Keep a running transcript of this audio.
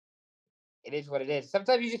it is what it is.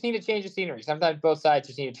 Sometimes you just need to change the scenery. Sometimes both sides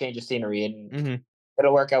just need to change the scenery, and Mm-hmm.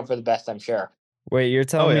 it'll work out for the best, I'm sure. Wait, you're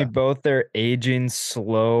telling me yeah. both their aging,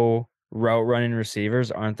 slow route running receivers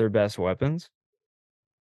aren't their best weapons?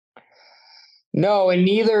 No, and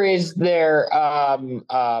neither is their is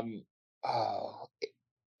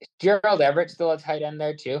Gerald Everett still a tight end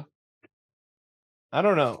there too? I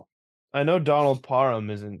don't know. I know Donald Parham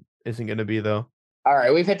isn't going to be though. All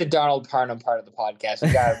right, we've hit the Donald Parham part of the podcast.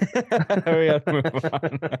 We got We gotta move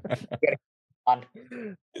on.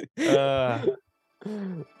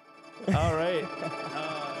 All right.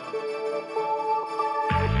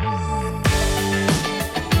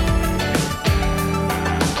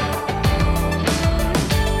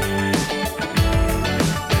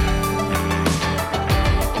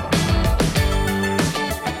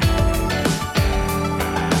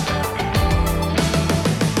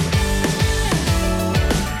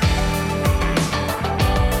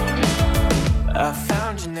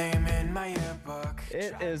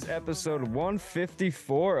 It is episode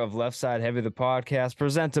 154 of Left Side Heavy, the podcast,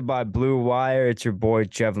 presented by Blue Wire. It's your boy,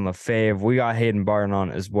 Jevin LaFave. We got Hayden Barton on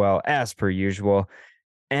as well, as per usual.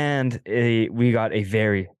 And we got a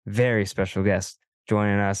very, very special guest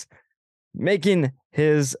joining us, making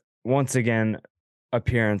his, once again,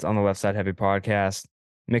 appearance on the Left Side Heavy podcast.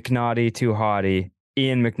 McNaughty Too Hottie,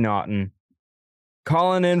 Ian McNaughton,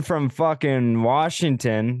 calling in from fucking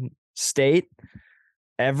Washington State,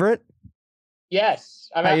 Everett. Yes.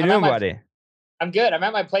 How you doing, buddy? I'm good. I'm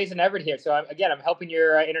at my place in Everett here. So, I'm helping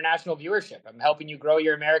your international viewership. I'm helping you grow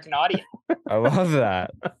your American audience. I love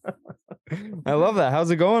that. I love that. How's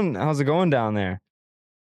it going? How's it going down there?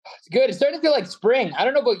 It's good. It's starting to feel like spring. I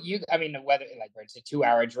don't know about you. I mean, the weather, like, it's a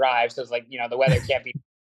 2-hour drive. So, it's like, the weather can't be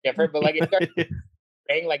different. But, like, it's starting to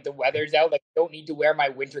spring. Like, the weather's out. Like, I don't need to wear my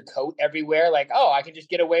winter coat everywhere. Like, oh, I can just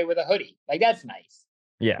get away with a hoodie. Like, that's nice.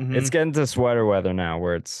 Yeah. It's getting to sweater weather now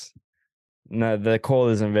where it's... No, the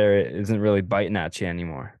cold isn't really biting at you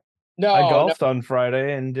anymore. No, I golfed on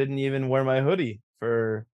Friday and didn't even wear my hoodie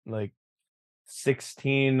for like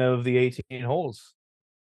 16 of the 18 holes.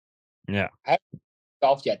 Yeah, I haven't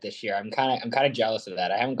golfed yet this year. I'm kind of jealous of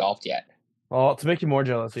that. I haven't golfed yet. Well, to make you more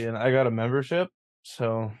jealous, Ian, I got a membership,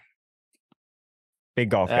 so big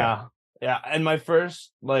golf guy. Yeah, and my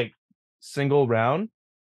first like single round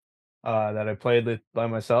that I played by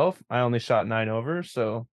myself, I only shot 9 over,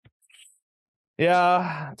 so.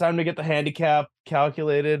 Yeah, time to get the handicap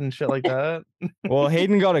calculated and shit like that. Well,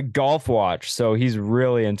 Hayden got a golf watch, so he's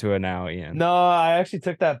really into it now, Ian. No, I actually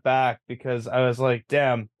took that back because I was like,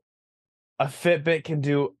 damn, a Fitbit can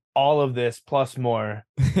do all of this plus more.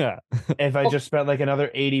 Yeah. If I just spent like another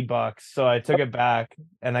 $80. So I took it back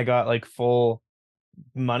and I got like full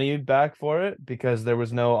money back for it because there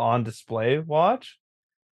was no on display watch.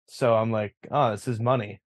 So I'm like, oh, this is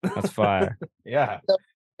money. That's fire. Yeah.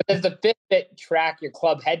 Does the Fitbit track your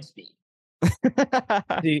club head speed?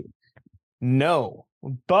 No,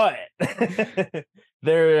 but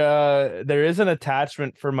there is an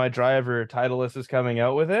attachment for my driver. Titleist is coming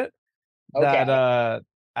out with it that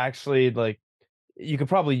actually like you could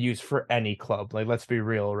probably use for any club. Like, let's be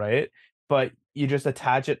real, right? But you just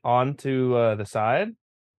attach it onto the side,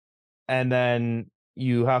 and then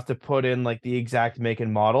you have to put in like the exact make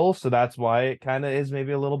and model. So that's why it kind of is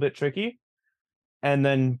maybe a little bit tricky. And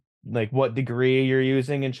then like what degree you're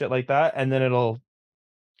using and shit like that, and then it'll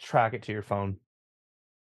track it to your phone.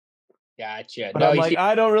 Gotcha. But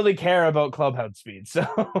I don't really care about clubhouse speed, so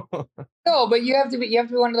no. But you have to be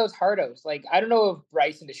one of those hardos. Like, I don't know if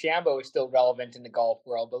Bryson DeChambeau is still relevant in the golf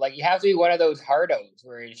world, but like you have to be one of those hardos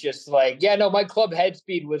where it's just like, yeah, no, my club head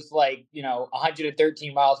speed was like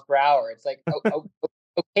 113 miles per hour. It's like,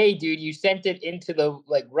 okay, dude, you sent it into the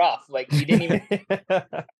like rough, like you didn't even.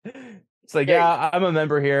 It's like, yeah, I'm a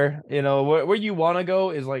member here. Where you want to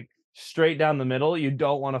go is like straight down the middle. You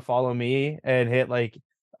don't want to follow me and hit like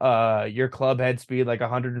your club head speed like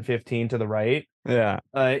 115 to the right. Yeah,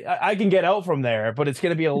 I can get out from there, but it's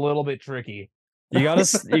gonna be a little bit tricky. You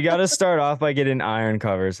gotta start off by getting iron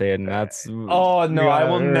covers, Hayden. That's I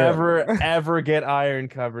will never ever get iron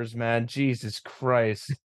covers, man. Jesus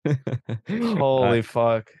Christ. Holy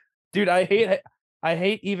fuck, dude! I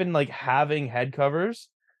hate even like having head covers.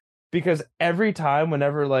 Because every time,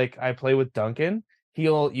 whenever like I play with Duncan,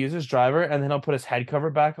 he'll use his driver and then he'll put his head cover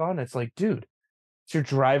back on. It's like, dude, is your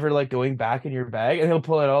driver like going back in your bag? And he'll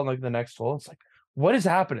pull it out like the next hole. It's like, what is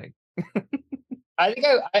happening? I think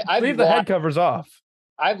I've leave the head covers off.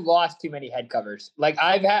 I've lost too many head covers. Like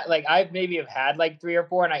I've maybe had like 3 or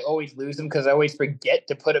 4, and I always lose them because I always forget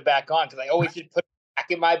to put it back on because I always just put it back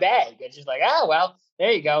in my bag. It's just like, well,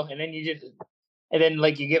 there you go, and then you just. And then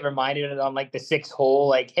like you get reminded on like the 6th hole,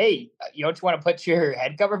 like, hey, you don't want to put your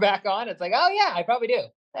head cover back on? It's like, oh yeah, I probably do.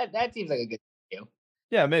 That seems like a good thing to do.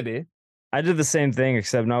 Yeah, maybe. I did the same thing,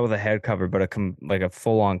 except not with a head cover, but like a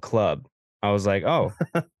full on club. I was like, oh,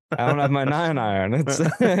 I don't have my 9-iron.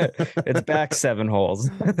 It's back 7 holes.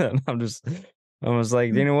 I was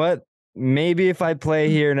like, you know what? Maybe if I play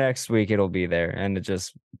here next week, it'll be there, and it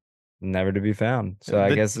just never to be found. So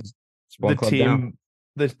I guess it's one club down.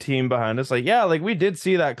 The team behind us, like, yeah, like we did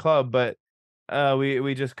see that club, but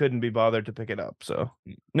we just couldn't be bothered to pick it up. So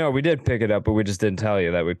no, we did pick it up, but we just didn't tell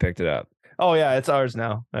you that we picked it up. Oh yeah, it's ours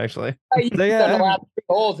now, actually. So yeah, on the last 3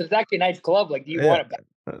 holes. It's actually a nice club. Like, do you want it back?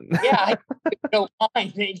 Yeah, I don't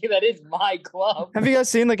mind. Thank you. That is my club. Have you guys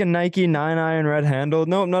seen like a Nike 9-iron red handle?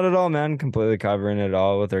 Nope, not at all, man. Completely covering it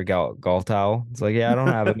all with their golf towel. It's like, yeah, I don't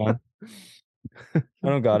have it, man. I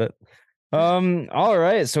don't got it. All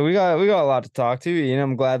right. So we got a lot to talk to. You know,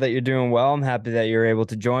 I'm glad that you're doing well. I'm happy that you're able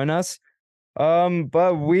to join us. But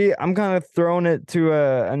I'm kind of throwing it to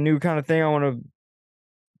a new kind of thing I want to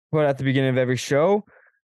put at the beginning of every show.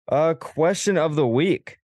 Question of the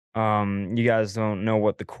week. You guys don't know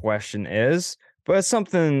what the question is, but it's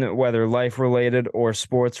something whether life related or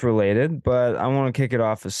sports related, but I want to kick it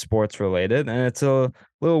off as sports related, and it's a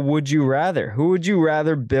little would you rather. Who would you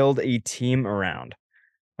rather build a team around?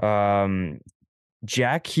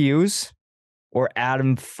 Jack Hughes or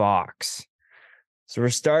Adam Fox? So we're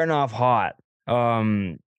starting off hot.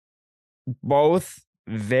 Both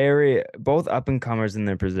up and comers in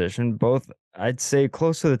their position, both I'd say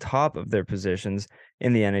close to the top of their positions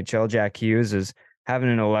in the NHL. Jack Hughes is having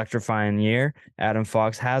an electrifying year. Adam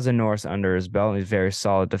Fox has a Norris under his belt. He's a very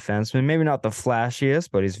solid defenseman. Maybe not the flashiest,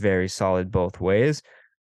 but he's very solid both ways.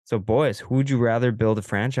 So, boys, who would you rather build a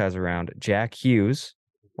franchise around, Jack Hughes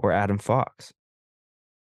or Adam Fox?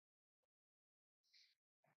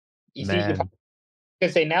 You see, if I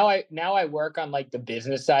say now I work on like the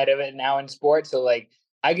business side of it now in sports. So like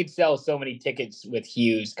I could sell so many tickets with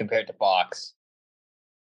Hughes compared to Fox.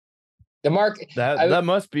 The market that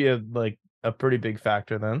must be a pretty big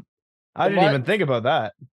factor then. I didn't even think about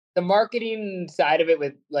that. The marketing side of it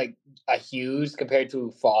with like a Hughes compared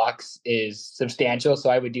to Fox is substantial,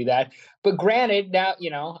 so I would do that. But granted,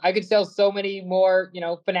 now I could sell so many more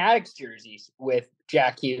Fanatics jerseys with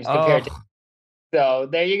Jack Hughes compared to. So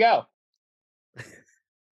there you go.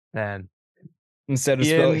 Man, instead of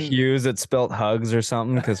spelled Hughes, it's spelled Hugs or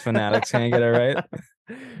something because Fanatics can't get it right.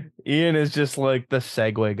 Ian is just like the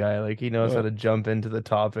segue guy. Like he knows how to jump into the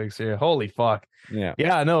topics here. Holy fuck. Yeah.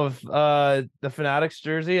 No, the Fanatics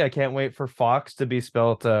jersey, I can't wait for Fox to be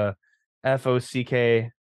spelled Focks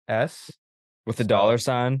with the dollar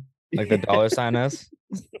sign, like the dollar sign S.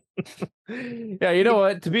 Yeah, you know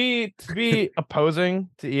what? To be opposing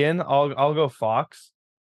to Ian, I'll go Fox.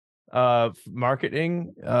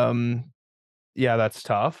 Marketing, yeah, that's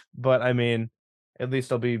tough, but I mean, at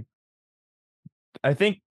least I'll be. I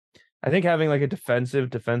think having like a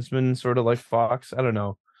defenseman sort of like Fox, I don't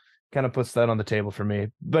know, kind of puts that on the table for me.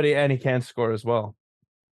 But he can score as well.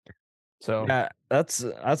 So yeah, that's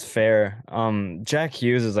fair. Jack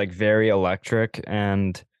Hughes is like very electric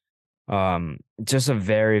and just a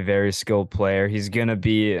very, very skilled player. He's gonna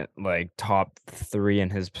be like top 3 in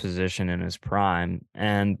his position in his prime.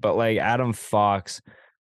 But like Adam Fox,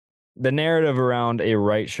 the narrative around a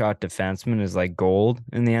right shot defenseman is like gold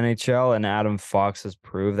in the NHL, and Adam Fox has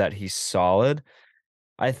proved that he's solid.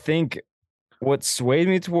 I think what swayed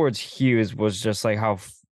me towards Hughes was just like how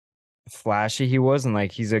flashy he was, and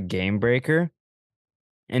like he's a game breaker,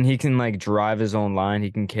 and he can like drive his own line.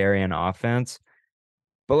 He can carry an offense.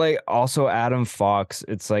 But like also Adam Fox,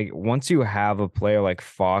 it's like once you have a player like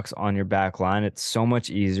Fox on your back line, it's so much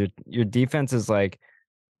easier. Your defense is like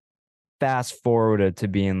fast forwarded to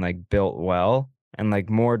being like built well, and like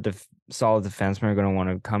more solid defensemen are going to want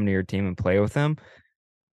to come to your team and play with them.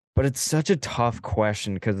 But it's such a tough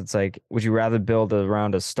question because it's like, would you rather build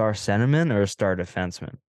around a star centerman or a star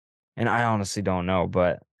defenseman? And I honestly don't know,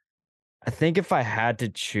 but I think if I had to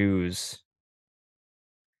choose,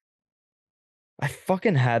 I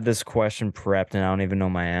fucking had this question prepped and I don't even know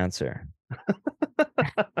my answer.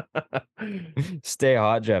 Stay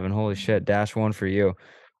hot, Jevin. Holy shit. -1 for you.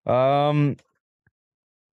 I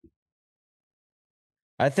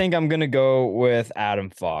think I'm gonna go with Adam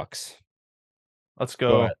Fox. Let's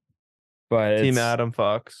go. But Team Adam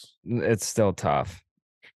Fox. It's still tough.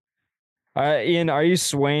 Ian, are you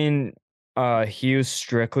swaying Hughes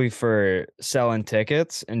strictly for selling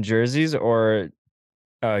tickets and jerseys or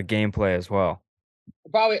gameplay as well?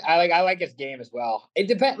 Probably, I like his game as well. It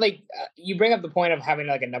depends. Like you bring up the point of having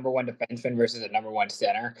like a number 1 defenseman versus a number 1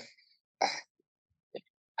 center.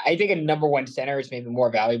 I think a number one center is maybe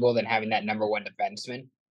more valuable than having that number one defenseman.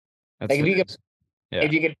 That's Like if what you it could, is. Yeah.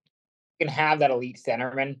 if you can have that elite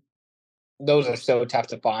centerman, those are so tough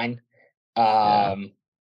to find. Yeah.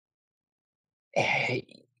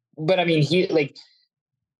 But I mean, Hughes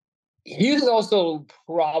is also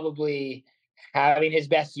probably having his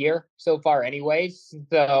best year so far, anyways.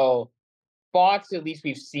 So Fox, at least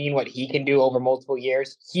we've seen what he can do over multiple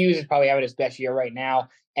years. Hughes is probably having his best year right now.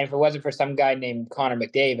 And if it wasn't for some guy named Connor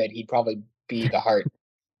McDavid, he'd probably be the Hart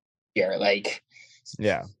here. Like,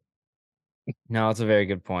 Yeah. No, it's a very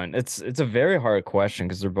good point. It's a very hard question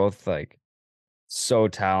because they're both like so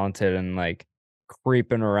talented and like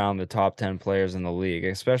creeping around the top 10 players in the league.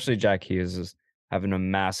 Especially Jack Hughes is having a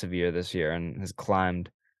massive year this year and has climbed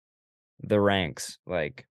the ranks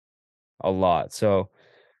like a lot. So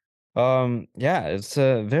yeah, it's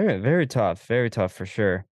very tough for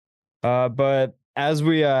sure. But as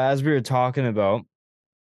we were talking about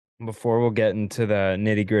before, we'll get into the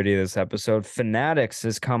nitty gritty of this episode. Fanatics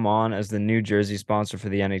has come on as the new jersey sponsor for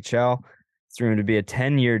the NHL. It's rumored to be a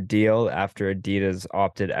 10-year deal after Adidas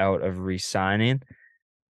opted out of re-signing.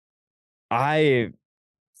 I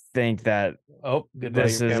think that goodbye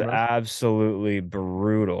this your is camera. absolutely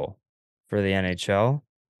brutal for the NHL.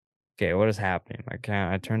 Okay, what is happening?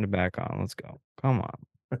 I turned it back on. Let's go. Come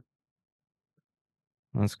on.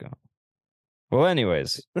 Let's go. Well,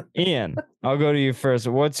 anyways, Ian, I'll go to you first.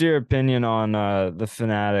 What's your opinion on the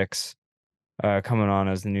Fanatics coming on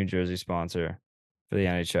as the New Jersey sponsor for the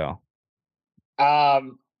NHL?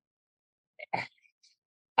 um,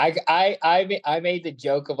 I made the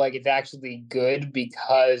joke of like it's actually good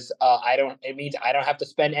because it means I don't have to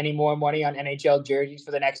spend any more money on NHL jerseys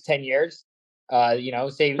for the next 10 years.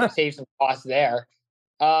 Save some costs there.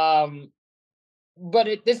 But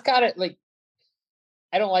this kind of like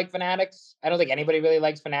I don't like Fanatics. I don't think anybody really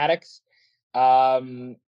likes Fanatics.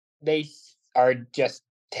 They are just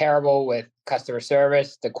terrible with customer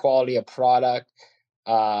service, the quality of product.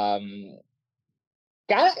 Um,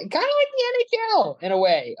 kind of like the NHL in a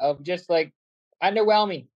way of just like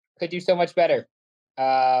underwhelming. Could do so much better.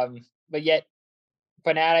 But yet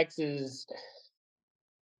Fanatics is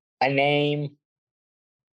a name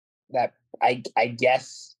that I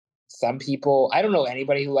guess some people, I don't know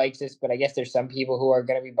anybody who likes this, but I guess there's some people who are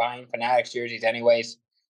going to be buying Fanatics jerseys anyways.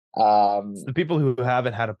 It's the people who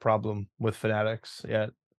haven't had a problem with Fanatics yet.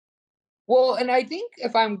 Well, and I think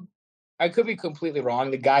I could be completely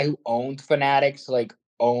wrong. The guy who owns Fanatics, like,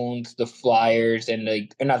 owns the Flyers and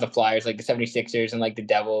like, or not the Flyers, like the 76ers and like the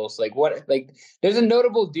Devils. There's a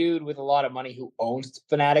notable dude with a lot of money who owns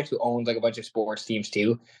Fanatics, who owns like a bunch of sports teams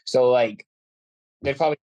too. So like, there's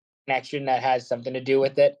probably a connection that has something to do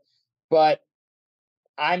with it. But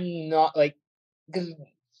I'm not like, because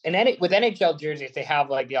with NHL jerseys, they have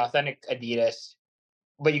like the authentic Adidas,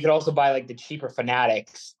 but you could also buy like the cheaper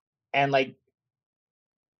Fanatics. And like,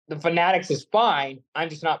 the Fanatics is fine. I'm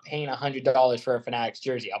just not paying $100 for a Fanatics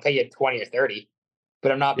jersey. I'll pay you 20 or 30,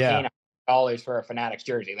 but I'm not paying $100 for a Fanatics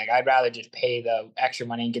jersey. Like, I'd rather just pay the extra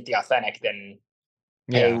money and get the authentic than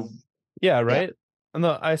pay. Right. And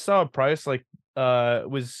I saw a price like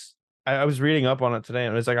was I was reading up on it today,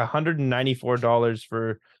 and it was like $194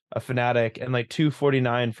 for a Fanatic and like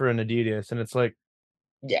 $249 for an Adidas, and it's like,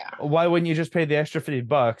 why wouldn't you just pay the extra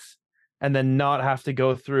 $50 and then not have to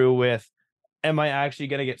go through with, am I actually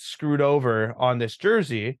going to get screwed over on this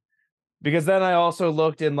jersey? Because then I also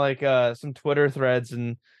looked in like some Twitter threads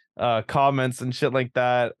and comments and shit like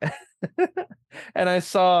that. And I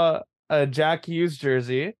saw a Jack Hughes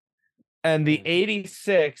jersey, and the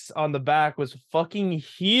 86 on the back was fucking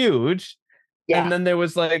huge. Yeah. And then there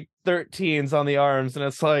was like 13s on the arms, and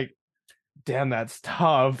it's like, damn, that's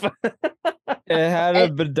tough. It had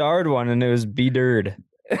a Bedard one, and it was Bedard.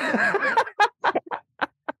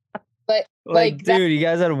 Like, dude, you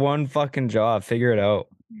guys had one fucking job. Figure it out.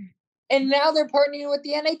 And now they're partnering with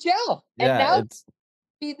the NHL. Yeah, and now it's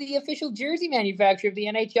be the official jersey manufacturer of the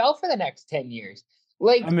NHL for the next 10 years.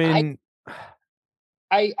 Like, I mean,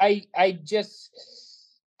 I just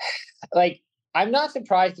like, I'm not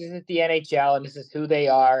surprised this is the NHL and this is who they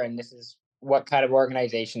are and this is what kind of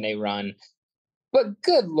organization they run. But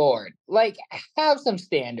good Lord, like, have some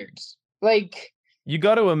standards. Like, you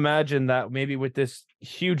got to imagine that maybe with this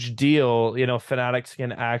huge deal, Fanatics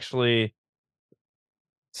can actually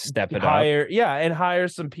step it up. And hire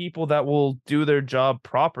some people that will do their job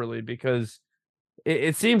properly, because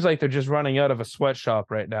it seems like they're just running out of a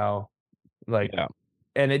sweatshop right now.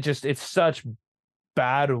 And it's such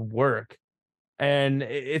bad work. And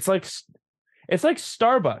it's like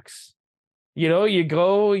Starbucks. You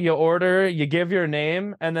go, you order, you give your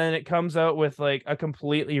name, and then it comes out with like a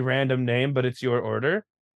completely random name, but it's your order.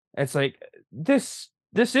 It's like this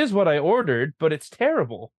is what I ordered, but it's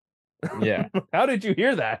terrible. Yeah. How did you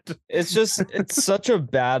hear that? It's such a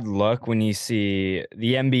bad look when you see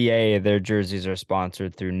the NBA, their jerseys are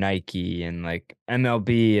sponsored through Nike, and like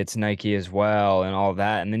MLB, it's Nike as well, and all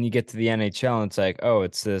that. And then you get to the NHL and it's like, oh,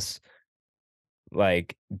 it's this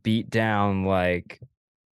like beat down, like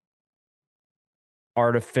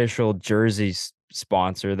artificial jersey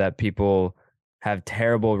sponsor that people have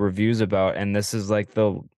terrible reviews about. And this is like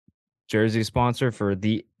the jersey sponsor for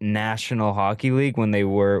the National Hockey League when they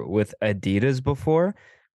were with Adidas before.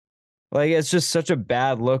 Like, it's just such a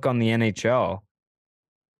bad look on the NHL.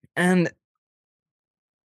 And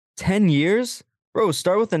 10 years? Bro,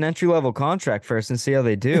 start with an entry level contract first and see how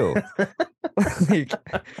they do. like,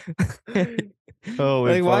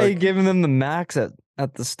 Holy like why are you fuck. giving them the max at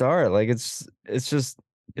the start? Like, it's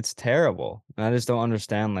terrible. And I just don't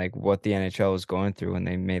understand like what the NHL was going through when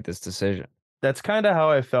they made this decision. That's kind of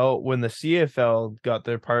how I felt when the CFL got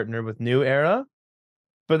their partner with New Era.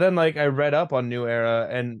 But then like I read up on New Era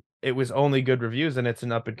and it was only good reviews and it's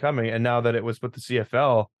an up and coming. And now that it was with the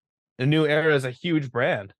CFL, the New Era is a huge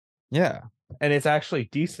brand. Yeah. And it's actually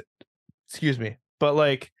decent. Excuse me. But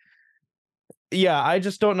like, yeah, I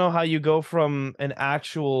just don't know how you go from an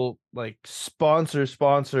actual like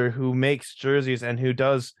sponsor who makes jerseys and who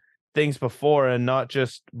does things before and not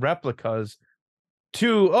just replicas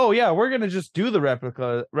to, oh yeah, we're gonna just do the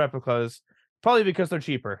replicas probably because they're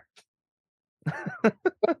cheaper.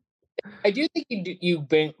 I do think you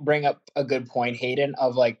bring up a good point, Hayden,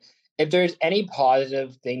 of like, if there's any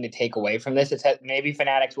positive thing to take away from this, it's that maybe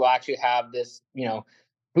Fanatics will actually have this,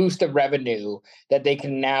 boost of revenue that they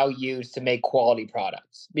can now use to make quality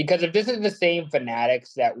products. Because if this is the same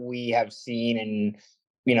Fanatics that we have seen and,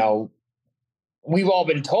 we've all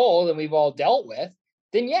been told and we've all dealt with,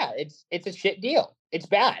 then yeah, it's a shit deal. It's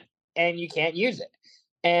bad and you can't use it.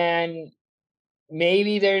 And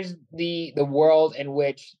maybe there's the world in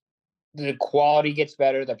which the quality gets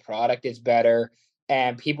better, the product is better,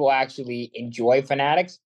 and people actually enjoy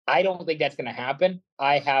Fanatics. I don't think that's going to happen.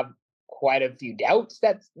 I have quite a few doubts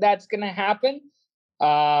that that's going to happen.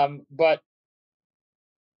 But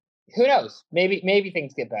who knows? Maybe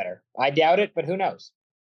things get better. I doubt it, but who knows?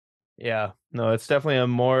 Yeah, no, it's definitely a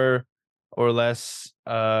more or less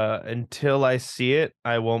until I see it,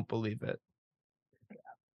 I won't believe it.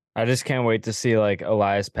 I just can't wait to see like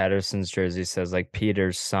Elias Pettersson's jersey says like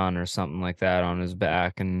Peter's son or something like that on his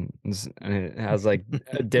back, and it has like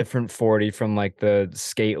a different 40 from like the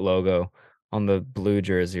skate logo on the blue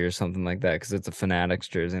jersey or something like that because it's a Fanatics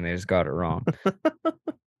jersey and they just got it wrong.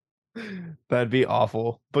 That'd be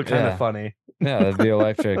awful, but kind of funny. Yeah, that'd be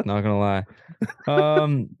electric, not gonna lie.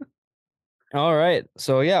 All right.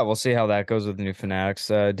 So yeah, we'll see how that goes with the new Fanatics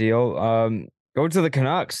deal. Go to the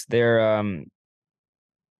Canucks.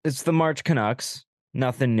 It's the March Canucks.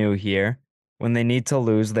 Nothing new here. When they need to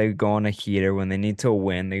lose, they go on a heater. When they need to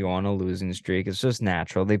win, they go on a losing streak. It's just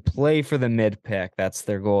natural. They play for the mid pick. That's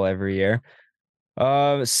their goal every year.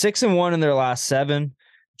 6-1 in their last 7.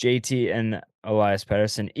 JT and Elias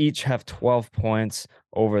Pettersson each have 12 points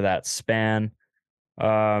over that span.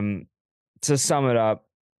 To sum it up,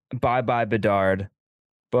 bye Bedard.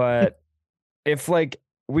 But if like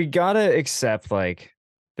we gotta accept like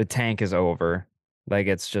the tank is over, like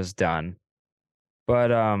it's just done.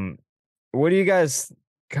 But what do you guys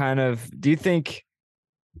do you think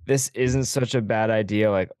this isn't such a bad idea,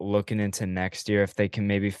 like looking into next year, if they can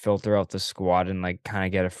maybe filter out the squad and like kind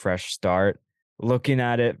of get a fresh start? Looking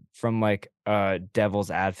at it from like a devil's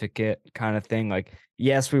advocate kind of thing, like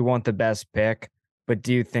yes, we want the best pick, but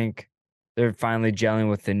do you think they're finally gelling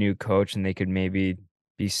with the new coach and they could maybe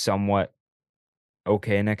be somewhat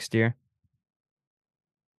okay next year?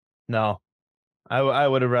 No, I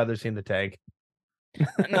would have rather seen the tank.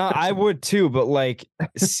 No, I would too, but like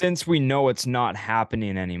since we know it's not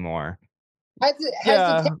happening anymore.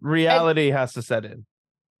 Reality has to set in.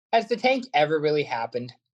 Has the tank ever really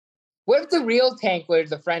happened? What if the real tank was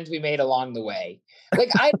the friends we made along the way? Like,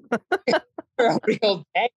 I a real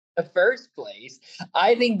tank in the first place.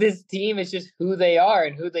 I think this team is just who they are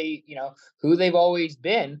and who they've always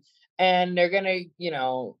been. And they're gonna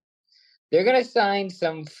sign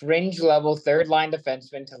some fringe level third line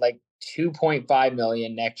defenseman to like 2.5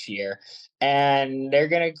 million next year. And they're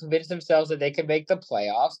gonna convince themselves that they can make the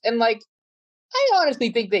playoffs. And like, I honestly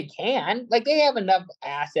think they can. Like, they have enough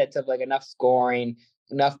assets of like enough scoring,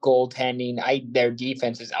 enough goaltending. Their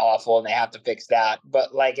defense is awful and they have to fix that.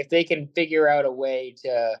 But like, if they can figure out a way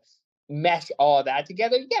to mesh all of that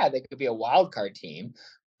together, yeah, they could be a wild card team.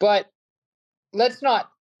 But let's not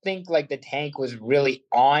think like the tank was really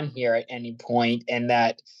on here at any point and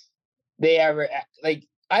that they ever like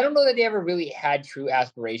I don't know that they ever really had true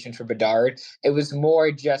aspirations for Bedard. It was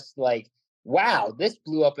more just like, wow, this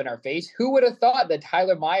blew up in our face. Who would have thought that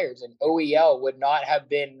Tyler Myers and OEL would not have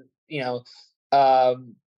been,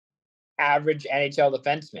 average NHL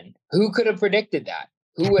defenseman? Who could have predicted that?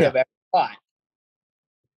 Who would have ever thought?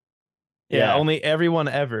 Yeah, only everyone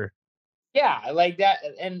ever. Yeah, like that,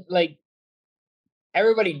 and like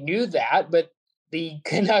everybody knew that, but the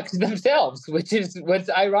Canucks themselves, which is what's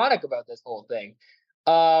ironic about this whole thing.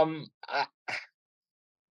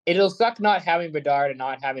 It'll suck not having Bedard and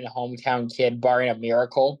not having a hometown kid, barring a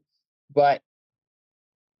miracle. But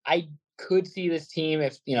I could see this team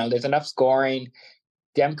if there's enough scoring,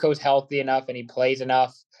 Demko's healthy enough, and he plays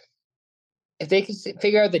enough. If they can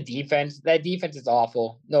figure out the defense, that defense is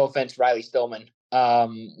awful. No offense, Riley Stillman. I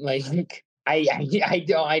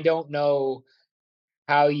don't know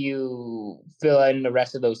how you fill in the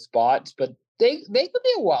rest of those spots, but they could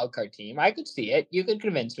be a wild card team. I could see it. You could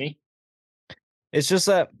convince me. It's just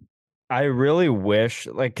that I really wish,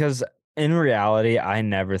 like, because in reality, I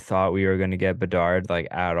never thought we were going to get Bedard, like,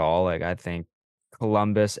 at all. Like, I think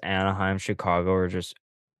Columbus, Anaheim, Chicago are just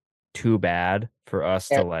too bad for us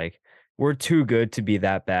to, like, we're too good to be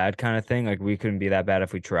that bad kind of thing. Like, we couldn't be that bad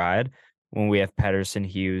if we tried when we have Pettersson,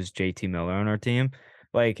 Hughes, JT Miller on our team.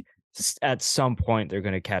 Like, at some point, they're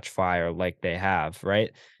going to catch fire like they have,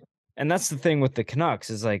 right? And that's the thing with the Canucks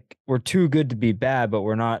is, like, we're too good to be bad, but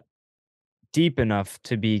we're not deep enough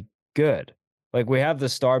to be good. Like, we have the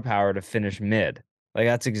star power to finish mid. Like,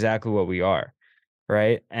 that's exactly what we are,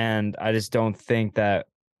 right? And I just don't think that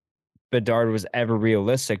Bedard was ever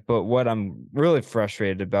realistic. But what I'm really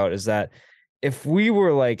frustrated about is that if we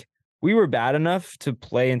were bad enough to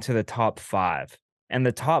play into the top 5, and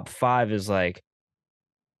the top 5 is like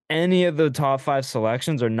any of the top 5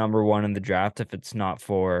 selections are number 1 in the draft if it's not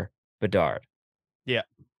for Bedard. Yeah.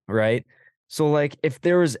 Right? So, like, if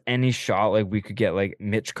there was any shot, like, we could get, like,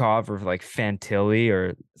 Mitchkov or, like, Fantilli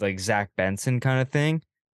or, like, Zach Benson kind of thing,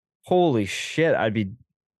 holy shit,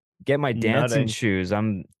 get my dancing shoes.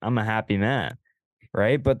 I'm a happy man,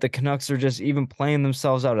 right? But the Canucks are just even playing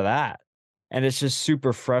themselves out of that. And it's just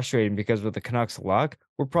super frustrating because with the Canucks' luck,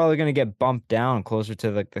 we're probably going to get bumped down closer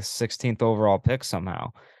to, like, the 16th overall pick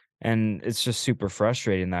somehow. And it's just super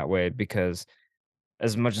frustrating that way because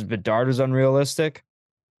as much as Bedard is unrealistic,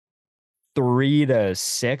 3 to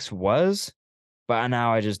 6 was, but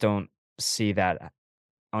now I just don't see that.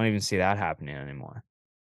 I don't even see that happening anymore.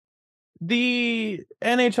 The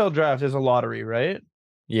NHL draft is a lottery, right?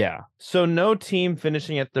 Yeah. So no team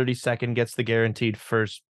finishing at 32nd gets the guaranteed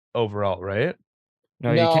first overall, right?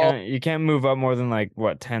 No, you can't move up more than like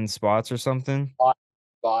what 10 spots or something.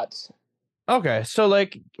 Spots. Okay, so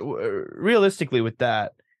like realistically with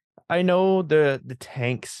that, I know the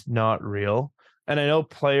tank's not real, and I know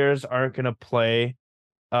players aren't going to play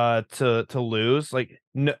to lose. Like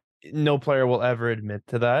no player will ever admit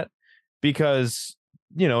to that because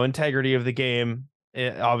integrity of the game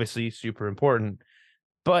obviously super important.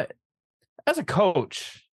 But as a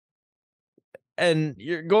coach, and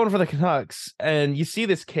you're going for the Canucks, and you see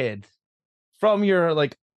this kid from your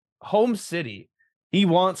like home city, he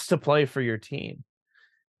wants to play for your team.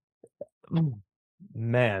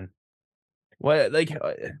 Man, what like?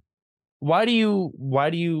 Why do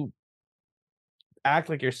you act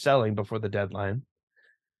like you're selling before the deadline,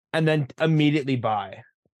 and then immediately buy?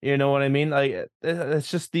 You know what I mean? Like it's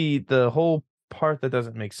just the whole part that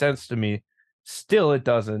doesn't make sense to me. Still, it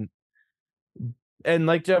doesn't. And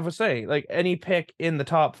like Jeff was saying, like any pick in the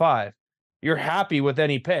top 5, you're happy with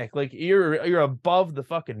any pick. Like you're above the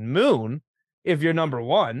fucking moon if you're number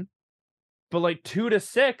 1. But like 2 to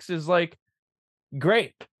 6 is like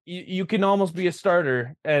great. You can almost be a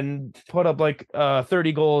starter and put up like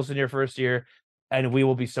 30 goals in your first year, and we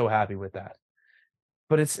will be so happy with that.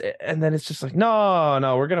 But then it's just like,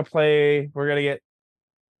 no, we're gonna get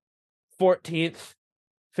 14th,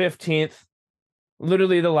 15th,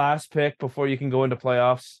 literally the last pick before you can go into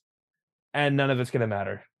playoffs, and none of it's gonna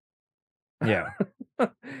matter. Yeah.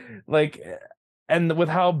 Like, and with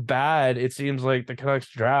how bad it seems like the Canucks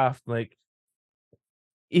draft, like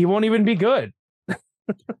he won't even be good.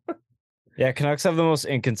 Yeah, Canucks have the most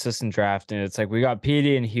inconsistent draft, and it's like we got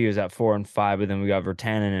PD and Hughes at 4 and 5, but then we got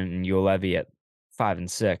Virtanen and Juolevi at 5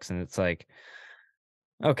 and 6, and it's like,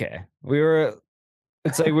 okay,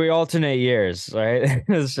 it's like we alternate years, right?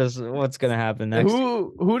 It's just what's gonna happen next.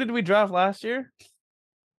 Who did we draft last year?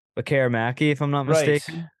 Bakar-Maki, if I'm not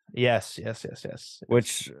mistaken. Yes.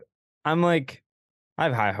 Which I'm like, I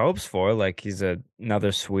have high hopes for. Like he's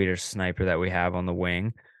another Swedish sniper that we have on the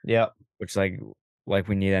wing. Yeah. Which like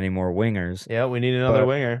we need any more wingers. Yeah, we need another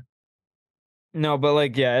winger. No, but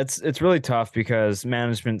like, yeah, it's really tough because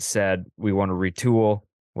management said we want to retool,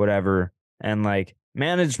 whatever. And like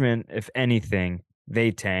management, if anything,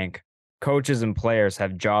 they tank. Coaches and players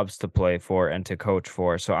have jobs to play for and to coach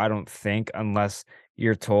for. So I don't think unless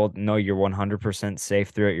you're told no, you're 100% safe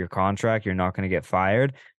throughout your contract, you're not going to get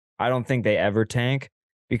fired. I don't think they ever tank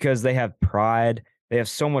because they have pride. They have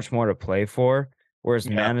so much more to play for. Whereas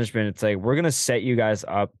Yeah. management, it's like, we're going to set you guys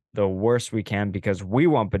up the worst we can because we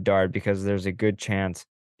want Bedard because there's a good chance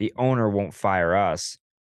the owner won't fire us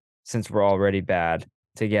since we're already bad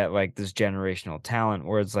to get like this generational talent.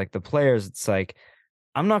 Whereas like the players, it's like,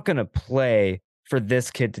 I'm not going to play for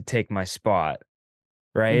this kid to take my spot.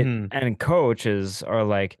 Right. Mm-hmm. And coaches are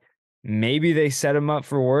like, maybe they set him up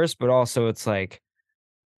for worse, but also it's like,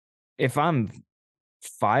 if I'm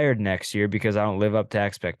fired next year because I don't live up to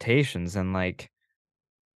expectations, and like,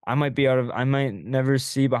 I might never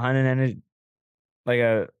see behind like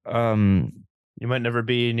a You might never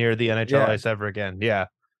be near the NHL yeah. ice ever again. Yeah.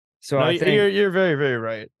 So No, I think you're very, very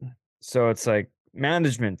right. so it's like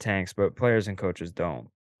management tanks, but players and coaches don't.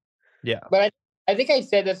 Yeah. But I think I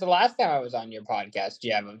said this the last time I was on your podcast,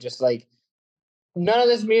 Jeb. I'm just like, none of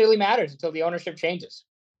this really matters until the ownership changes.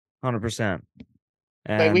 100%.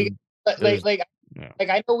 Like we And like there's like yeah. like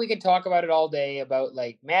I know we can talk about it all day about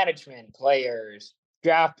like management, players,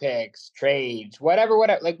 draft picks, trades, whatever.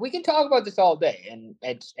 Like we can talk about this all day, and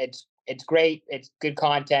it's great. It's good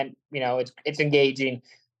content. It's engaging.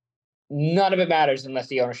 None of it matters unless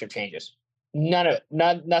the ownership changes. None of it.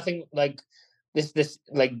 Nothing like this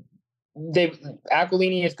like they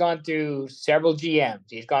Aquilini has gone through several GMs.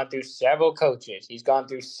 He's gone through several coaches. He's gone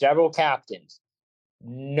through several captains.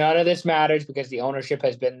 None of this matters because the ownership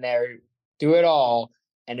has been there through it all,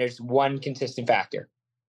 and there's one consistent factor.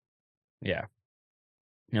 Yeah.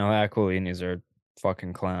 Aquilinis are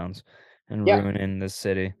fucking clowns and Yeah. ruining this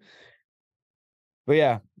city. But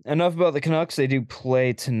yeah, enough about the Canucks. They do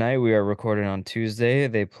play tonight. We are recording on Tuesday.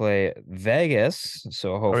 They play Vegas,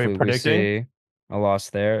 so Are we hopefully we predicting? see a loss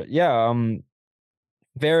there. Yeah,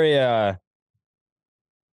 very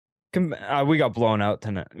we got blown out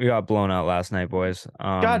tonight. We got blown out last night, boys.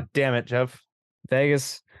 God damn it, Jeff.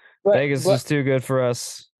 Vegas Vegas But is too good for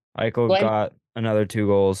us. Eichel blame got another 2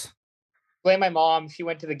 goals. blame my mom. She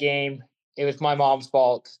went to the game. It was my mom's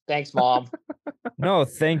fault. Thanks, Mom. No,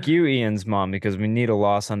 thank you, Ian's mom, because we need a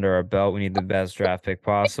loss under our belt. We need the best draft pick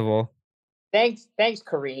possible. Thanks,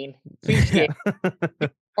 Kareen. Appreciate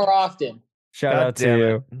it more often. Shout God out to damn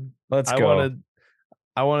it. you. Let's I go.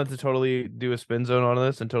 wanted to totally do a spin zone on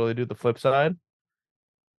this and totally do the flip side.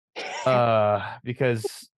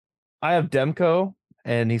 Because I have Demko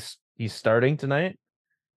and he's starting tonight.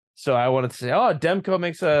 So I wanted to say, oh, Demko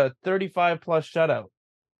makes a 35 plus shutout.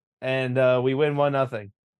 And we win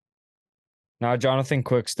 1-0. Now Jonathan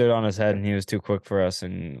Quick stood on his head and he was too quick for us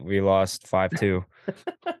and we lost 5-2.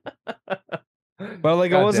 But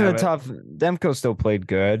like, it God wasn't a damn it. tough. Demko still played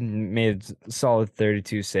good and made solid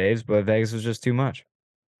 32 saves, but Vegas was just too much.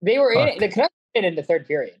 They were in it. Fuck. The Canucks were in the third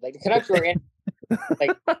period. Like the Canucks were in.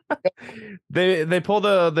 Like They pulled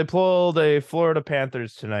a Florida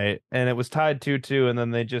Panthers tonight and it was tied 2-2, and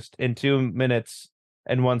then they just in 2 minutes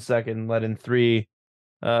and 1 second let in three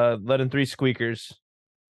squeakers.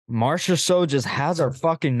 Marcia So just has our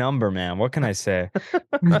fucking number, man. What can I say?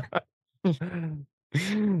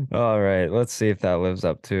 All right, let's see if that lives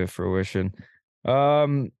up to fruition.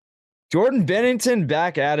 Jordan Binnington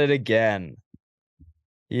back at it again.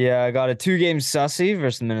 Yeah, I got a 2-game sussy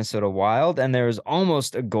versus Minnesota Wild, and there was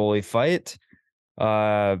almost a goalie fight.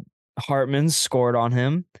 Hartman scored on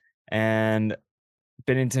him, and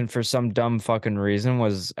Binnington, for some dumb fucking reason,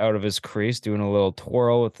 was out of his crease doing a little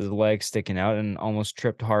twirl with his leg sticking out and almost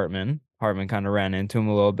tripped Hartman. Hartman kind of ran into him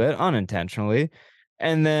a little bit unintentionally.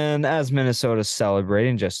 And then, as Minnesota's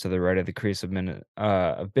celebrating just to the right of the crease of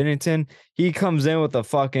Binnington, he comes in with a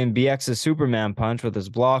fucking BX's Superman punch with his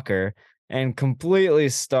blocker and completely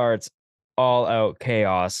starts all out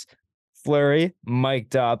chaos. Fleury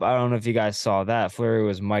mic'd up. I don't know if you guys saw that. Fleury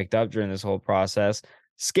was mic'd up during this whole process.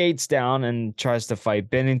 Skates down and tries to fight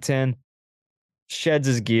Binnington. Sheds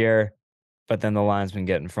his gear, but then the linesman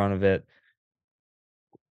get in front of it.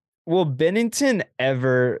 Will Binnington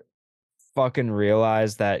ever fucking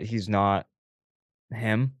realize that he's not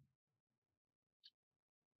him?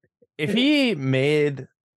 If he made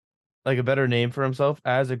like a better name for himself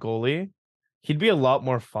as a goalie, he'd be a lot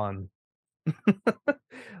more fun. Like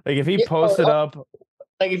if he posted up,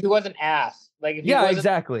 like if he wasn't ass. Like if he yeah, wasn't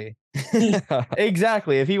exactly.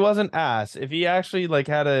 Exactly. If he wasn't ass, if he actually like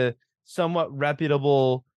had a somewhat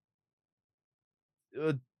reputable,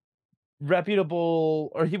 or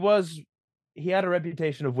he had a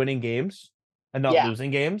reputation of winning games, and not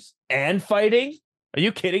losing games and fighting. Are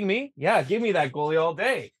you kidding me? Yeah, give me that goalie all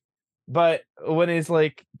day. But when his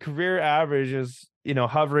like career average is,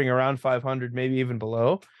 hovering around 500, maybe even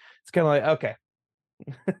below, it's kind of like, okay,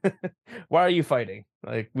 why are you fighting?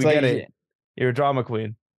 Like, we get it. You're a drama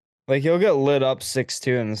queen. Like, he'll get lit up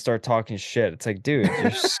 6-2 and then start talking shit. It's like, dude,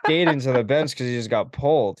 you're skating to the bench because you just got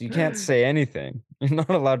pulled. You can't say anything. You're not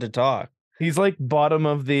allowed to talk. He's like bottom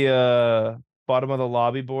of the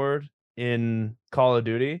lobby board in Call of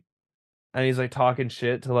Duty, and he's like talking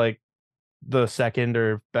shit to like the second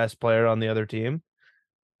or best player on the other team.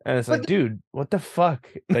 And it's like, dude, what the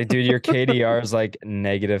fuck? Like, dude, your KDR is like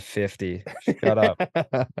 -50. Shut up.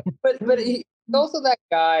 But he's also that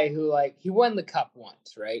guy who, like, he won the cup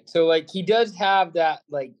once, right? So, like, he does have that,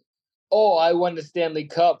 like, oh, I won the Stanley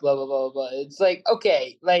Cup, blah, blah, blah, blah. It's like,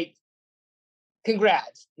 okay, like,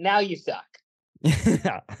 congrats. Now you suck.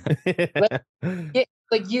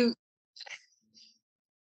 Like you,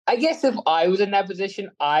 I guess if I was in that position,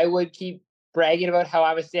 I would keep bragging about how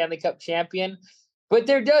I'm a Stanley Cup champion. But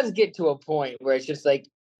there does get to a point where it's just like,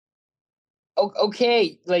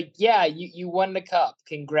 okay, like, yeah, you won the cup.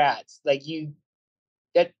 Congrats. Like, you're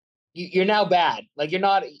now bad. Like, you're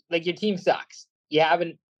not, like, your team sucks. You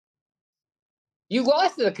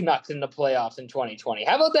lost to the Canucks in the playoffs in 2020.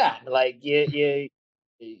 How about that? Like, you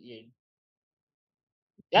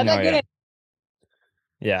not that good.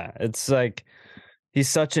 Yeah, it's like, he's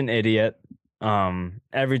such an idiot.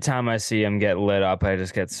 Every time I see him get lit up, I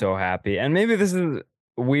just get so happy. And maybe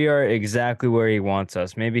we are exactly where he wants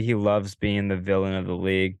us. Maybe he loves being the villain of the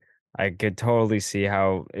league. I could totally see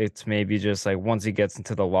how it's maybe just like once he gets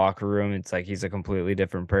into the locker room, it's like he's a completely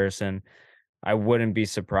different person. I wouldn't be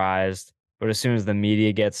surprised. But as soon as the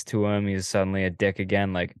media gets to him, he's suddenly a dick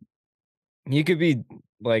again. Like, he could be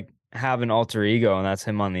like have an alter ego and that's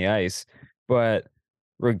him on the ice. But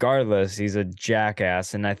regardless, he's a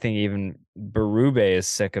jackass. And I think even Berube is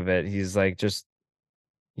sick of it. He's like,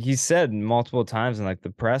 he said multiple times in like the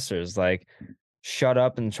pressers, like, shut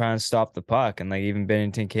up and try and stop the puck. And like, even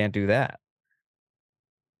Binnington can't do that.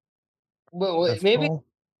 Well, maybe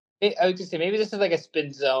I was just say maybe this is like a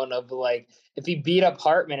spin zone of, like, if he beat up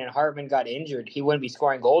Hartman and Hartman got injured, he wouldn't be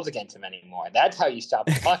scoring goals against him anymore. That's how you stop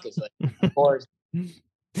the puck. Is like, of course, you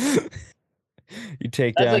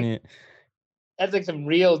take down. That's like some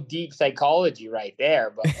real deep psychology right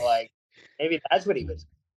there. But like, maybe that's what he was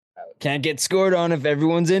about. Can't get scored on if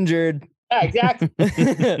everyone's injured. Yeah, exactly.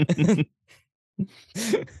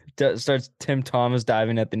 Starts Tim Thomas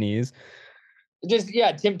diving at the knees.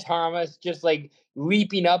 Tim Thomas just like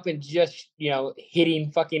leaping up and just,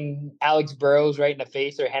 hitting fucking Alex Burrows right in the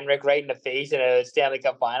face or Henrik right in the face in a Stanley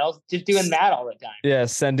Cup Finals. Just doing that all the time. Yeah,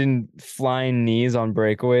 sending flying knees on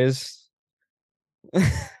breakaways.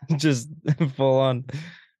 Just full on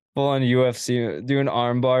UFC, doing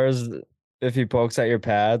arm bars if he pokes at your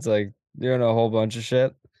pads, like doing a whole bunch of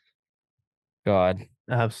shit. God.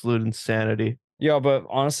 Absolute insanity. Yo, but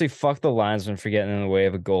honestly, fuck the linesman for getting in the way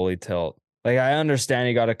of a goalie tilt. Like, I understand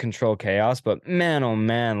you got to control chaos, but man, oh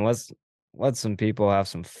man, let's let some people have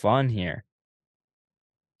some fun here.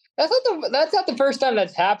 That's not the first time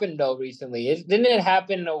that's happened though recently. Didn't it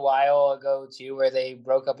happen a while ago too, where they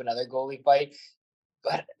broke up another goalie fight?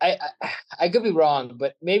 But I could be wrong,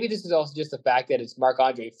 but maybe this is also just the fact that it's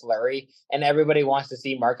Marc-Andre Fleury, and everybody wants to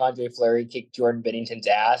see Marc-Andre Fleury kick Jordan Binnington's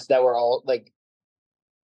ass. That we're all like,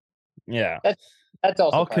 yeah, that's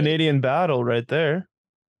also all Canadian battle right there.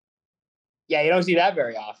 Yeah, you don't see that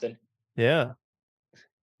very often. Yeah.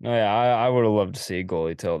 No, yeah, I would have loved to see a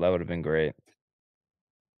goalie tilt. That would have been great.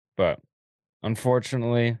 But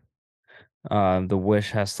unfortunately, the wish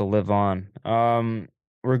has to live on.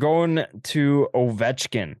 We're going to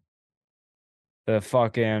Ovechkin. The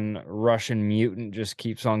fucking Russian mutant just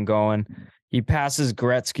keeps on going. He passes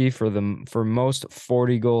Gretzky for most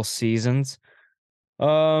 40-goal seasons.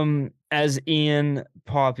 As Ian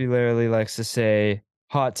popularly likes to say,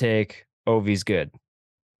 hot take, Ovi's good.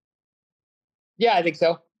 Yeah, I think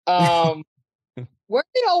so. Where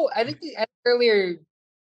they all? I think earlier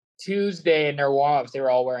Tuesday in their warm-ups, they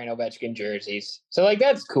were all wearing Ovechkin jerseys. So, like,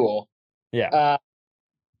 that's cool. Yeah.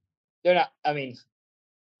 They're not. I mean,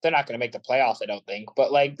 they're not going to make the playoffs, I don't think.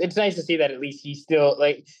 But like, it's nice to see that at least he's still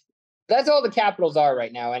like. That's all the Capitals are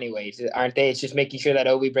right now, anyways, aren't they? It's just making sure that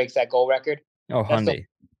Ovi breaks that goal record. Oh, Hyundai.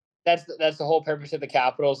 That's the whole purpose of the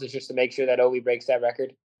Capitals, is just to make sure that Ovi breaks that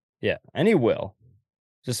record. Yeah, and he will.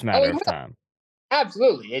 Just a matter of time.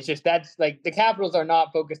 Absolutely. It's just that's like the Capitals are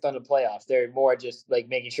not focused on the playoffs. They're more just like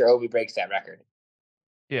making sure Ovi breaks that record.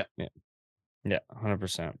 Yeah.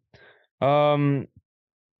 100%.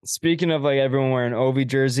 Speaking of like everyone wearing Ovi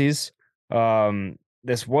jerseys,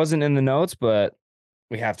 this wasn't in the notes, but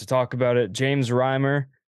we have to talk about it. James Reimer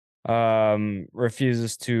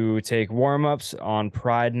refuses to take warm-ups on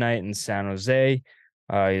Pride Night in San Jose.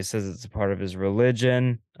 He says it's a part of his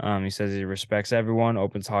religion. He says he respects everyone,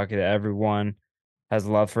 open talking to everyone, has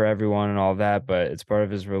love for everyone and all that, but it's part of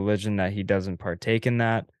his religion that he doesn't partake in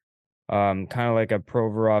that. Kind of like a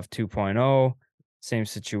Provorov 2.0, same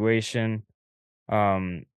situation.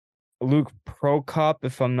 Luke Prokop,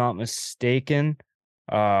 if I'm not mistaken,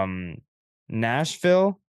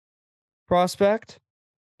 Nashville prospect.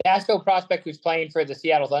 Nashville prospect who's playing for the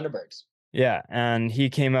Seattle Thunderbirds. Yeah, and he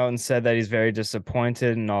came out and said that he's very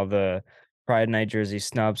disappointed in all the Pride Night jersey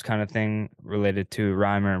snubs kind of thing related to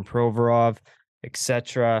Reimer and Provorov,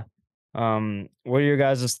 etc. What are your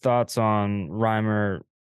guys' thoughts on Reimer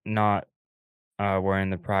not wearing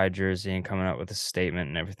the Pride jersey and coming out with a statement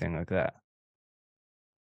and everything like that?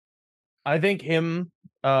 I think him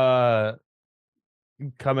coming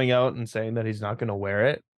out and saying that he's not going to wear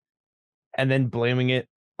it and then blaming it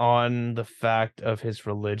on the fact of his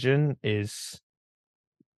religion is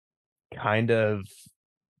kind of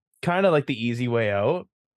like the easy way out.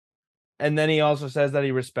 And then he also says that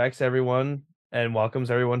he respects everyone and welcomes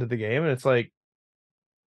everyone to the game. And it's like,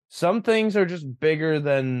 some things are just bigger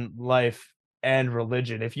than life and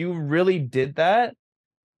religion. If you really did that,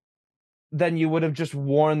 then you would have just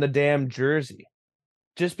worn the damn jersey.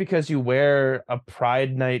 Just because you wear a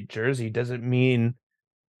Pride Night jersey doesn't mean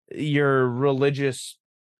your religious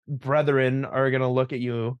brethren are going to look at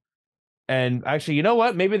you. And actually, you know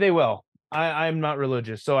what? Maybe they will. I'm not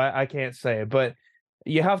religious, so I can't say. But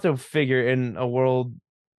you have to figure, in a world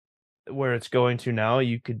where it's going to now,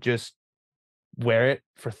 you could just wear it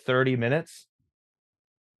for 30 minutes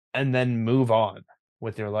and then move on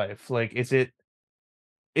with your life. Like, is it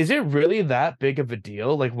really that big of a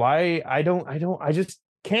deal? Like, why? I just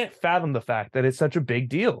can't fathom the fact that it's such a big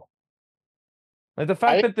deal. Like, the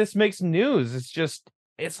fact that this makes news,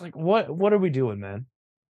 it's like, what are we doing, man?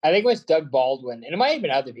 I think it was Doug Baldwin, and it might have been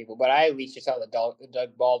other people, but I at least just saw the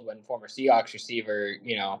Doug Baldwin, former Seahawks receiver,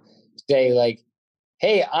 say like,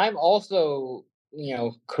 "Hey, I'm also,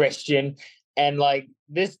 Christian, and like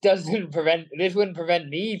this wouldn't prevent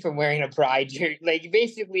me from wearing a pride jersey." Like,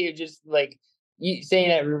 basically, you're just like you saying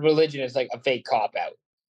that religion is like a fake cop out,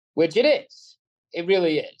 which it is. It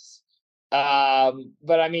really is.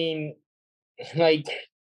 But I mean, like,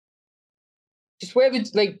 just wear the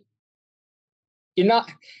like. You're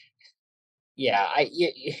not. Yeah,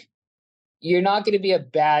 you're not going to be a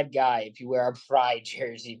bad guy if you wear a pride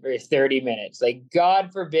jersey for 30 minutes. Like,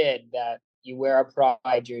 God forbid that you wear a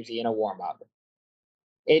pride jersey in a warm up.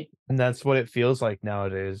 And that's what it feels like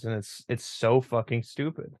nowadays, and it's so fucking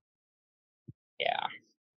stupid.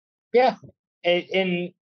 Yeah, and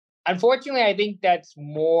unfortunately, I think that's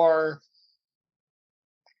more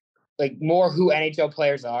who NHL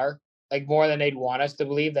players are. Like, more than they'd want us to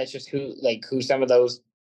believe. That's just who some of those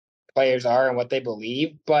players are and what they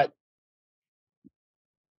believe. But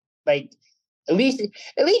like, at least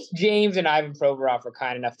James and Ivan Provorov were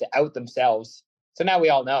kind enough to out themselves. So now we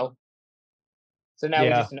all know. So now we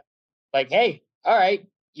just know, like, hey, all right,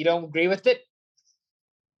 you don't agree with it?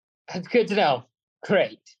 That's good to know.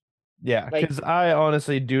 Great. Yeah, because I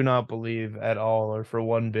honestly do not believe at all, or for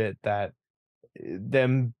one bit, that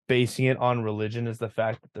them basing it on religion is the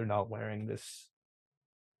fact that they're not wearing this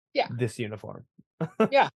uniform.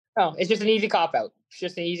 Yeah. No, it's just an easy cop out. It's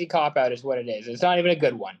just an easy cop out is what it is. It's not even a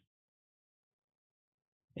good one.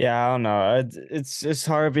 Yeah, I don't know. It's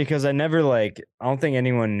hard because I don't think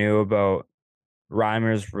anyone knew about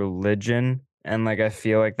Reimer's religion, and like I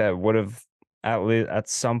feel like that would have at least at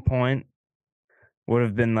some point would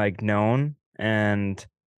have been like known. And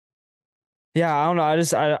yeah, I don't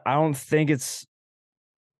know. I don't think it's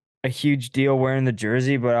a huge deal wearing the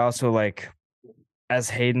jersey, but also, like, as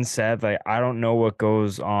Hayden said, like, I don't know what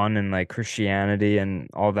goes on in like Christianity and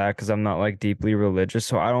all that because I'm not like deeply religious,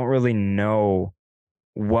 so I don't really know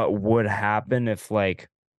what would happen if like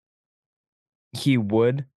he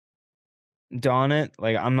would don it.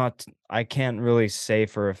 Like, I can't really say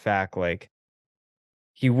for a fact like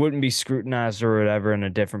he wouldn't be scrutinized or whatever in a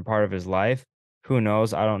different part of his life. Who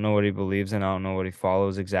knows? I don't know what he believes in. I don't know what he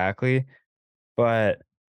follows exactly, but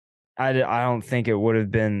I don't think it would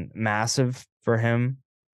have been massive for him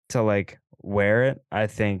to like wear it. I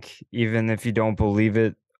think even if you don't believe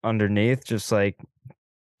it underneath, just like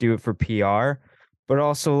do it for PR. But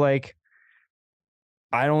also, like,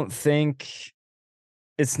 I don't think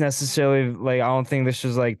it's necessarily like, I don't think this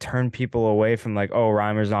should like turn people away from like, oh,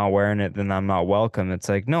 Reimer's not wearing it, then I'm not welcome. It's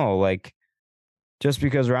like, no, like, just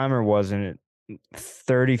because Reimer wasn't,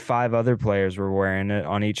 35 other players were wearing it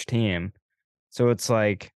on each team. So it's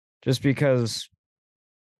like, just because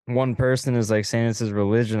one person is like saying it's his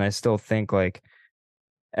religion, I still think like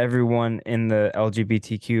everyone in the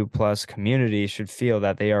LGBTQ plus community should feel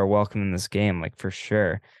that they are welcome in this game, like for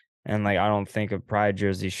sure. And like I don't think a pride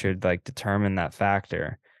jersey should like determine that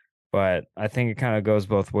factor. But I think it kind of goes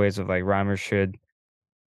both ways of like Reimer should,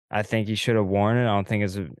 I think he should have worn it. I don't think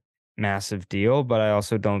it's a massive deal, but I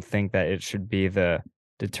also don't think that it should be the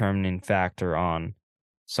determining factor on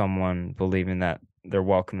someone believing that they're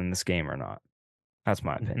welcome in this game or not. That's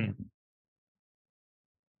my opinion.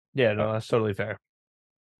 Yeah, no, that's totally fair.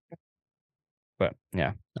 But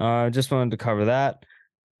yeah, just wanted to cover that.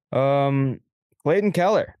 Clayton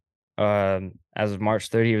Keller, as of March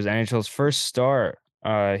 30, he was NHL's first star.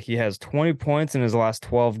 He has 20 points in his last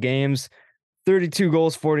 12 games, 32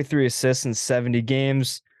 goals, 43 assists in 70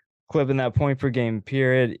 games, clipping that point per game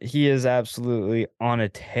period. He is absolutely on a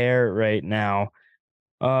tear right now.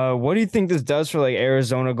 What do you think this does for like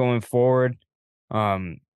Arizona going forward?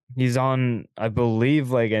 He's on, I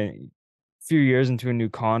believe, like a few years into a new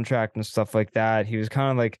contract and stuff like that. He was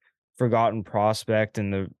kind of like forgotten prospect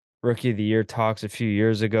in the rookie of the year talks a few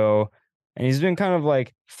years ago, and he's been kind of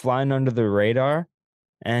like flying under the radar,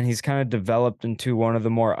 and he's kind of developed into one of the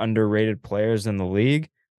more underrated players in the league.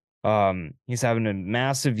 He's having a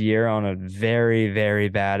massive year on a very, very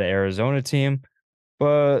bad Arizona team.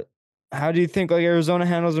 But how do you think like Arizona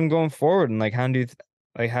handles him going forward? And like how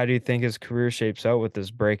do you think his career shapes out with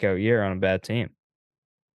this breakout year on a bad team?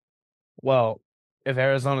 Well, if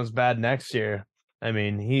Arizona's bad next year, I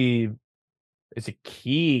mean, he is a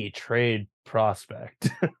key trade prospect.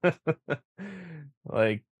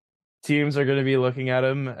 Like, teams are going to be looking at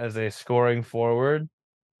him as a scoring forward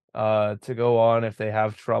to go on if they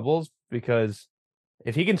have troubles, because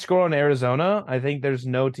if he can score on Arizona, I think there's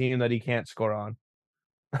no team that he can't score on.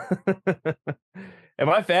 And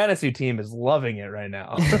my fantasy team is loving it right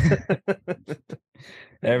now.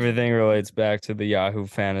 Everything relates back to the Yahoo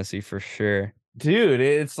fantasy for sure. Dude,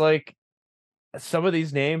 it's like some of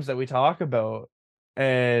these names that we talk about,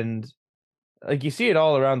 and like you see it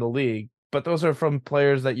all around the league, but those are from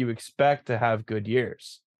players that you expect to have good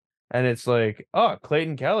years. And it's like, oh,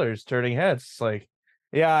 Clayton Keller's turning heads. It's like,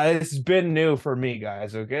 yeah, it's been new for me,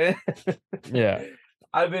 guys, okay? Yeah.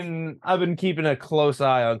 I've been keeping a close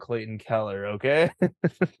eye on Clayton Keller, okay?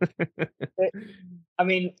 I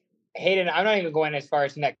mean, Hayden, I'm not even going as far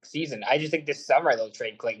as next season. I just think this summer they'll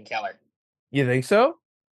trade Clayton Keller. You think so?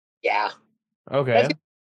 Yeah. Okay. That's who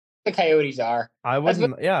the Coyotes are. I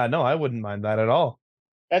wouldn't yeah, no, I wouldn't mind that at all.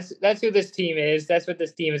 That's who this team is. That's what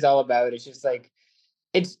this team is all about. It's just like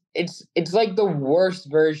it's like the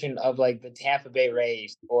worst version of like the Tampa Bay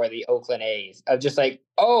Rays or the Oakland A's of just like,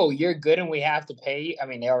 oh, you're good and we have to pay you. I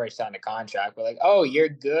mean, they already signed a contract, but like, oh, you're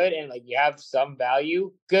good and like you have some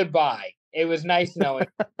value. Goodbye. It was nice knowing.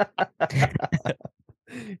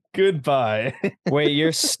 Goodbye. Wait,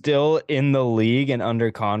 you're still in the league and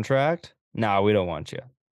under contract? No, we don't want you.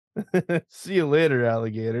 See you later,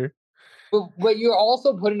 alligator. But you're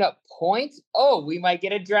also putting up points. Oh, we might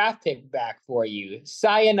get a draft pick back for you.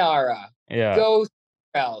 Sayonara. Yeah. Go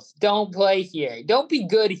somewhere else. Don't play here. Don't be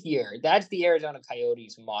good here. That's the Arizona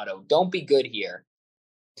Coyotes motto. Don't be good here.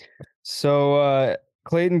 So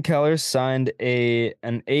Clayton Keller signed an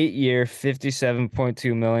 8-year,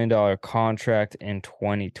 $57.2 million contract in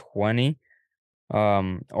 2020.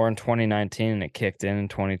 Or in 2019, and it kicked in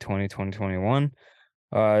 2020, 2021.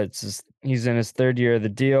 He's in his third year of the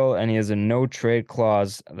deal, and he has a no trade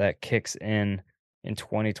clause that kicks in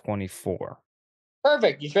 2024.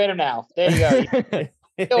 Perfect. You trade him now. There you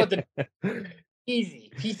go.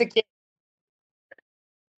 Easy piece of cake.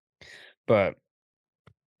 But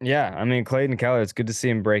yeah, I mean Clayton Keller, it's good to see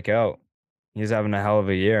him break out. He's having a hell of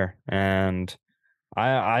a year, and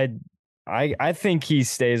I think he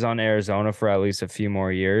stays on Arizona for at least a few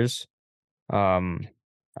more years. I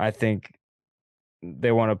think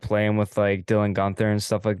they want to play him with like Dylan Gunther and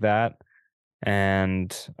stuff like that,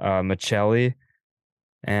 and Michelli.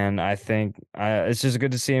 And I think it's just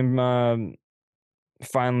good to see him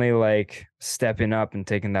finally like stepping up and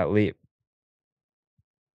taking that leap.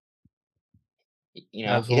 You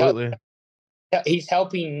know, absolutely. He's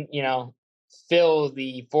helping, fill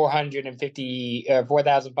the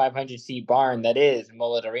 4,500 seat barn that is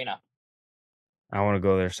Mullet Arena. I want to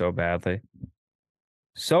go there so badly.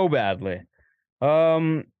 So badly.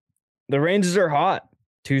 The Rangers are hot.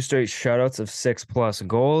 2 straight shutouts of 6+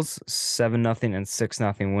 goals, 7-0 and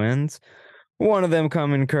 6-0 wins. One of them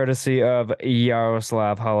coming courtesy of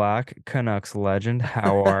Yaroslav Halak, Canucks legend.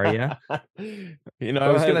 How are you? I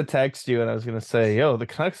was gonna text you and I was gonna say, yo, the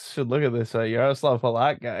Canucks should look at this Yaroslav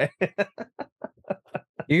Halak guy.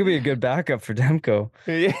 You could be a good backup for Demko.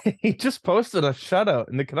 Yeah, he just posted a shutout,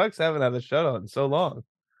 and the Canucks haven't had a shutout in so long.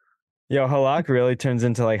 Yo, Halak really turns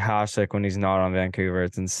into like Hasek when he's not on Vancouver.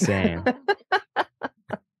 It's insane.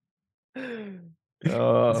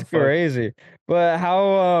 Oh, It's fuck. crazy. But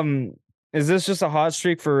how is this just a hot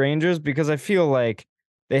streak for Rangers? Because I feel like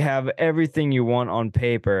they have everything you want on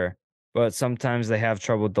paper, but sometimes they have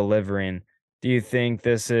trouble delivering. Do you think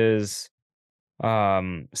this is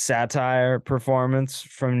satire performance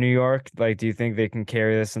from New York? Like, do you think they can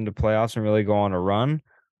carry this into playoffs and really go on a run?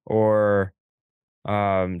 Or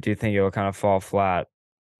do you think it'll kind of fall flat?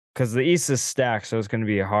 Because the East is stacked, so it's going to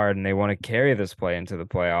be hard, and they want to carry this play into the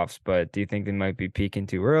playoffs. But do you think they might be peaking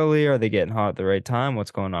too early? Are they getting hot at the right time?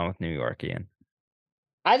 What's going on with New York, Ian?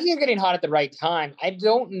 I think they're getting hot at the right time. I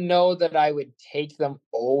don't know that I would take them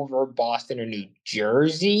over Boston or New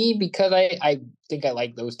Jersey because I think I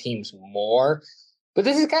like those teams more. But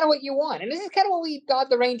this is kind of what you want. And this is kind of what we thought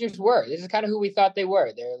the Rangers were. This is kind of who we thought they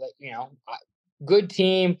were. They're like, good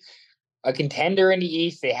team, a contender in the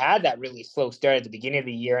East. They had that really slow start at the beginning of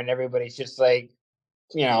the year, and everybody's just like,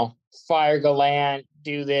 fire Gallant,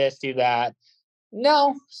 do this, do that.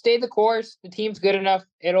 No, stay the course. The team's good enough.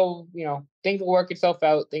 It'll, things will work itself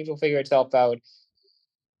out. Things will figure itself out.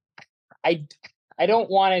 I don't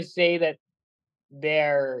want to say that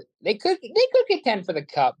they could contend for the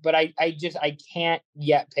cup, but I can't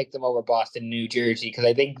yet pick them over Boston, New Jersey, because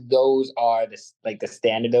I think those are the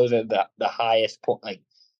standard. Those are the highest point. Like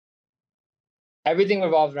everything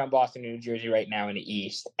revolves around Boston, New Jersey right now in the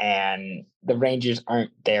East, and the Rangers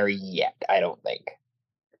aren't there yet. I don't think.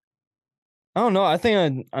 I don't know. I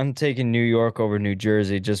think I'm taking New York over New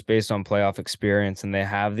Jersey just based on playoff experience, and they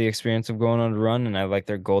have the experience of going on a run, and I like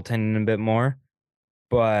their goaltending a bit more.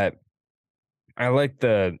 But I like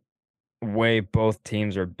the way both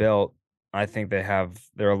teams are built. I think they're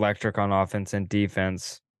electric on offense and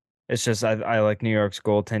defense. It's just I like New York's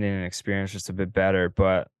goaltending and experience just a bit better,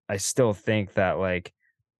 but I still think that like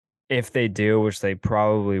if they do, which they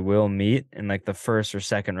probably will meet in like the first or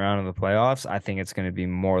second round of the playoffs, I think it's going to be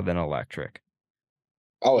more than electric.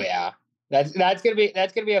 Oh yeah, that's gonna be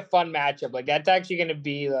a fun matchup. Like that's actually gonna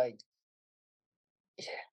be like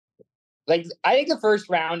I think the first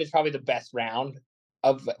round is probably the best round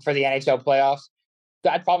for the NHL playoffs.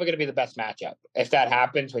 That's probably going to be the best matchup if that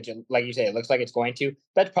happens. Which, like you say, it looks like it's going to.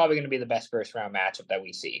 That's probably going to be the best first round matchup that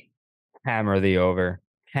we see. Hammer the over.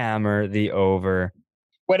 Hammer the over.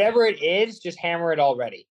 Whatever it is, just hammer it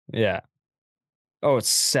already. Yeah. Oh, it's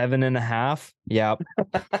 7.5. Yep.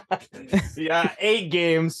 Yeah, 8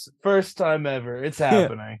 games, first time ever. It's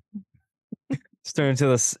happening. It's turned into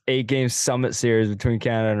this 8-game summit series between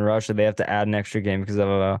Canada and Russia. They have to add an extra game because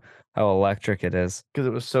of how electric it is. Because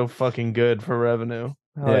it was so fucking good for revenue.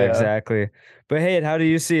 Yeah, exactly. But hey, how do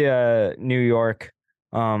you see New York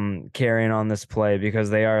carrying on this play? Because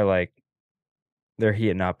they're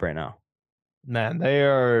heating up right now. Man, they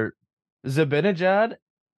are Zibanejad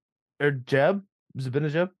or Jeb?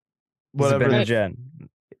 Zibanejad? Whatever. Zibanejad.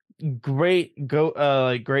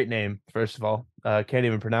 Great name, first of all. Can't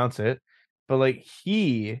even pronounce it. But like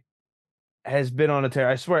he has been on a tear.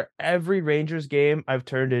 I swear every Rangers game I've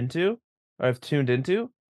tuned into,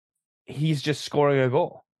 he's just scoring a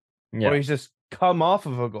goal. Yeah. Or he's just come off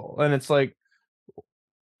of a goal. And it's like,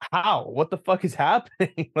 how? What the fuck is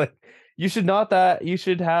happening? Like you shouldn't have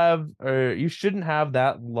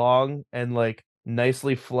that long and like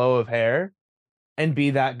nicely flow of hair and be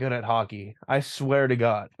that good at hockey. I swear to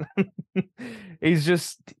God. He's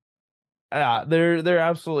just they're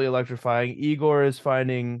absolutely electrifying. Igor is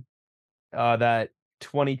finding that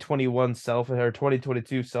 2021 self or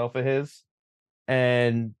 2022 self of his,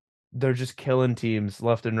 and they're just killing teams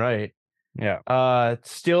left and right. Yeah. I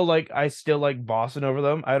still like Boston over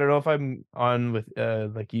them. I don't know if I'm on with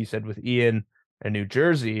like you said with Ian and New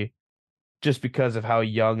Jersey just because of how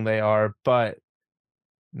young they are, but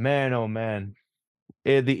man, oh man.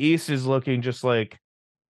 The East is looking just like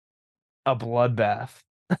a bloodbath.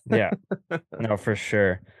 Yeah. No, for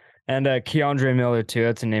sure. And Keandre Miller too.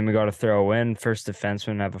 That's a name we got to throw in. First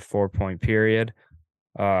defenseman have a 4-point period.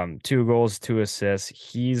 2 goals, 2 assists.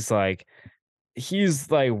 He's like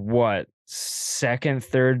what, second,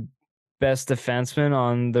 third best defenseman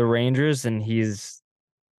on the Rangers, and he's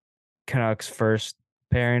Canucks first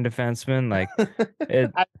pairing defenseman. Like it.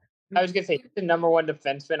 I was gonna say he's the number 1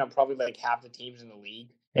 defenseman on probably like half the teams in the league,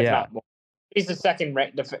 if not more. He's the second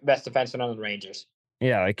best defenseman on the Rangers.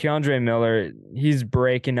 Yeah, like Keandre Miller, he's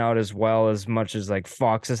breaking out as well as much as like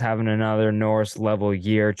Fox is having another Norris level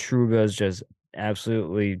year. Truba's just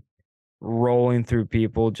absolutely rolling through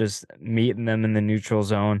people, just meeting them in the neutral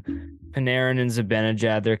zone. Panarin and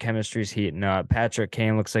Zibanejad, their chemistry's heating up. Patrick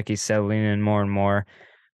Kane looks like he's settling in more and more.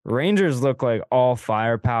 Rangers look like all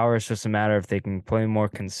firepower. It's just a matter if they can play more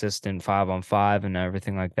consistent 5-on-5 and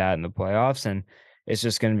everything like that in the playoffs. And it's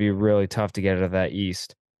just going to be really tough to get out of that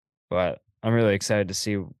East. But I'm really excited to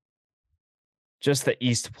see just the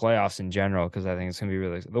East playoffs in general, because I think it's going to be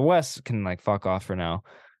really. The West can like fuck off for now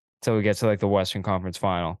until we get to like the Western Conference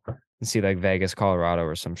Final and see like Vegas, Colorado,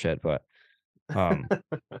 or some shit. But the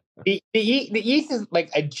East is like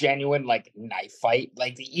a genuine like knife fight.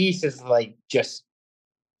 Like the East is like just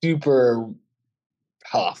super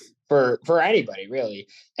tough for anybody really,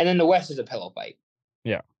 and then the West is a pillow fight.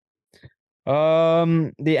 Yeah.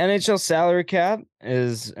 The NHL salary cap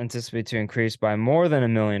is anticipated to increase by more than $1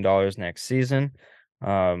 million next season.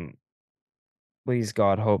 Please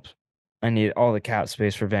God, hope I need all the cap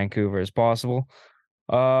space for Vancouver as possible.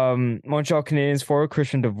 Montreal Canadiens forward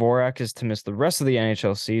Christian Dvorak is to miss the rest of the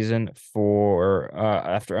NHL season for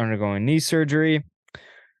after undergoing knee surgery.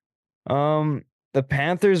 The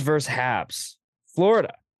Panthers versus Habs,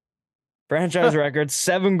 Florida. Franchise record,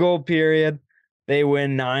 7-goal period. They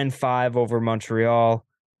win 9-5 over Montreal.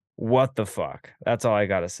 What the fuck? That's all I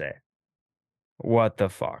gotta say. What the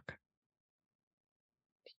fuck?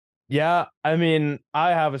 Yeah, I mean, I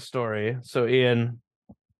have a story. So, Ian,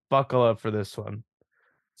 buckle up for this one.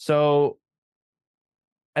 So,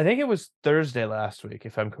 I think it was Thursday last week,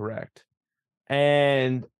 if I'm correct.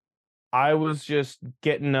 And I was just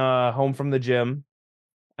getting home from the gym,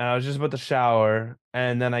 and I was just about to shower,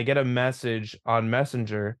 and then I get a message on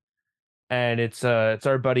Messenger, and it's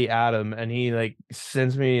our buddy Adam, and he like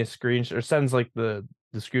sends me a screenshot, or sends like the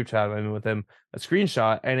group chat I'm in with him a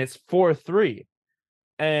screenshot, and it's 4-3.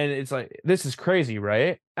 And it's like, this is crazy,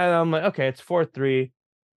 right? And I'm like, okay, it's 4-3.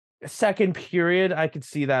 Second period, I could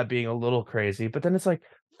see that being a little crazy, but then it's like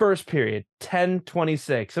first period,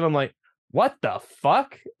 10-26. And I'm like, what the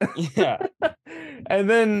fuck? Yeah. And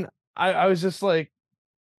then I was just like,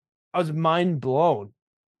 I was mind blown.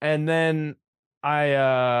 And then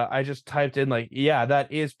I just typed in like, yeah,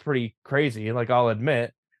 that is pretty crazy, like I'll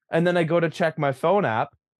admit. And then I go to check my phone app,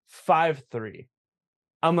 5-3.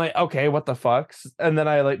 I'm like, okay, what the fuck? And then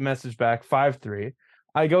I like message back 5-3.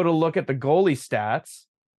 I go to look at the goalie stats,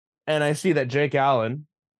 and I see that Jake Allen,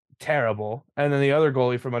 terrible, and then the other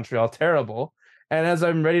goalie from Montreal, terrible. And as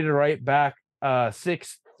I'm ready to write back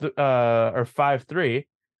 5-3,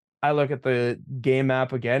 I look at the game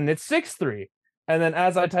app again, and it's 6-3. And then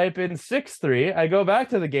as I type in 6-3, I go back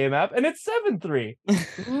to the game app, and it's 7-3.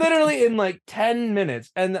 Literally in like 10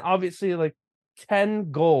 minutes. And obviously like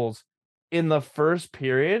 10 goals in the first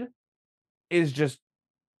period is just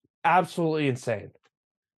absolutely insane.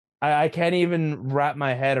 I can't even wrap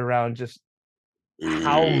my head around just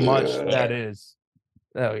how much that is.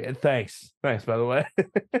 Oh yeah, thanks, by the way.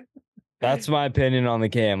 That's my opinion on the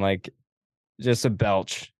game. Like, just a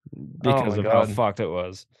belch because of how fucked it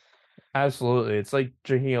was. Absolutely, it's like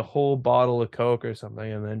drinking a whole bottle of Coke or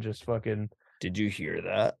something, and then just fucking. Did you hear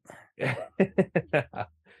that?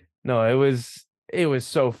 No, it was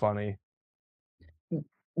so funny.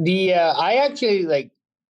 I actually like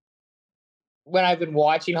when I've been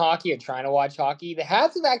watching hockey or trying to watch hockey, the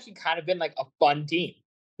Habs have actually kind of been like a fun team.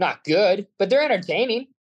 Not good, but they're entertaining.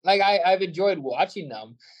 Like I've enjoyed watching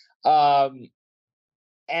them.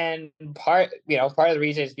 And part of the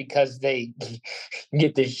reason is because they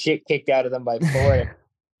get the shit kicked out of them by Florida,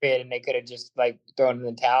 and they could have just like thrown in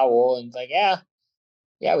the towel and it's like, yeah,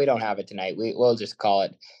 we don't have it tonight. We'll just call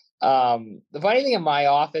it. The funny thing in my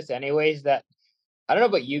office, anyways, that I don't know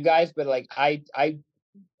about you guys, but like I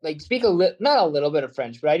like speak not a little bit of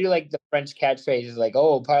French, but I do like the French catchphrases like,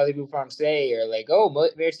 oh, parlez-vous français, or like, oh,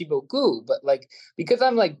 merci beaucoup. But like, because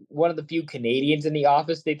I'm like one of the few Canadians in the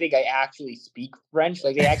office, they think I actually speak French.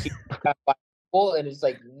 Like they actually and it's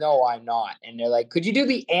like, no, I'm not. And they're like, could you do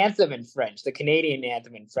the anthem in French, the Canadian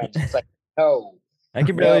anthem in French? It's like, no. I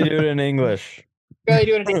can barely do it in English. Barely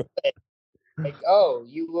do it in English. Like, oh,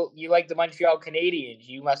 you like the Montreal Canadiens,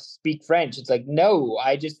 you must speak French. It's like, no,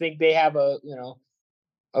 I just think they have a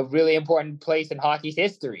really important place in hockey's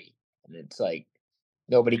history. And it's like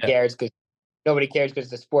nobody cares because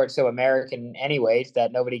the sport's so American anyways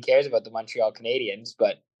that nobody cares about the Montreal Canadiens.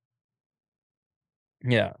 But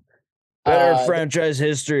yeah, better franchise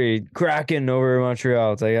history, Kraken over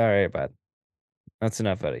Montreal. It's like, all right, but that's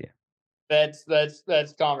enough out of you. Let's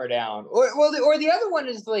calm her down. Or the other one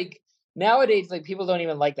is like nowadays, like people don't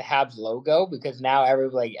even like the Habs logo because now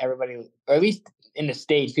everybody, or at least in the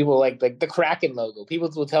States, people like the Kraken logo.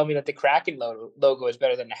 People will tell me that the Kraken logo is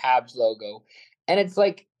better than the Habs logo. And it's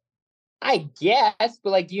like, I guess,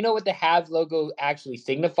 but like, do you know what the Habs logo actually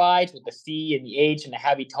signifies with the C and the H and the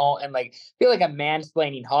heavy tone? And like, I feel like I'm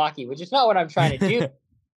mansplaining hockey, which is not what I'm trying to do.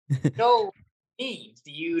 You know what it means?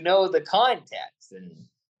 Do you know the context? And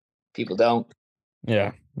people don't.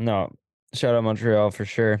 Yeah, no. Shout out Montreal for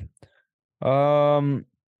sure. Um,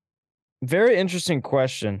 Very interesting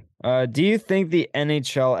question. Do you think the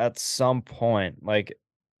NHL at some point, like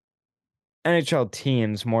NHL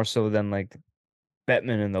teams more so than like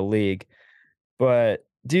Bettman in the league, but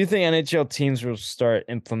do you think NHL teams will start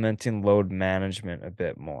implementing load management a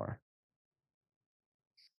bit more?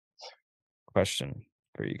 Question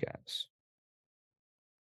for you guys.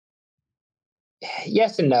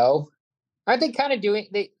 Yes and no. Aren't they kind of doing?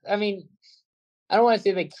 I mean, I don't want to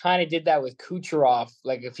say they kind of did that with Kucherov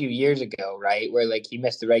like a few years ago, right? Where like he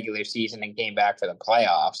missed the regular season and came back for the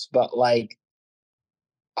playoffs. But like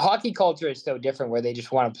hockey culture is so different where they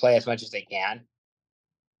just want to play as much as they can.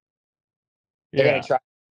 They're gonna Yeah. try.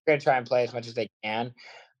 They're gonna try and play as much as they can.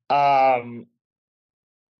 Um,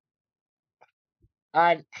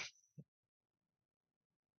 I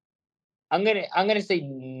I'm gonna say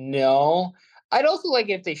no. I'd also like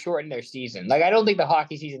if they shorten their season. Like I don't think the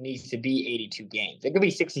hockey season needs to be 82 games. It could be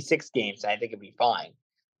 66 games. I think it'd be fine.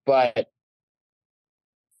 But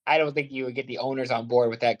I don't think you would get the owners on board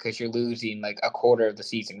with that because you're losing like a quarter of the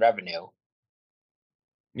season revenue.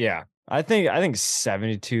 Yeah. I think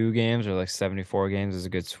 72 games or like 74 games is a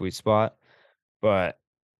good sweet spot. But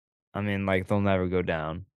I mean, like they'll never go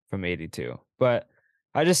down from 82. But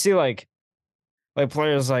I just see like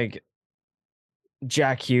players like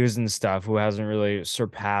Jack Hughes and stuff who hasn't really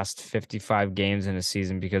surpassed 55 games in a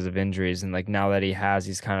season because of injuries. And like now that he has,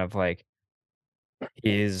 he's kind of like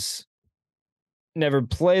he's never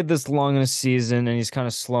played this long in a season and he's kind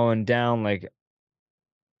of slowing down. Like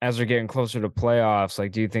as they're getting closer to playoffs,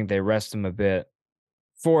 like do you think they rest him a bit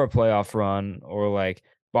for a playoff run? Or like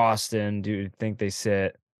Boston, do you think they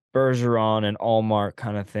sit Bergeron and Allmark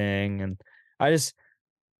kind of thing? And I just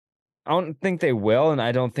I don't think they will, and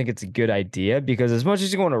I don't think it's a good idea because as much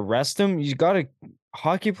as you want to rest them, you gotta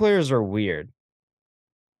hockey players are weird.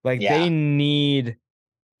 Like Yeah.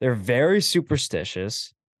 they're very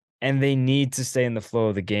superstitious and they need to stay in the flow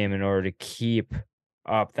of the game in order to keep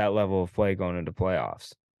up that level of play going into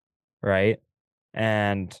playoffs. Right.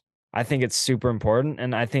 And I think it's super important.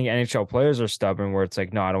 And I think NHL players are stubborn where it's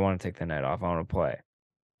like, no, I don't want to take the night off. I want to play.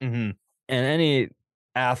 Mm-hmm. And any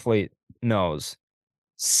athlete knows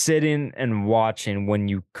sitting and watching when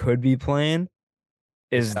you could be playing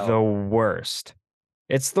is hell. the worst.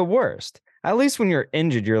 It's the worst. At least when you're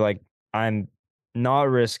injured, you're like, I'm not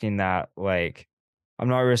risking that. Like, I'm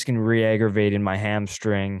not risking re-aggravating my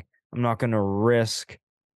hamstring. I'm not gonna risk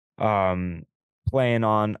um playing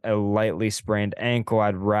on a lightly sprained ankle.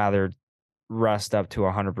 I'd rather rest up to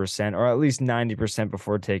 100% or at least 90%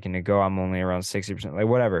 before taking a go. I'm only around 60%. Like,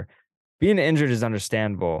 whatever. Being injured is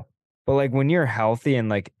understandable. But like when you're healthy and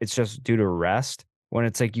like it's just due to rest, when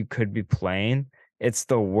it's like you could be playing, it's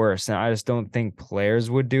the worst. And I just don't think players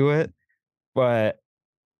would do it. But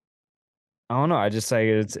I don't know. I just like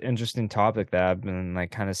it's an interesting topic that I've been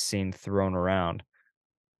like kind of seeing thrown around.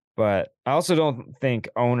 But I also don't think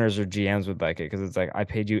owners or GMs would like it because it's like I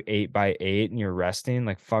paid you 8 by 8 and you're resting.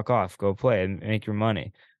 Like fuck off, go play and make your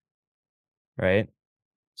money, right?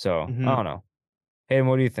 So I Mm-hmm. don't know. Hayden,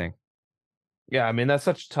 what do you think? Yeah, I mean that's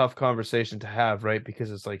such a tough conversation to have, right?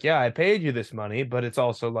 Because it's like, yeah, I paid you this money, but it's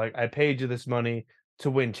also like I paid you this money to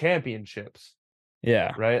win championships,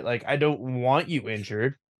 Yeah, right? Like I don't want you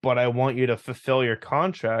injured, but I want you to fulfill your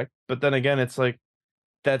contract. But then again, it's like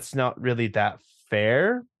that's not really that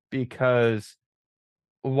fair because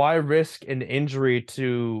why risk an injury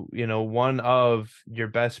to, one of your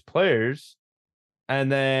best players and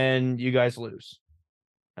then you guys lose?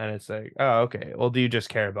 And it's like, oh, okay. Well, do you just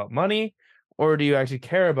care about money or do you actually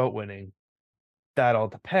care about winning? That all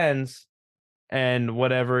depends. And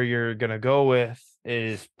whatever you're going to go with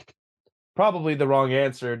is probably the wrong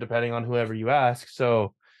answer, depending on whoever you ask.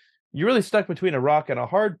 So you're really stuck between a rock and a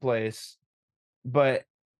hard place. But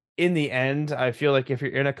in the end, I feel like if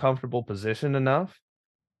you're in a comfortable position enough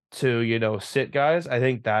to, sit guys, I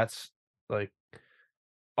think that's like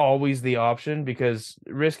always the option because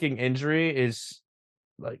risking injury is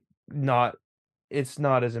like not it's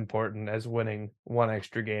not as important as winning one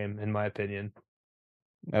extra game, in my opinion,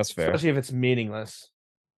 that's fair. especially if it's meaningless.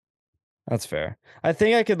 That's fair. I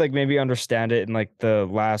think I could like maybe understand it in like the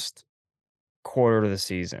last quarter of the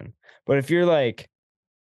season. But if you're like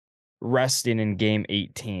resting in game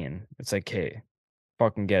 18, it's like, hey,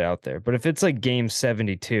 fucking get out there. But if it's like game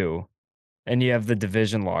 72 and you have the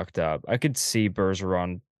division locked up, I could see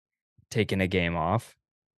Bergeron taking a game off.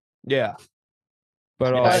 Yeah.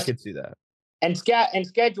 But Yeah, also, I could see that. And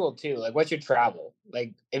schedule too. Like, what's your travel?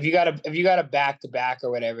 Like, if you got a back to back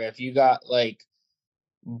or whatever, if you got like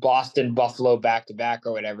Boston Buffalo back to back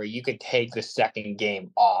or whatever, you could take the second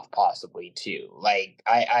game off possibly too. Like,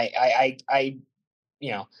 I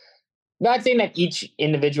you know, not saying that each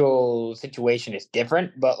individual situation is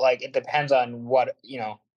different, but like it depends on what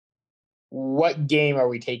game are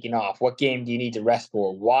we taking off? What game do you need to rest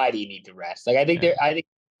for? Why do you need to rest? Like, I think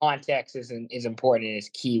context is important and is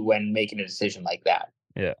key when making a decision like that.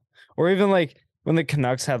 yeah. Or even like when the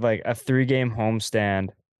Canucks had like a 3-game homestand,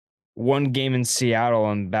 1 game in Seattle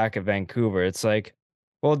and back at Vancouver. It's like,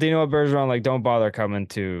 well, Dino Bergeron, like, don't bother coming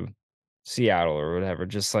to Seattle or whatever.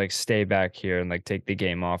 Just like stay back here and like take the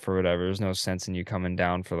game off or whatever. There's no sense in you coming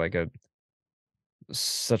down for like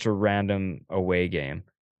such a random away game,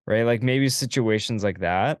 right? Like maybe situations like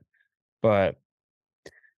that, but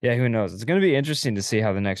yeah, who knows? It's going to be interesting to see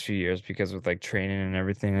how the next few years, because with like training and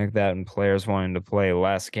everything like that, and players wanting to play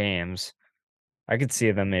less games, I could see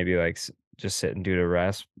them maybe like just sitting due to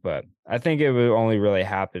rest. But I think it would only really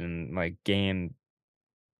happen in like game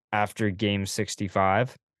after game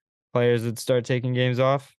 65. Players would start taking games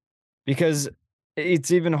off, because it's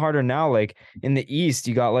even harder now. Like in the East,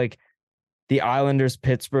 you got like the Islanders,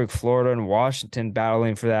 Pittsburgh, Florida, and Washington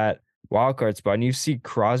battling for that wild card spot. And you see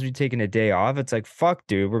Crosby taking a day off. It's like, fuck,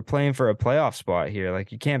 dude, we're playing for a playoff spot here.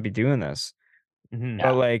 Like, you can't be doing this. Mm-hmm.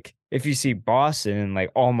 But like, if you see Boston and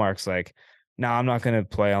like Allmark's like, nah, I'm not gonna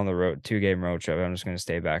play on the road 2-game road trip. I'm just gonna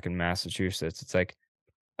stay back in Massachusetts. It's like,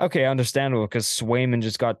 okay, understandable, because Swayman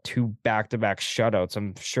just got 2 back-to-back shutouts.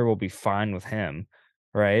 I'm sure we'll be fine with him,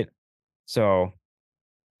 right? So,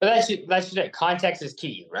 But that's just it. Context is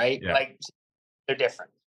key, right? yeah. Like, they're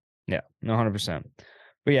different. Yeah, no, 100%.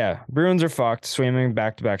 But yeah, Bruins are fucked. Swimming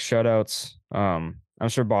back-to-back shutouts. I'm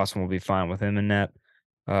sure Boston will be fine with him in net.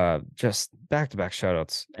 Just back-to-back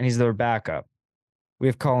shutouts, and he's their backup. We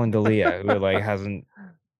have Colin D'Elia, who like hasn't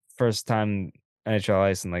first time NHL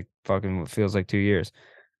ice in like fucking what feels like 2 years.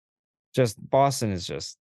 Just Boston is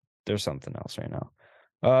just, there's something else right now.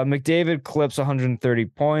 McDavid clips 130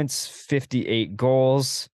 points, 58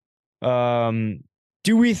 goals.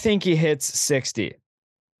 Do we think he hits 60?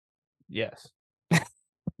 Yes.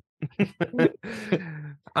 I'm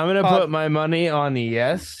gonna put my money on the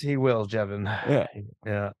yes. He will, Jevin. Yeah.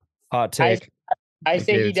 Yeah. Hot take. I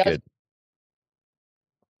say he McDavid's does. good.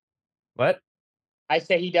 What? I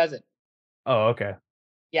say he doesn't. Oh, okay.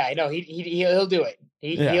 Yeah, I know he'll do it.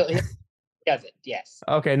 He does it. Yes.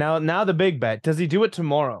 Okay. Now the big bet. Does he do it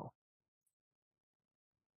tomorrow?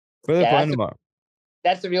 For the Yeah, plan tomorrow.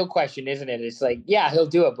 that's the real question, isn't it? It's like, yeah, he'll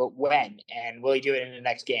do it, but when? And will he do it in the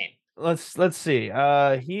next game? Let's see.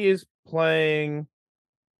 He is playing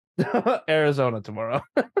Arizona tomorrow.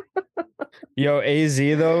 Yo, AZ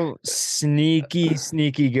though,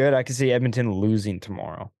 sneaky good. I can see Edmonton losing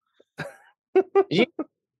tomorrow.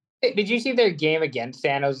 Did you see their game against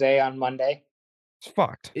San Jose on Monday? It's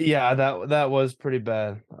fucked. Yeah, that was pretty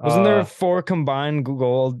bad. Wasn't there 4 combined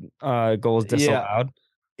goals disallowed?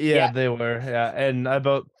 Yeah, they were. Yeah, and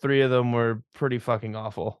about 3 of them were pretty fucking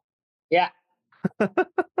awful. Yeah.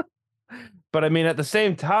 But I mean, at the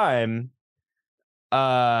same time,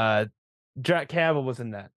 Jack Campbell was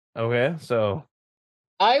in that. Okay, so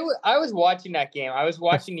I was watching that game. I was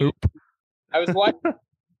watching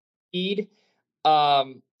feed.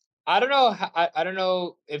 I don't know. I don't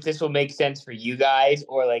know if this will make sense for you guys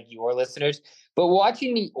or like your listeners, but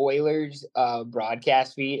watching the Oilers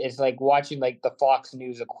broadcast feed is like watching like the Fox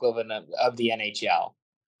News equivalent of the NHL.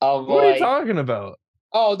 What are you talking about?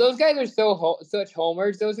 Oh, those guys are such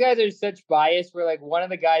homers. Those guys are such bias. Where like one of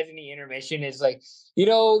the guys in the intermission is like,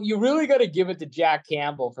 you really got to give it to Jack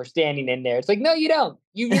Campbell for standing in there. It's like, no, you don't.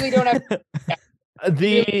 You really don't have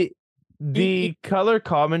the color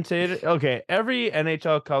commentator. Okay, every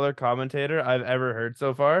NHL color commentator I've ever heard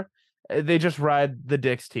so far, they just ride the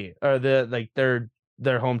Dick's team or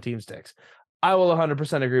their home team sticks. I will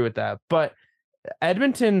 100% agree with that. But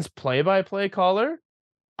Edmonton's play-by-play caller,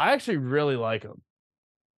 I actually really like him.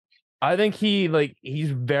 I think he's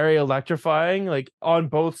very electrifying, like on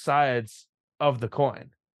both sides of the coin.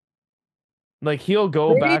 Like he'll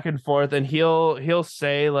go back and forth, and he'll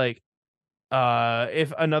say like,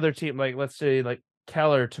 if another team, like let's say like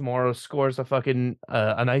Keller tomorrow scores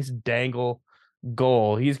a nice dangle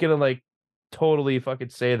goal, he's gonna like totally fucking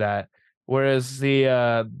say that. Whereas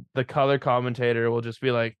the color commentator will just be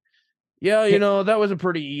like, yeah, that was a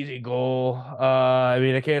pretty easy goal. I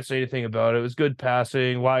mean, I can't say anything about it. It was good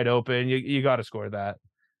passing, wide open. You got to score that.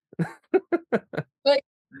 Like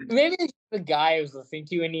maybe it's the guy I was listening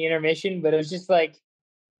to in the intermission, but it was just like,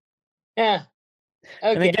 yeah.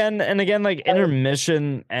 Okay. And again, like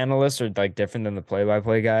intermission analysts are like different than the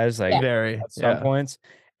play-by-play guys, like Very. at some points.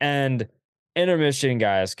 And intermission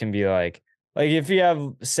guys can be like if you have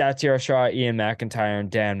Satyar Shah, Ian McIntyre,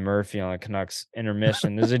 and Dan Murphy on the Canucks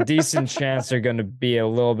intermission, there's a decent chance they're going to be a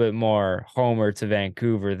little bit more homer to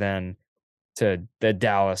Vancouver than to the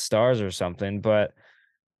Dallas Stars or something. But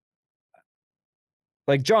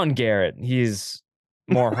like John Garrett, he's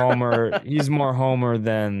more homer. He's more homer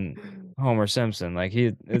than Homer Simpson. Like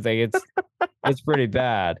it's pretty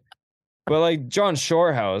bad. But like John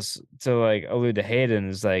Shorehouse, to like allude to Hayden,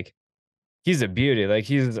 is like he's a beauty. Like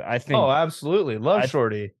I think Oh, absolutely. Love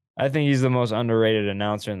Shorty. I think he's the most underrated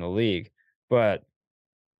announcer in the league. But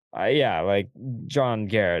yeah, like John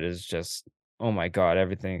Garrett is just, oh my God,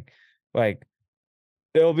 everything. Like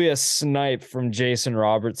there'll be a snipe from Jason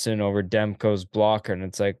Robertson over Demko's blocker, and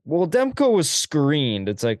it's like, well, Demko was screened.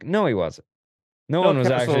 It's like, no, he wasn't. No one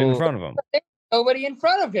was actually in front of him. Nobody in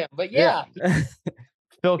front of him, but yeah.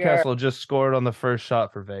 Phil Kessel just scored on the first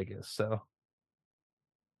shot for Vegas, so.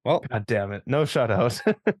 Well, God damn it. No shutout.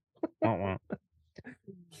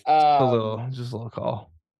 Just a little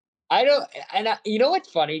call. I don't, and you know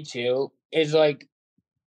what's funny too is like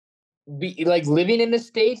living in the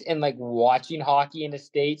States and like watching hockey in the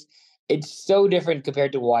States. It's so different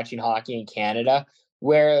compared to watching hockey in Canada,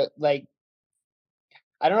 where like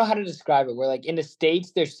I don't know how to describe it. Where like in the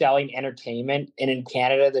States they're selling entertainment, and in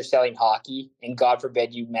Canada they're selling hockey. And God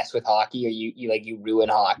forbid you mess with hockey or you ruin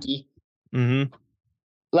hockey. Mm-hmm.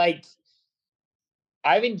 Like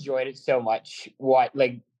I've enjoyed it so much.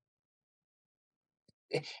 Watching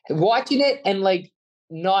it and like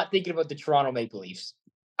not thinking about the Toronto Maple Leafs.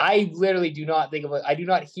 I literally do not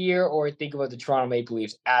hear or think about the Toronto Maple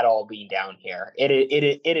Leafs at all being down here.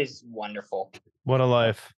 It is wonderful. What a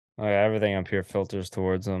life. Oh, yeah, everything up here filters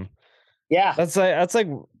towards them. Yeah. That's like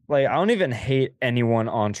I don't even hate anyone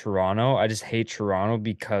on Toronto. I just hate Toronto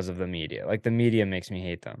because of the media. Like the media makes me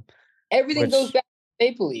hate them. Everything goes back to the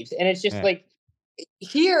Maple Leafs. And it's just like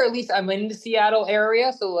here, at least I'm in the Seattle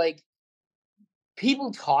area. So like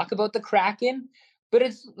people talk about the Kraken, but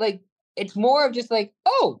it's like, it's more of just like,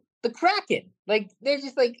 oh, the Kraken. Like they're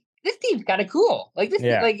just like, this team's kind of cool. Like this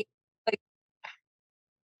is like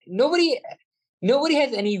nobody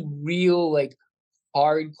has any real like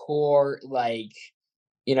hardcore like,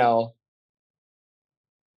 you know,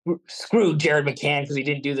 screw Jared McCann because he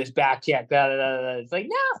didn't do this back check. It's like,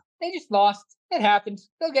 no, they just lost. It happens.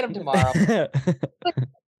 They'll get him tomorrow.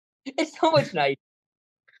 It's so much nice.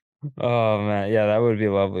 Oh man, yeah, that would be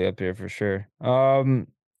lovely up here for sure.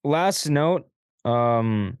 Last note,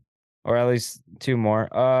 or at least two more.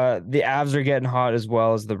 The Avs are getting hot as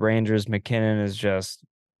well as the Rangers. McKinnon is just,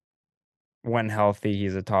 when healthy,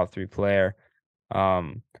 he's a top 3 player.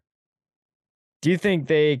 Do you think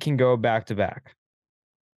they can go back to back?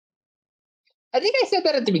 I think I said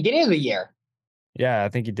that at the beginning of the year. Yeah, I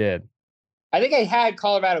think you did. I think I had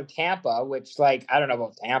Colorado Tampa, which like I don't know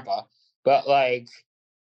about Tampa, but like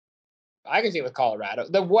I can see with Colorado.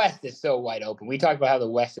 The West is so wide open. We talked about how the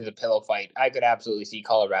West is a pillow fight. I could absolutely see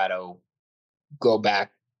Colorado go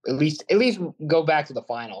back, at least go back to the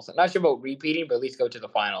finals. I'm not sure about repeating, but at least go to the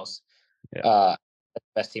finals. Yeah.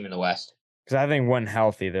 Best team in the West. Because I think when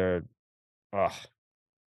healthy, they're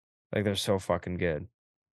they're so fucking good.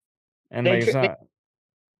 And I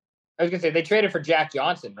was gonna say they traded for Jack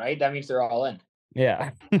Johnson, right? That means they're all in. Yeah.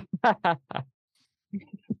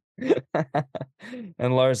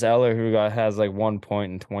 And Lars Eller, who has like 1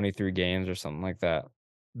 point in 23 games or something like that.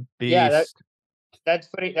 Beast. Yeah, that's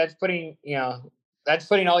putting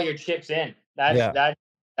all your chips in. That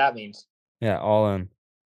means. Yeah, all in.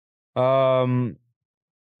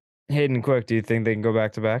 Hayden, quick, do you think they can go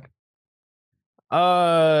back to back?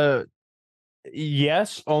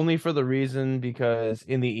 Yes, only for the reason because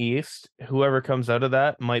in the East, whoever comes out of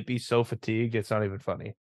that might be so fatigued it's not even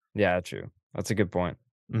funny. Yeah, true. That's a good point.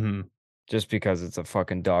 Mm-hmm. Just because it's a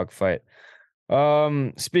fucking dogfight.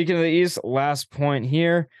 Speaking of the East, last point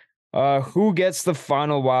here. Who gets the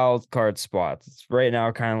final wild card spot? It's right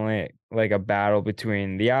now kind of like a battle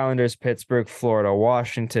between the Islanders, Pittsburgh, Florida,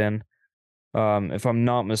 Washington. If I'm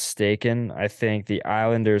not mistaken, I think the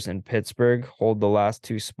Islanders and Pittsburgh hold the last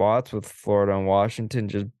 2 spots, with Florida and Washington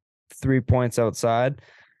just 3 points outside.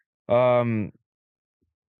 How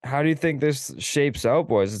do you think this shapes out,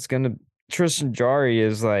 boys? Tristan Jarry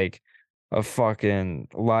is like a fucking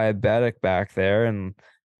diabetic back there, and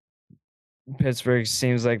Pittsburgh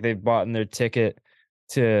seems like they've bought their ticket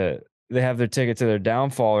to their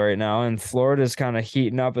downfall right now, and Florida's kind of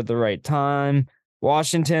heating up at the right time.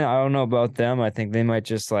 Washington, I don't know about them. I think they might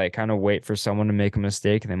just like kind of wait for someone to make a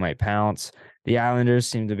mistake and they might pounce. The Islanders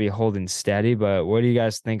seem to be holding steady, but what do you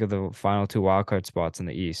guys think of the final 2 wildcard spots in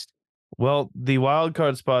the East? Well, the wild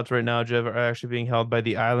card spots right now, Jeff, are actually being held by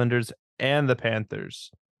the Islanders and the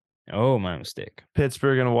Panthers. Oh, my mistake.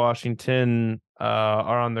 Pittsburgh and Washington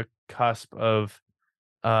are on the cusp of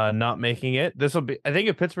not making it. This will be, I think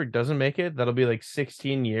if Pittsburgh doesn't make it, that'll be like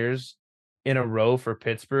 16 years in a row for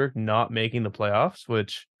Pittsburgh not making the playoffs,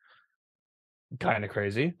 which kind of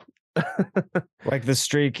crazy. Like the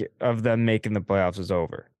streak of them making the playoffs is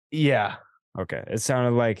over. Yeah. Okay. It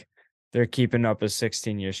sounded like they're keeping up a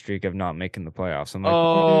 16-year streak of not making the playoffs. I'm like,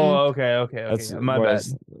 okay. that's My bad.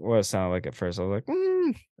 What it sounded like at first. I was like,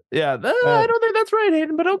 yeah, I don't think that's right,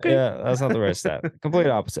 Hayden, but okay. Yeah, that's not the right stat. Complete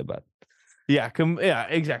opposite, but yeah,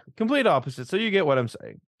 exactly. Complete opposite. So you get what I'm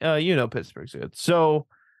saying. Pittsburgh's good. So,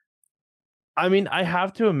 I mean, I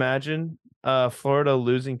have to imagine Florida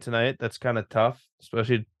losing tonight. That's kind of tough,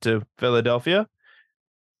 especially to Philadelphia.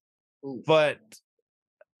 Oof. But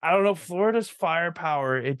I don't know, Florida's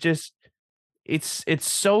firepower, it's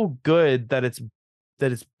so good that it's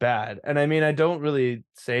bad. And I mean, I don't really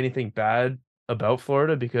say anything bad about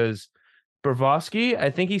Florida because Brovsky, I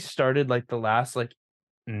think he started like the last like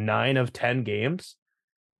 9 of 10 games.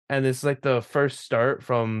 And this is like the first start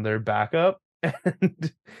from their backup.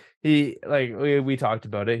 And he, like we talked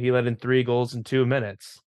about it, he let in 3 goals in 2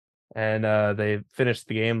 minutes. And they finished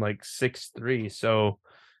the game like 6-3. So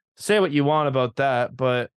say what you want about that,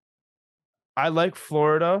 but I like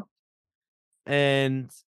Florida. And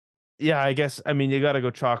yeah, I guess, I mean, you got to go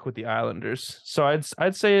chalk with the Islanders. So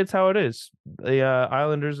I'd say it's how it is. The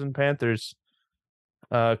Islanders and Panthers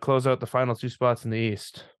close out the final 2 spots in the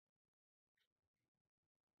East.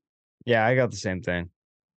 yeah, I got the same thing.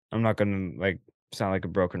 I'm not going to sound like a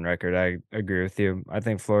broken record. I agree with you. I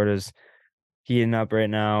think Florida's heating up right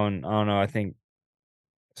now, and I don't know. I think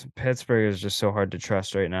Pittsburgh is just so hard to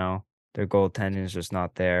trust right now. Their goaltending is just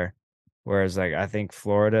not there. Whereas, I think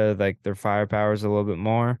Florida, their firepower is a little bit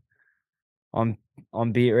more on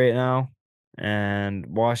beat right now. And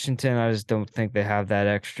Washington, I just don't think they have that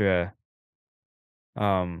extra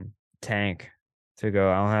tank to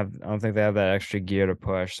go. I don't think they have that extra gear to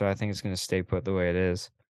push. So I think it's going to stay put the way it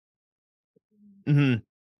is. Mm-hmm.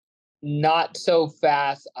 Not so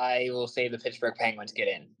fast. I will say the Pittsburgh Penguins get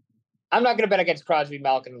in. I'm not going to bet against Crosby,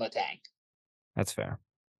 Malkin, and Letang. That's fair.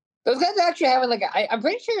 Those guys are actually having I'm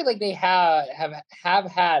pretty sure they have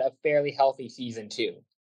had a fairly healthy season too.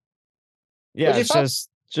 Yeah, it's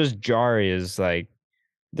just Jari is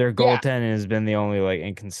their goaltending has been the only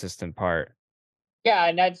inconsistent part. Yeah,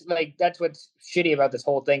 and that's what's shitty about this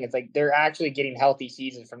whole thing. It's they're actually getting healthy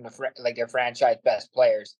seasons from their franchise best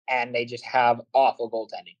players, and they just have awful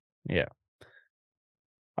goaltending. Yeah,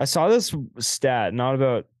 I saw this stat not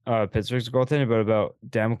about Pittsburgh's goaltending, but about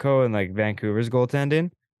Demko and Vancouver's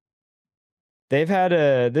goaltending. They've had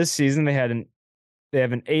this season they have an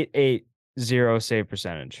 8.80 save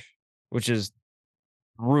percentage, which is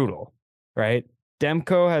brutal, right?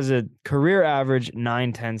 Demko has a career average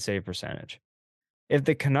 9.10 save percentage. If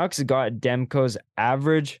the Canucks got Demko's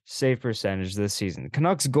average save percentage this season,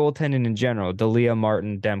 Canucks goaltending in general, Dalia,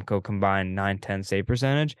 Martin, Demko combined 9.10 save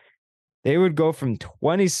percentage, they would go from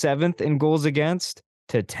 27th in goals against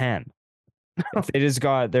to 10. If they just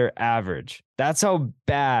got their average. That's how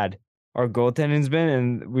bad our goaltending's been,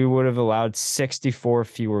 and we would have allowed 64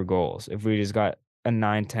 fewer goals if we just got a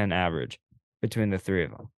 9.10 average between the 3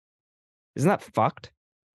 of them. Isn't that fucked?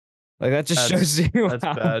 That just shows you how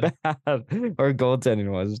bad our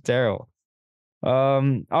goaltending was. It's terrible.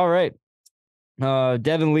 All right.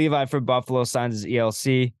 Devin Levi for Buffalo signs his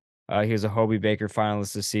ELC. He was a Hobey Baker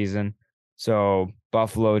finalist this season. So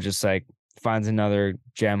Buffalo just finds another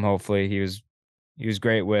gem. Hopefully, he was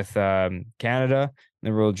great with Canada in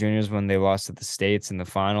the World Juniors when they lost to the States in the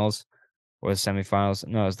finals or the semifinals.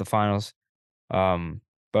 No, it was the finals.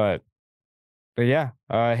 But yeah,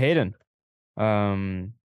 Hayden.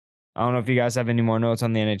 I don't know if you guys have any more notes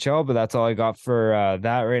on the NHL, but that's all I got for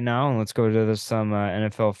that right now. And let's go to some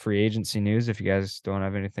NFL free agency news if you guys don't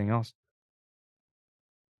have anything else.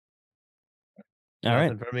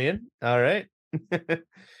 Nothing from me. All right.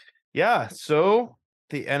 Yeah, so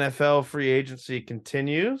the NFL free agency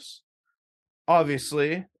continues.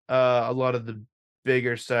 Obviously, a lot of the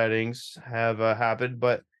bigger sightings have happened,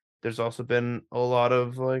 but there's also been a lot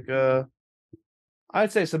of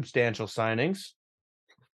I'd say substantial signings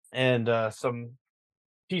and some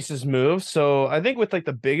pieces moved. So I think with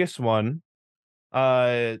the biggest one,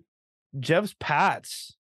 Jeff's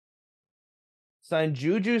Pats signed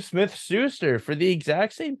Juju Smith-Schuster for the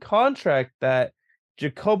exact same contract that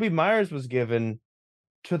Jacoby Myers was given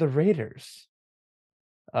to the Raiders.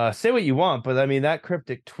 Say what you want, but I mean that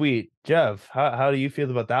cryptic tweet, Jeff. How do you feel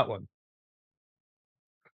about that one?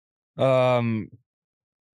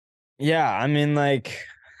 Yeah, I mean, like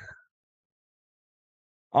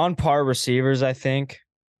on par receivers, I think.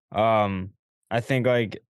 I think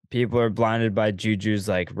like people are blinded by Juju's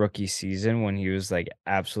like rookie season when he was like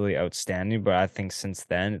absolutely outstanding, but I think since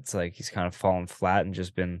then it's like he's kind of fallen flat and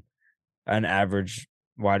just been an average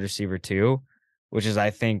wide receiver too, which is I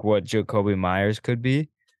think what Jacoby Myers could be.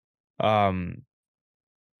 Um,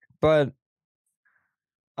 but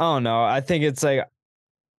I don't know. I think it's like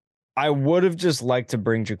I would have just liked to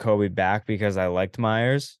bring Jacoby back because I liked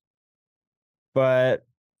Myers, but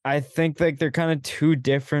I think like they're kind of two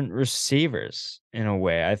different receivers in a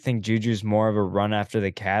way. I think Juju's more of a run after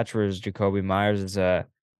the catch, whereas Jacoby Myers is a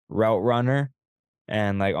route runner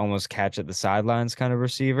and like almost catch at the sidelines kind of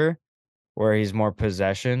receiver, where he's more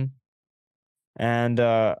possession. And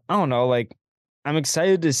I don't know, like I'm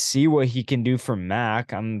excited to see what he can do for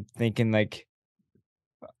Mac. I'm thinking like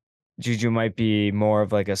Juju might be more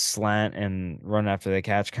of like a slant and run after the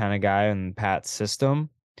catch kind of guy in Pat's system.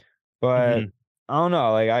 But Mhm. I don't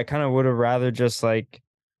know, like I kind of would have rather just like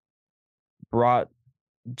brought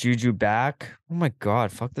Juju back. Oh my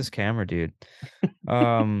god, fuck this camera, dude.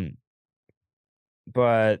 Um,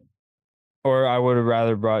 but or I would have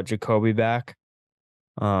rather brought Jacoby back.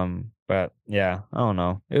 But yeah, I don't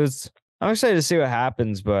know. I'm excited to see what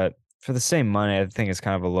happens, but for the same money, I think it's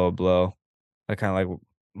kind of a low blow. Like kind of like what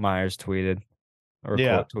Myers tweeted or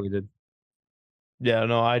Yeah. quote tweeted. Yeah,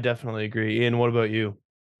 no, I definitely agree. Ian, what about you?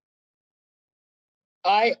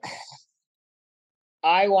 I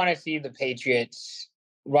I want to see the Patriots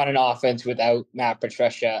run an offense without Matt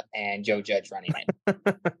Patricia and Joe Judge running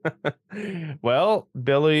it. Well,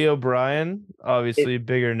 Billy O'Brien, it obviously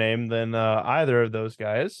bigger name than either of those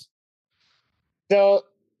guys. so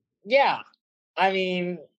yeah, I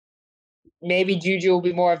mean, maybe Juju will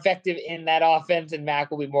be more effective in that offense, and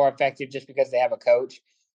Mac will be more effective just because they have a coach.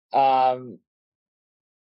 Um,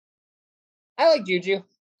 I like Juju.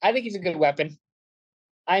 I think he's a good weapon.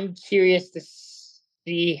 I'm curious to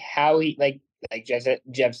see how he like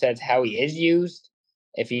Jeff says how he is used.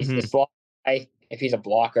 If he's the Mhm. slot guy, if he's a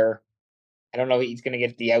blocker, I don't know. If he's going to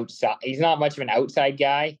get the outside. He's not much of an outside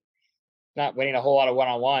guy. Not winning a whole lot of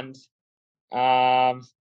one-on-ones. Um,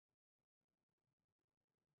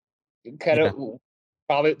 could Yeah. have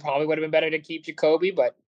probably would have been better to keep Jacoby,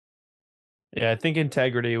 but Yeah, I think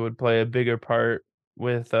integrity would play a bigger part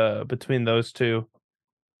with between those two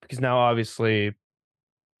because now obviously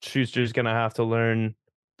Schuster's gonna have to learn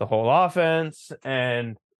the whole offense,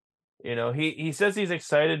 and he says he's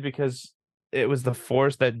excited because it was the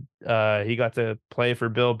force that he got to play for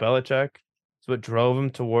Bill Belichick. It's what drove him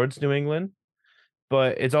towards New England,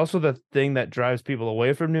 but it's also the thing that drives people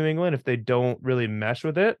away from New England if they don't really mesh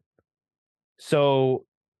with it. So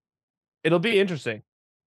it'll be interesting.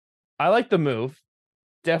 I like the move.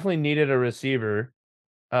 Definitely needed a receiver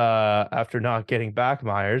after not getting back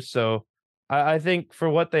Myers. So I think for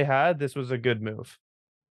what they had, this was a good move.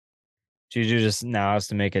 Juju just now has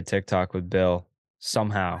to make a TikTok with Bill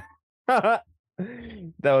somehow. That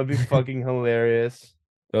would be fucking hilarious.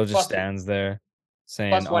 Bill just plus stands there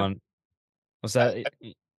saying plus one on what's uh,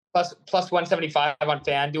 that? plus 175 on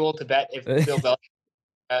FanDuel to bet if Bill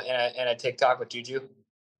Belichick in a TikTok with Juju.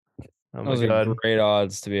 Oh my Those are god. great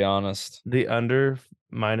odds, to be honest. The under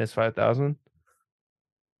minus 5,000.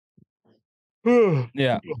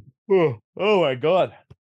 Yeah. Oh my god.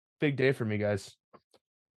 Big day for me, guys.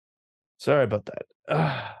 Sorry about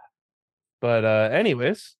that. But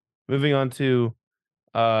anyways, moving on to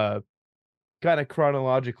uh kind of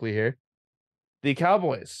chronologically here. The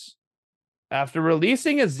Cowboys, after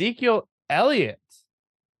releasing Ezekiel Elliott,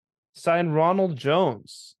 signed Ronald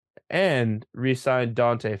Jones and re-signed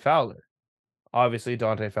Dante Fowler. Obviously,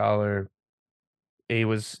 Dante Fowler, he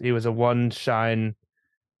was a one shine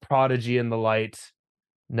prodigy in the light.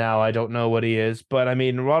 Now I don't know what he is, but I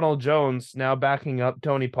mean Ronald Jones now backing up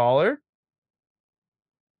Tony Pollard.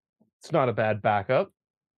 It's not a bad backup.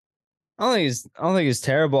 I don't think he's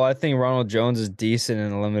terrible. I think Ronald Jones is decent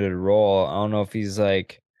in a limited role. I don't know if he's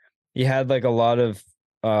like he had like a lot of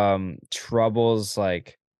troubles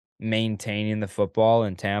like maintaining the football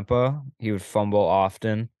in Tampa. He would fumble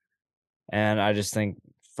often. And I just think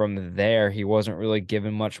from there he wasn't really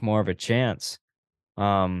given much more of a chance.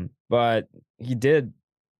 But he did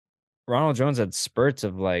Ronald Jones had spurts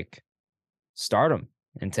of like stardom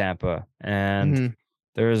in Tampa, and Mhm.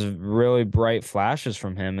 there was really bright flashes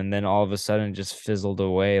from him, and then all of a sudden it just fizzled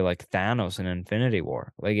away like Thanos in Infinity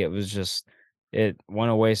War. Like it was just it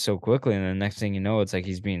went away so quickly, and the next thing you know, it's like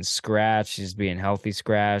he's being scratched, he's being healthy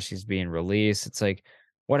scratched, he's being released. It's like,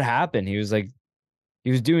 what happened. He was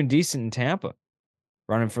doing decent in Tampa,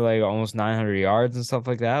 running for like almost 900 yards and stuff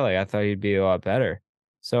like that. Like I thought he'd be a lot better.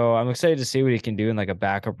 So I'm excited to see what he can do in like a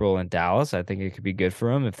backup role in Dallas. I think it could be good for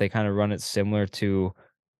him if they kind of run it similar to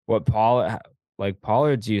what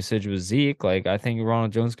Pollard's usage with Zeke. Like I think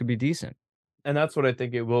Ronald Jones could be decent. And that's what I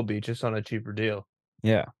think it will be, just on a cheaper deal.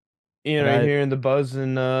 Yeah. Ian, are you hearing the buzz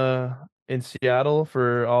in Seattle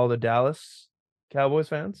for all the Dallas Cowboys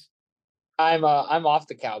fans? I'm off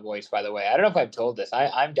the Cowboys, by the way. I don't know if I've told this.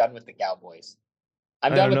 I'm done with the Cowboys.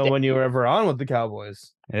 I'm I done don't with know when you were ever on with the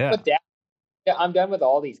Cowboys. Yeah. with that. Yeah, I'm done with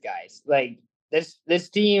all these guys. Like this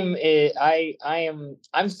team is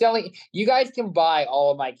I'm selling. You guys can buy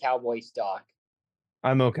all of my Cowboy stock.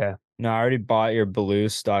 I'm okay. No, I already bought your blue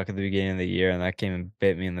stock at the beginning of the year, and that came and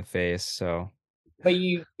bit me in the face. So, But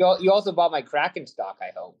you also bought my Kraken stock, I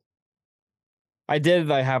hope. I did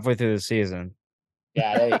like halfway through the season.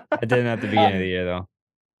 Yeah, there you go. I didn't at the beginning of the year though.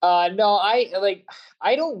 No,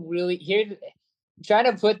 I don't really trying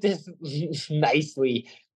to put this nicely.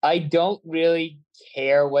 I don't really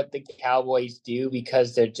care what the Cowboys do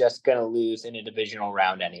because they're just gonna lose in a divisional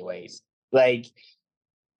round anyways. Like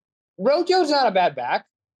Rojo's not a bad back.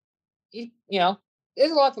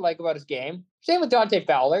 There's a lot to like about his game. Same with Dante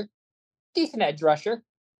Fowler, decent edge rusher.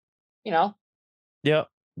 Yep.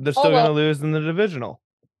 They're still going to lose in the divisional.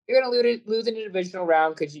 You're going to lose in the divisional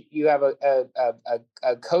round because you have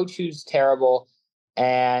a coach who's terrible,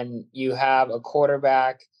 and you have a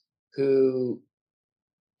quarterback who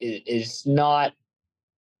is not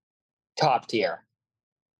top tier.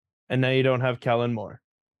 And now you don't have Kellen Moore.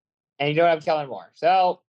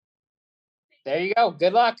 So there you go.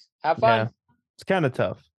 Good luck. Have fun. Yeah, it's kind of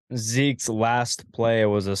tough. Zeke's last play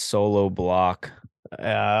was a solo block.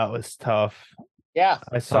 Yeah, that was tough. Yeah.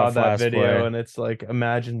 I saw Tough that video play. and it's like,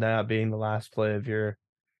 imagine that being the last play of your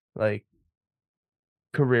like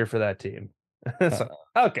career for that team. So,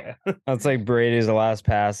 okay. That's like Brady's last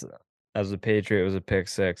pass as a Patriot was a pick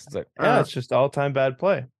six. It's like, yeah, it's just all-time bad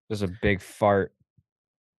play. Just a big fart.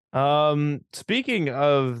 Speaking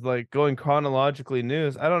of like going chronologically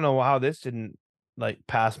news, I don't know how this didn't like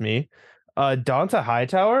pass me. Donta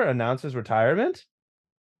Hightower announces retirement.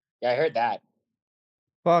 Yeah, I heard that.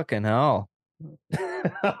 Fucking hell.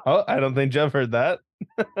 Oh, I don't think Jeff heard that.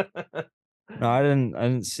 No, I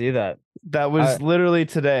didn't see that. That was literally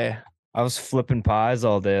today. I was flipping pies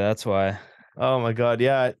all day. That's why. Oh my god,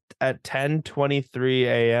 yeah, at 10:23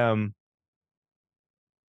 a.m.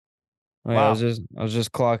 Oh, yeah, I was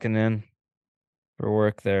just clocking in for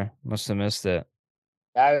work there. Must have missed it.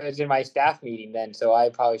 I was in my staff meeting then, so I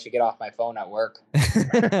probably should get off my phone at work.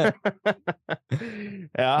 Yeah,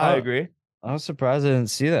 I agree. I was surprised I didn't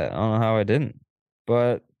see that. I don't know how I didn't.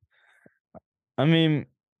 But I mean,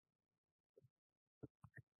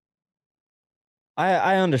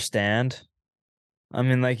 I understand. I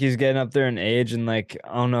mean, like he's getting up there in age, and like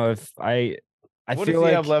I don't know if I what feel does he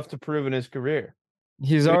like have left to prove in his career?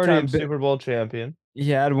 he's already been Super Bowl champion. He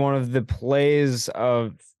had one of the plays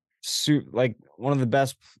of like one of the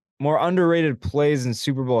best, more underrated plays in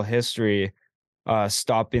Super Bowl history,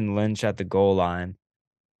 stopping Lynch at the goal line.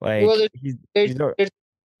 Like Well, there's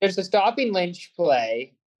the stopping Lynch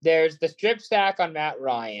play. There's the strip sack on Matt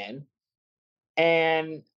Ryan,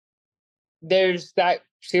 and there's that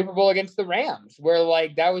Super Bowl against the Rams, where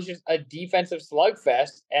like that was just a defensive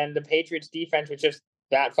slugfest, and the Patriots defense was just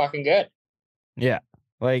that fucking good. Yeah,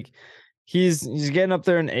 like he's getting up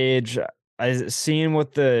there in age. I seen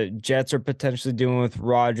what the Jets are potentially doing with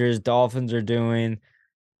Rodgers, Dolphins are doing,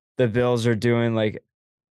 the Bills are doing. Like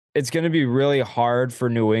it's going to be really hard for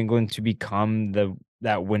New England to become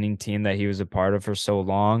that winning team that he was a part of for so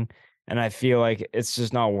long. And I feel like it's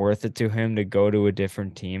just not worth it to him to go to a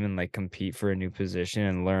different team and like compete for a new position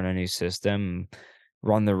and learn a new system and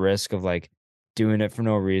run the risk of like doing it for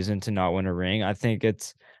no reason to not win a ring.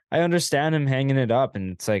 I understand him hanging it up,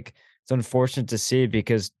 and it's like, it's unfortunate to see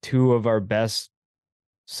because some of our best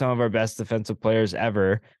defensive players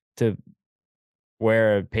ever to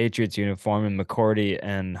wear a Patriots uniform and McCourty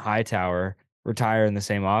and Hightower retire in the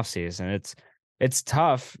same offseason. It's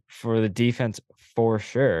tough for the defense for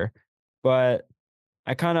sure, but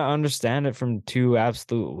I kind of understand it from two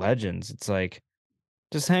absolute legends. It's like,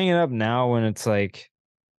 just hang it up now when it's like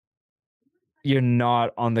you're not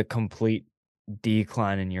on the complete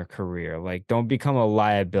decline in your career. Like, don't become a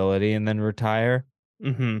liability and then retire.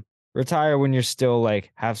 Mm-hmm. Retire when you're still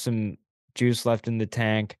like have some juice left in the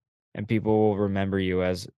tank, and people will remember you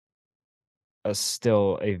as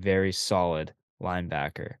still a very solid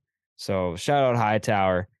linebacker. So shout out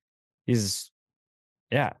Hightower. He's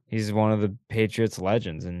one of the Patriots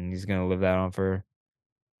legends, and he's gonna live that on for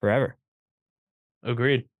forever.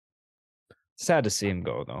 Agreed. Sad to see him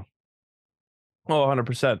go, though. Oh,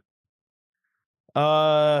 100%.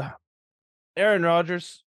 Aaron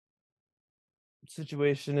Rodgers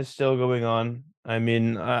situation is still going on. I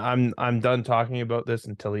mean, I'm done talking about this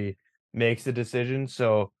until he makes a decision.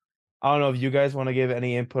 So I don't know if you guys want to give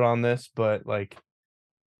any input on this, but like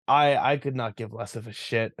I could not give less of a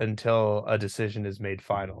shit until a decision is made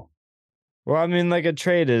final. Well, I mean, like a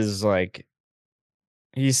trade is like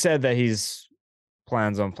he said that he's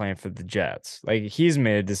plans on playing for the Jets. Like he's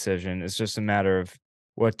made a decision. It's just a matter of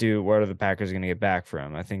what are the Packers going to get back for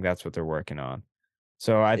him. I think that's what they're working on.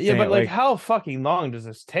 So I Yeah, think but like how fucking long does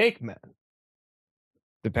this take, man?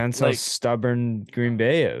 Depends how stubborn Green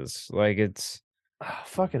Bay is. Like it's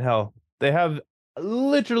fucking hell. They have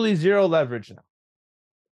literally zero leverage now.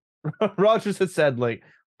 Rodgers has said, like,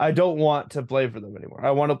 I don't want to play for them anymore.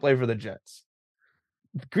 I want to play for the Jets.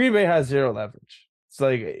 Green Bay has zero leverage. It's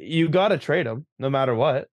like you got to trade him no matter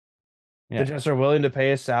what. Yeah. The Jets are willing to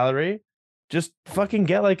pay his salary. Just fucking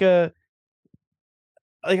get like I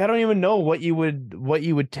don't even know what you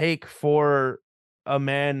would take for a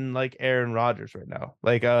man like Aaron Rodgers right now.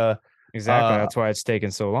 Like exactly. That's why it's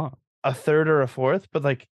taken so long. A third or a fourth, but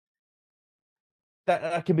like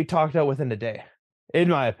that can be talked out within a day, in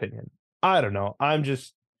my opinion. I don't know. I'm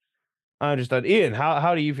just done. Ian,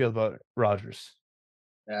 how do you feel about Rodgers?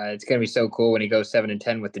 It's gonna be so cool when he goes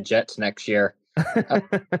 7-10 with the Jets next year.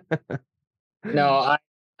 No,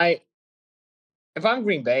 I if I'm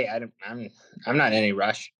Green Bay, I'm not in any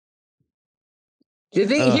rush. Here's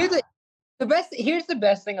the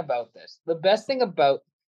best thing about this. The best thing about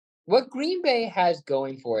what Green Bay has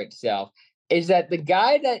going for itself is that the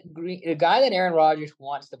guy that Aaron Rodgers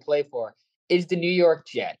wants to play for is the New York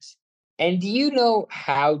Jets. And do you know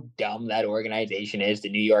how dumb that organization is, the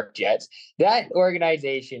New York Jets? That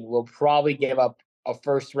organization will probably give up a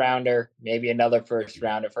first rounder, maybe another first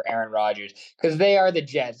rounder for Aaron Rodgers, because they are the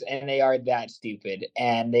Jets and they are that stupid,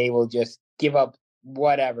 and they will just give up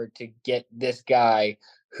whatever to get this guy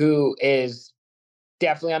who is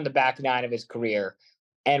definitely on the back nine of his career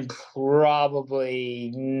and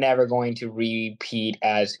probably never going to repeat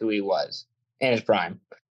as who he was in his prime.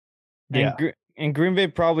 Yeah. And Green Bay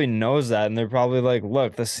probably knows that, and they're probably like,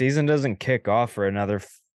 look, the season doesn't kick off for another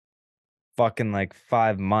fucking like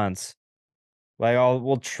 5 months. Like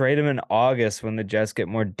we'll trade him in August when the Jets get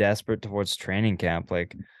more desperate towards training camp.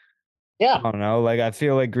 Like, yeah, I don't know. Like, I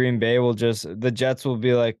feel like Green Bay the Jets will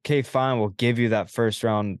be like, okay, fine, we'll give you that first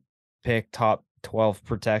round pick, top 12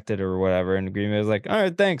 protected or whatever. And Green Bay is like, all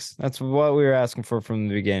right, thanks. That's what we were asking for from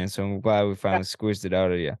the beginning. So I'm glad we finally squeezed it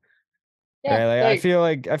out of you. Yeah, right?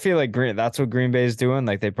 Like, I feel like that's what Green Bay is doing.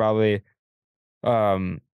 Like they probably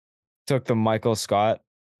took the Michael Scott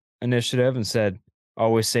initiative and said,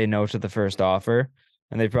 always say no to the first offer.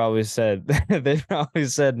 And they probably said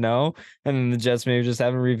no. And then the Jets maybe just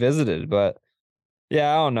haven't revisited. But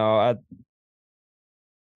yeah, I don't know. I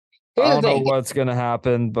don't know what's gonna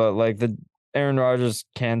happen, but like the Aaron Rodgers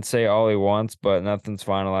can say all he wants, but nothing's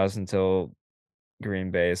finalized until Green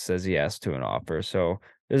Bay says yes to an offer. So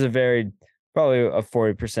there's probably a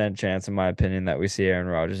 40% chance, in my opinion, that we see Aaron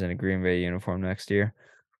Rodgers in a Green Bay uniform next year.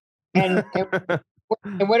 And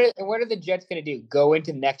what are the Jets going to do? Go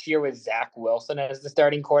into next year with Zach Wilson as the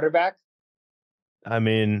starting quarterback? I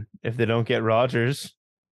mean, if they don't get Rodgers.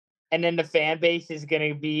 And then the fan base is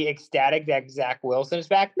going to be ecstatic that Zach Wilson is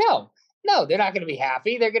back? No, they're not going to be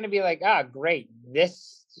happy. They're going to be like, great.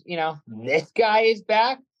 This guy is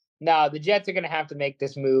back. No, the Jets are going to have to make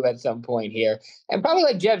this move at some point here. And probably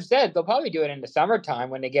like Jeff said, they'll probably do it in the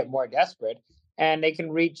summertime when they get more desperate and they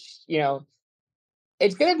can reach,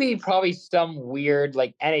 it's going to be probably some weird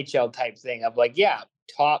like NHL type thing of like,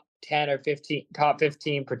 top 10 or 15, top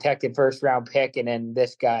 15 protected first round pick. And then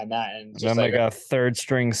this guy and that. And just then like a third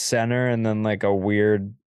string center and then like a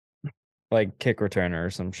weird like kick returner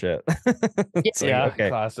or some shit. Okay.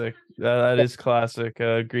 Classic. That is classic.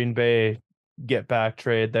 Green Bay get back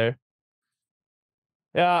trade there.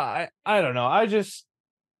 Yeah, I don't know. I just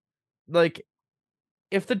like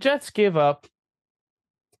if the Jets give up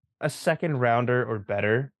a second rounder or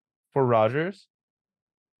better for Rodgers,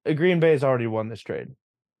 Green Bay has already won this trade.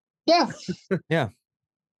 Yeah. Yeah.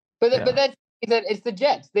 But it's the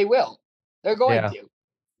Jets. They will. They're going to.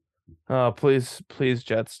 Oh, please,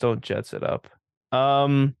 Jets, don't Jets it up.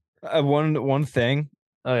 One thing.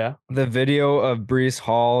 Oh yeah. The video of Breece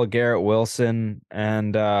Hall, Garrett Wilson,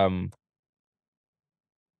 and what's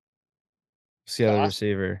the other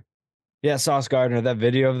receiver? Yeah, Sauce Gardner. That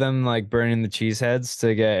video of them like burning the cheeseheads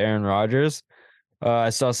to get Aaron Rodgers.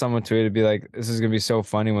 I saw someone tweet be like, "This is gonna be so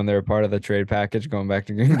funny when they're a part of the trade package going back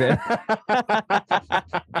to Green Bay."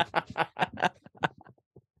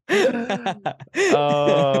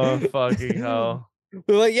 Oh, fucking hell.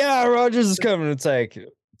 They're like, yeah, Rogers is coming. It's like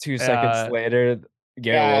 2 seconds later,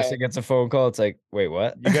 Gary Wilson gets a phone call. It's like, wait,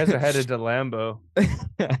 what? You guys are headed to Lambeau.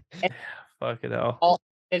 Fucking hell.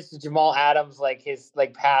 It's Jamal Adams, like his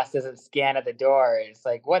pass doesn't scan at the door. It's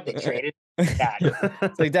like, what, they traded? Yeah.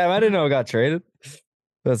 It's like, damn, I didn't know it got traded.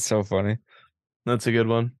 That's so funny. That's a good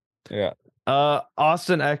one. Yeah.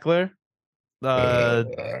 Austin Eckler.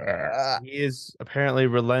 He is apparently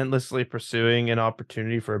relentlessly pursuing an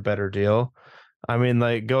opportunity for a better deal. I mean,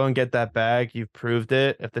 like, go and get that bag. You've proved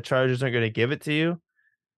it. If the Chargers aren't going to give it to you,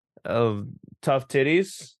 tough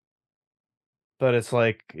titties. But it's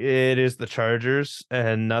like, it is the Chargers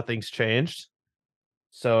and nothing's changed.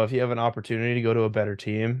 So if you have an opportunity to go to a better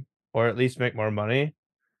team or at least make more money,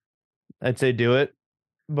 I'd say do it.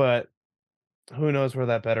 But who knows where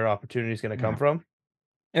that better opportunity is going to come from?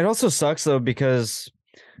 It also sucks though, because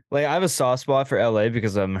like I have a soft spot for LA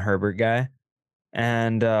because I'm a Herbert guy.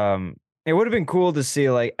 And it would have been cool to see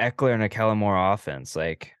like Eckler and a Kellen Moore offense.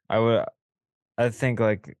 Like I think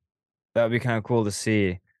like that would be kind of cool to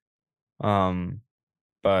see.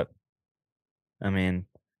 But I mean,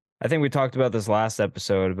 I think we talked about this last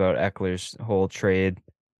episode about Eckler's whole trade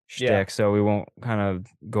shtick, so we won't kind of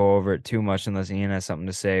go over it too much unless Ian has something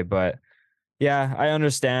to say. But yeah, I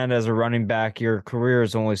understand as a running back, your career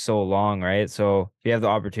is only so long, right? So if you have the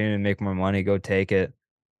opportunity to make more money, go take it.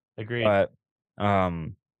 Agreed. But I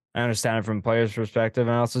understand it from a player's perspective,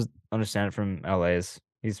 and I also understand it from LA's.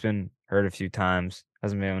 He's been hurt a few times,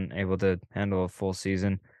 hasn't been able to handle a full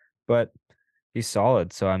season, but he's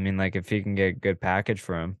solid. So I mean, like if he can get a good package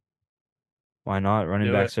for him, why not?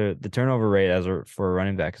 Running backs are the turnover rate for a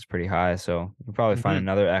running back is pretty high, so you'll probably find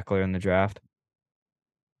another Eckler in the draft.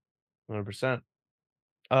 100%.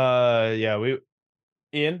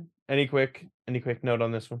 Ian, any quick note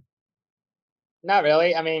on this one? Not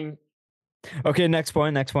really. I mean, okay, next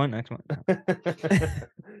point. I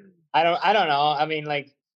don't know. I mean,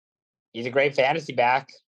 like, he's a great fantasy back.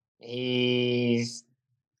 He's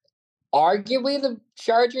arguably the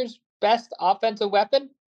Chargers' best offensive weapon.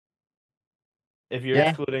 If you're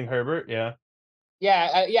excluding Herbert, yeah.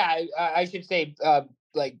 I should say,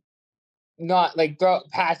 like, not like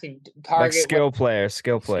passing target. Like skill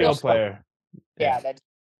player. Yeah, that's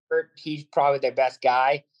he's probably their best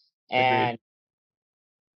guy, and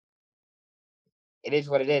it is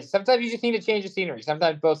what it is. Sometimes you just need to change the scenery.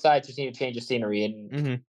 Sometimes both sides just need to change the scenery,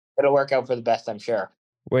 and it'll work out for the best, I'm sure.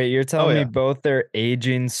 Wait, you're telling me both their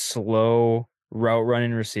aging, slow route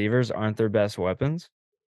running receivers aren't their best weapons?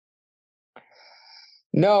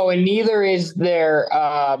 No, and neither is their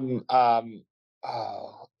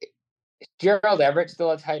Gerald Everett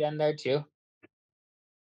still a tight end there too?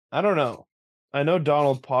 I don't know. I know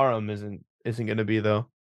Donald Parham isn't going to be though.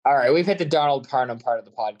 All right, we've hit the Donald Parham part of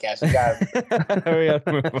the podcast. We got to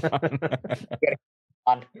move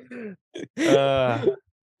on.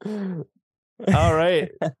 All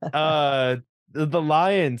right. The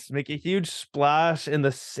Lions make a huge splash in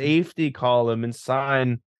the safety column and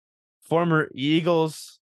sign former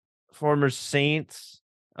Eagles, former Saints,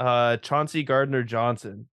 Chauncey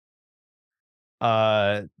Gardner-Johnson,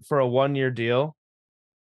 for a 1-year deal,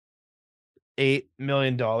 $8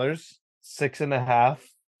 million, 6.5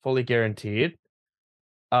 fully guaranteed.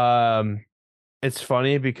 It's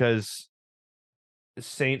funny because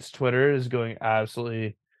Saints Twitter is going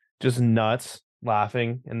absolutely just nuts,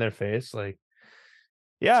 laughing in their face. Like,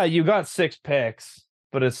 yeah, you got 6 picks,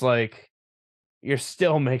 but it's like you're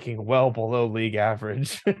still making well below league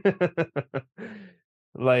average.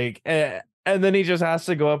 Like, and then he just has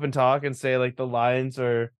to go up and talk and say like the Lions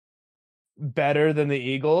are better than the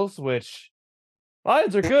Eagles, which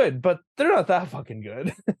Lions are good, but they're not that fucking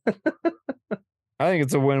good. I think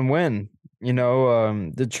it's a win-win. You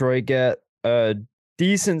know, Detroit get a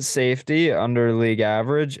decent safety under league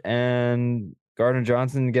average, and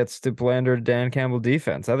Gardner-Johnson gets to play under Dan Campbell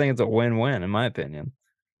defense. I think it's a win-win, in my opinion.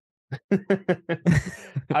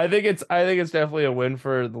 I think it's definitely a win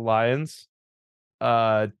for the Lions,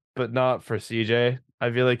 but not for CJ.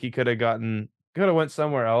 I feel like he could have went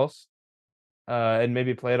somewhere else, and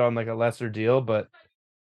maybe played on like a lesser deal, but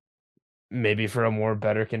maybe for a more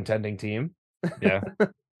better contending team. Yeah.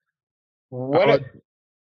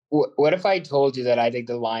 What if I told you that I think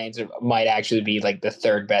the Lions might actually be like the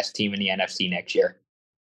third best team in the NFC next year?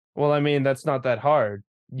 Well, I mean, that's not that hard.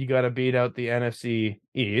 You got to beat out the NFC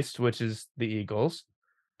East, which is the Eagles.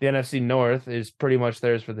 The NFC North is pretty much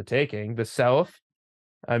theirs for the taking. The South,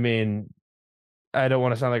 I mean, I don't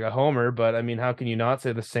want to sound like a homer, but I mean, how can you not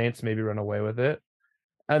say the Saints maybe run away with it?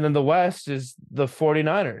 And then the West is the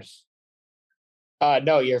 49ers.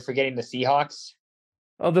 No, you're forgetting the Seahawks.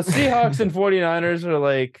 Oh, the Seahawks and 49ers are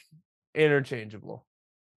like interchangeable.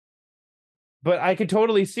 But I could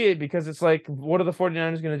totally see it because it's like, what are the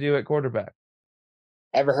 49ers going to do at quarterback?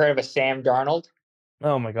 Ever heard of a Sam Darnold?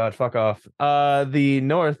 Oh my God, fuck off. The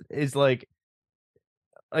North is like,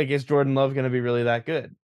 is Jordan Love going to be really that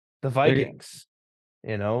good? The Vikings,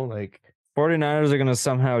 like 49ers are going to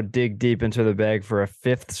somehow dig deep into the bag for a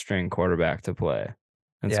 5th string quarterback to play.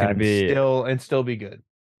 It's going to be still be good.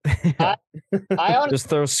 I honestly, just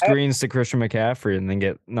throw screens to Christian McCaffrey and then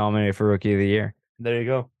get nominated for Rookie of the Year. There you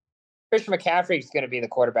go. Christian McCaffrey is going to be the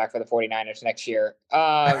quarterback for the 49ers next year.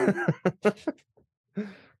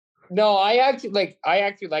 No, I actually like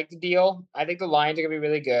the deal. I think the Lions are going to be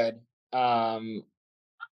really good. Honestly,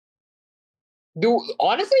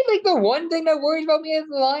 like the one thing that worries about me as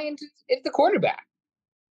the Lions is the quarterback.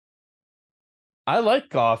 I like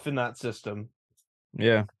Goff in that system.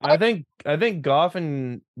 Yeah. I think Goff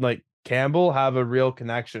and like Campbell have a real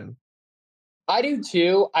connection. I do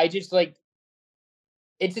too. I just like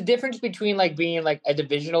it's the difference between like being like a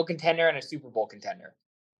divisional contender and a Super Bowl contender.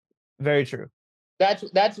 Very true. That's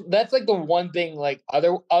like the one thing. Like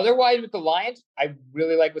otherwise with the Lions, I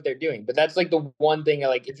really like what they're doing. But that's like the one thing.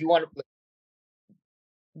 Like if you want to,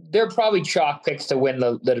 they're probably chalk picks to win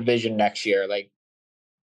the division next year. Like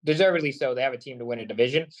deservedly so. They have a team to win a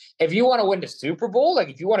division. If you want to win the Super Bowl, like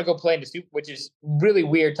if you want to go play in the Super, which is really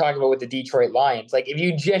weird talking about with the Detroit Lions. Like if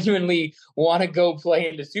you genuinely want to go play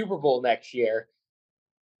in the Super Bowl next year.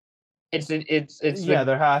 It's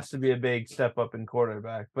there has to be a big step up in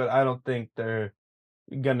quarterback, but I don't think they're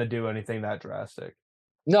gonna do anything that drastic.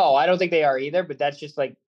 No, I don't think they are either. But that's just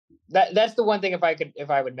like that's the one thing. If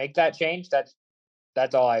I would make that change, that's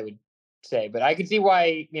all I would say. But I could see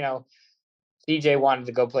why CJ wanted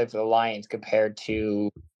to go play for the Lions compared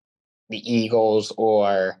to the Eagles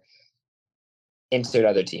or insert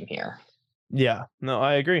other team here. Yeah, no,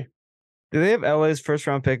 I agree. Do they have LA's first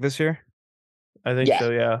round pick this year? I think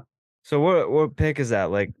so. Yeah. So what pick is that?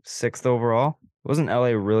 Like 6th overall? Wasn't LA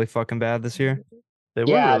really fucking bad this year? They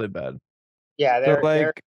were really bad. Yeah,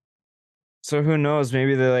 they're so who knows?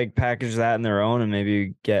 Maybe they like package that in their own and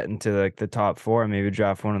maybe get into like the top 4 and maybe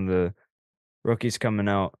draft one of the rookies coming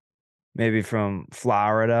out. Maybe from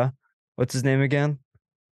Florida. What's his name again?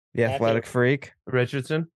 The athletic freak.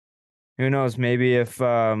 Richardson. Who knows? Maybe if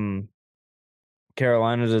Carolina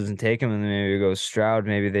doesn't take him and then maybe it goes Stroud,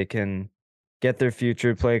 maybe they can get their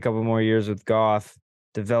future, play a couple more years with Goff,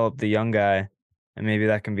 develop the young guy, and maybe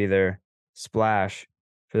that can be their splash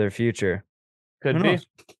for their future. Could be.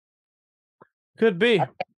 Could be. I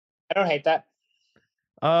don't hate that.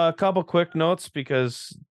 A couple quick notes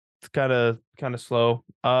because it's kind of slow.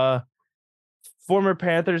 Former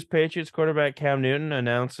Panthers Patriots quarterback Cam Newton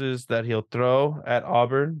announces that he'll throw at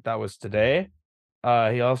Auburn. That was today.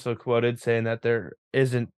 He also quoted saying that there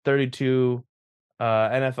isn't 32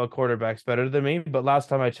 NFL quarterbacks better than me, but last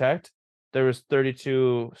time I checked, there was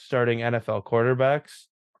 32 starting NFL quarterbacks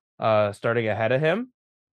starting ahead of him.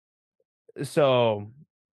 So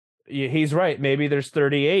he's right. Maybe there's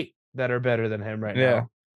 38 that are better than him right now.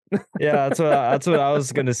 Yeah, that's what I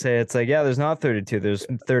was gonna say. It's like, yeah, there's not 32, there's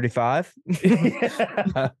 35.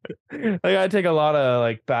 Yeah. Like I take a lot of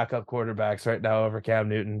like backup quarterbacks right now over Cam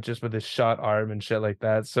Newton just with his shot arm and shit like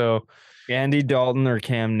that. So Andy Dalton or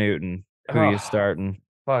Cam Newton, who are you starting?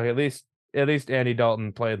 Fuck, at least Andy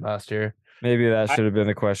Dalton played last year. Maybe that should have been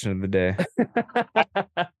the question of the day.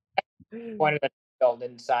 One of the Dalton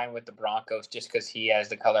didn't sign with the Broncos just because he has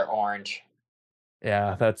the color orange.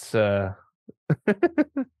 Yeah, that's oh,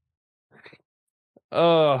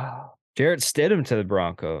 Jarrett Stidham to the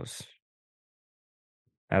Broncos.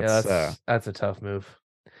 That's a tough move.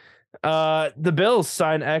 The Bills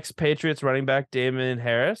sign ex-Patriots running back Damon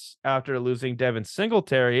Harris after losing Devin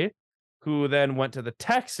Singletary, who then went to the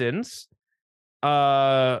Texans.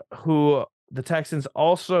 Who the Texans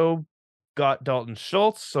also got Dalton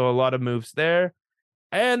Schultz, so a lot of moves there.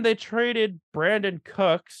 And they traded Brandon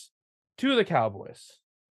Cooks to the Cowboys.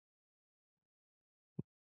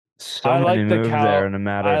 So many moves there in a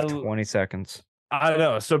matter of 20 seconds. I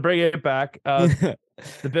know. So bring it back. The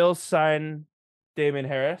Bills sign Damon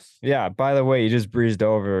Harris. Yeah, by the way, you just breezed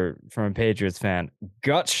over from a Patriots fan.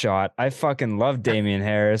 Gut shot. I fucking love Damian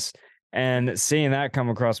Harris. And seeing that come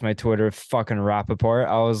across my Twitter, fucking Rappaport,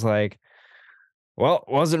 I was like, well,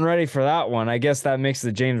 wasn't ready for that one. I guess that makes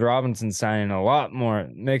the James Robinson signing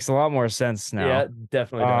makes a lot more sense now. Yeah,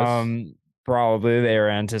 definitely does. Probably they were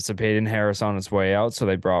anticipating Harris on his way out, so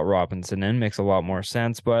they brought Robinson in. Makes a lot more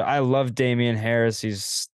sense. But I love Damian Harris.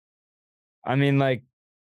 Like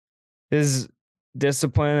his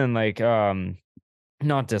discipline and like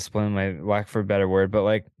not discipline, my lack for a better word, but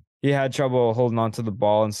like he had trouble holding on to the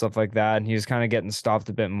ball and stuff like that, and he was kind of getting stopped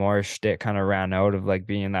a bit more. His shtick kind of ran out of like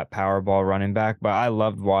being that power ball running back, but I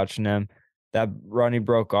loved watching him. That run he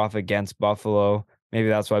broke off against Buffalo. Maybe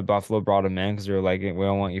that's why Buffalo brought him in, because they were like, we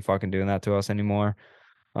don't want you fucking doing that to us anymore.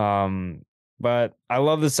 But I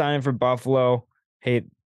love the signing for Buffalo. Hate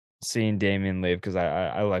seeing Damian leave because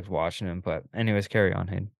I liked watching him. But anyways, carry on,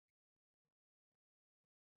 Hayden.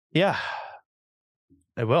 Yeah,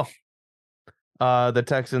 I will. The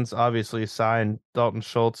Texans obviously signed Dalton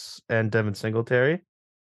Schultz and Devin Singletary.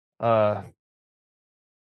 I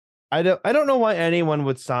don't know why anyone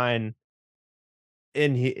would sign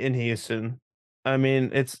in Houston. I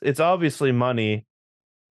mean, it's obviously money,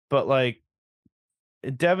 but like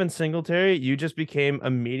Devin Singletary, you just became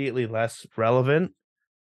immediately less relevant,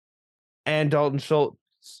 and Dalton Schultz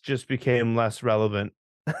just became less relevant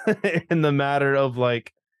in the matter of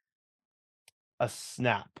like a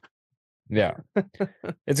snap. Yeah.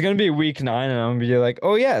 It's going to be week 9, and I'm going to be like,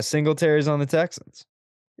 oh, yeah, Singletary's on the Texans.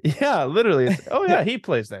 Yeah, literally. It's, oh, yeah, he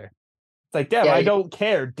plays there. It's like, damn, I don't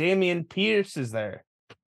care. Damian Pierce is there.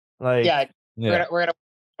 Like, we're gonna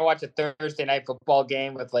watch a Thursday night football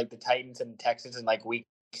game with like the Titans and Texans in like week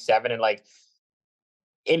 7, and like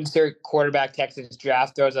insert quarterback Texans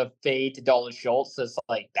draft throws a fade to Dalton Schultz. It's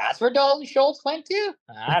like, that's where Dalton Schultz went to?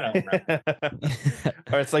 I don't know.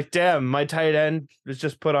 Or it's like, damn, my tight end was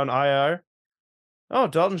just put on IR. Oh,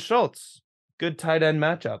 Dalton Schultz. Good tight end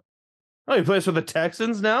matchup. Oh, he plays for the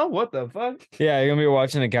Texans now? What the fuck? Yeah, you're going to be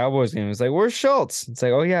watching a Cowboys game. It's like, where's Schultz? It's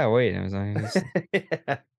like, oh, yeah, wait. It was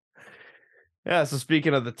like, yeah, so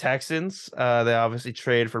speaking of the Texans, they obviously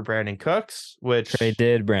trade for Brandon Cooks, which... They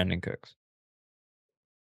did Brandon Cooks.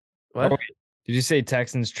 What? Oh, did you say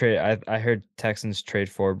Texans trade? I heard Texans trade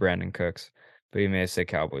for Brandon Cooks, but you may have said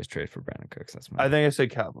Cowboys trade for Brandon Cooks. That's my... I think I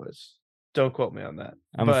said Cowboys. Don't quote me on that.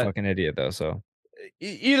 I'm a fucking idiot, though, so...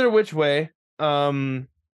 Either which way, Brandon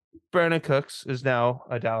Cooks is now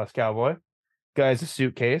a Dallas Cowboy. Guy's a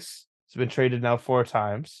suitcase. He's been traded now 4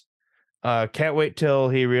 times. Can't wait till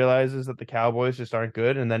he realizes that the Cowboys just aren't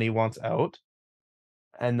good, and then he wants out.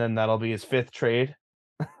 And then that'll be his 5th trade.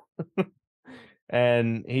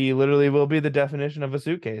 And he literally will be the definition of a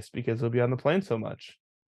suitcase because he'll be on the plane so much.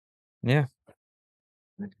 Yeah.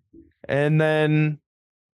 And then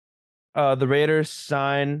the Raiders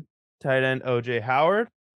sign tight end OJ Howard.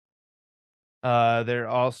 They're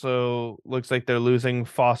also looks like they're losing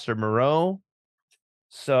Foster Moreau.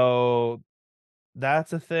 So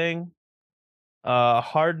that's a thing.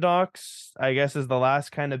 Hard Knocks, I guess, is the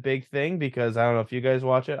last kind of big thing because I don't know if you guys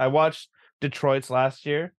watch it. I watched Detroit's last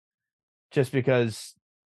year just because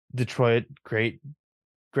Detroit, great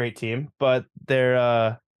team, but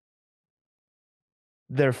their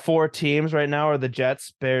 4 teams right now are the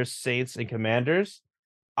Jets, Bears, Saints, and Commanders.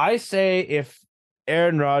 I say if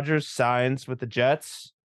Aaron Rodgers signs with the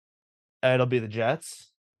Jets, it'll be the Jets.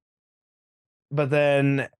 But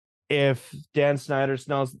then if Dan Snyder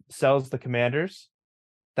sells the Commanders,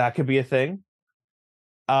 that could be a thing.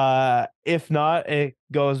 If not, it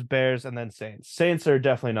goes Bears and then Saints. Saints are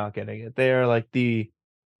definitely not getting it. They are like the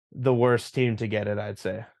worst team to get it, I'd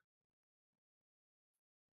say.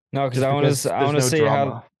 No, because I want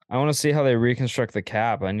to see how they reconstruct the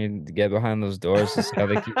cap. I need to get behind those doors to see how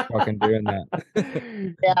they keep fucking doing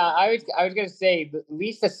that. Yeah, I was gonna say at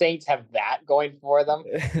least the Saints have that going for them.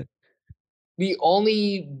 The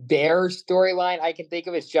only Bear storyline I can think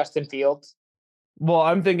of is Justin Fields. Well,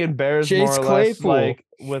 I'm thinking Bears Chase more or Claypool. less like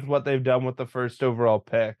with what they've done with the first overall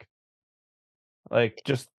pick. Like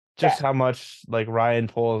just how much like Ryan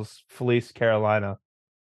Poles fleeced Carolina.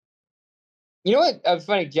 You know what? It's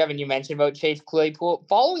funny, Jevin, you mentioned about Chase Claypool.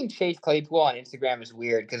 Following Chase Claypool on Instagram is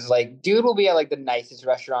weird because, like, dude will be at like the nicest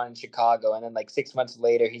restaurant in Chicago, and then like 6 months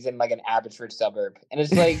later, he's in like an Abbotsford suburb, and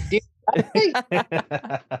it's like, dude,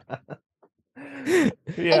 yeah.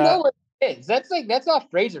 I know where it is. That's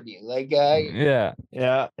off Fraserview. Like, yeah,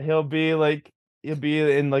 he'll be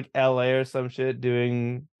in like LA or some shit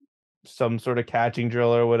doing some sort of catching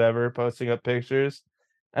drill or whatever, posting up pictures,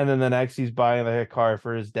 and then the next he's buying like a car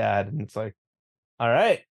for his dad, and it's like, all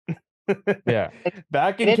right, yeah,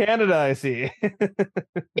 back in Canada, I see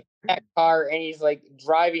that car, and he's like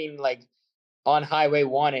driving like on Highway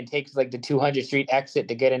 1 and takes like the 200 Street exit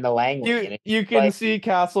to get into Langley. You can see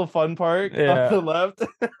Castle Fun Park on the left.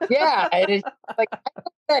 Yeah, it is like I know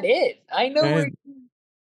what that is. I know where.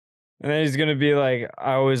 And then he's gonna be like,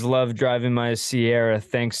 I always love driving my Sierra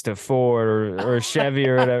thanks to Ford or Chevy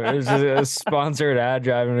or whatever. It's just a sponsored ad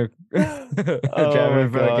driving driving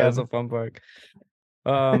in front of Castle Fun Park.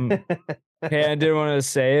 Hey, I did want to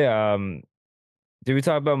say, did we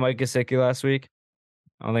talk about Mike Gesicki last week?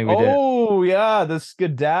 I don't think we did. Oh yeah, the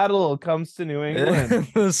skedaddle comes to New England.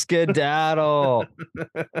 The skedaddle.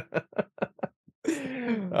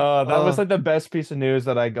 That was like the best piece of news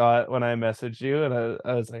that I got when I messaged you, and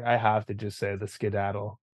I was like, I have to just say the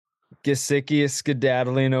skedaddle. Gesicki is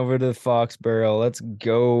skedaddling over to Foxborough. Let's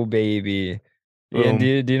go, baby. Ian,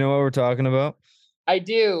 Boom. do you know what we're talking about? I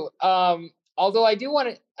do. Although I do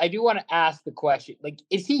want to ask the question, like,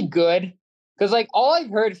 is he good? Because like all I've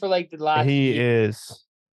heard for like the last He year, is.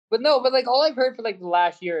 but like all I've heard for like the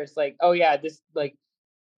last year is like, oh yeah, this like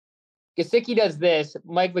Gesicki does this,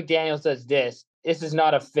 Mike McDaniels does this. This is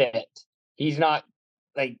not a fit. He's not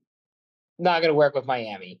like not gonna work with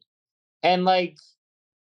Miami. And like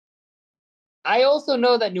I also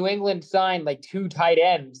know that New England signed like 2 tight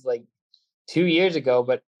ends like 2 years ago,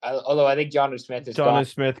 but although I think Jonnu Smith is gone. Jonnu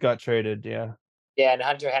Smith got traded, yeah. Yeah, and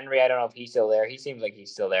Hunter Henry, I don't know if he's still there. He seems like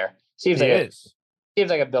he's still there. He is. Seems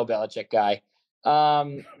like a Bill Belichick guy.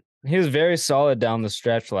 He was very solid down the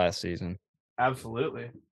stretch last season. Absolutely.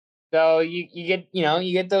 So you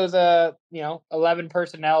get those 11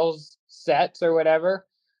 personnel sets or whatever,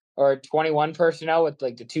 or 21 personnel with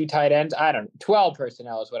like the 2 tight ends. 12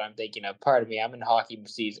 personnel is what I'm thinking of. Pardon me, I'm in hockey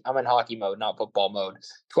season. I'm in hockey mode, not football mode.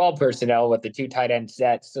 12 personnel with the 2 tight end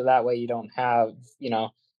sets, so that way you don't have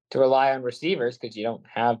to rely on receivers because you don't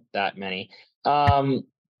have that many.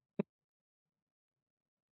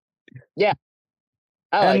 Yeah,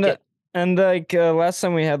 I like it. And like last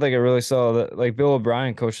time we had like a really solid, like Bill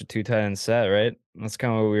O'Brien coached a 2 tight end set, right? That's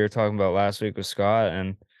kind of what we were talking about last week with Scott.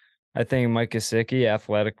 And I think Mike Gesicki,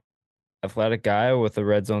 athletic guy with a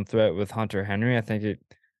red zone threat with Hunter Henry. I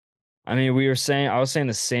was saying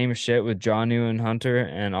the same shit with Jonnu and Hunter,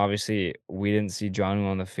 and obviously we didn't see Jonnu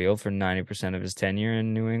on the field for 90% of his tenure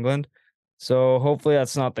in New England. So hopefully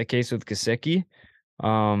that's not the case with Gesicki.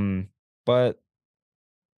 But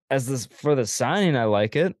for the signing, I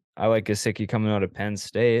like it. I like Gesicki coming out of Penn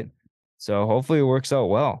State. So hopefully it works out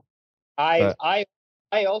well. I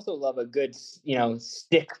also love a good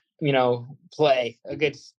stick play, a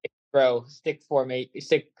good stick throw, stick formate,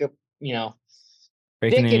 stick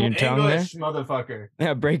breaking in your tongue English, there? motherfucker.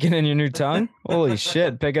 Yeah, breaking in your new tongue. Holy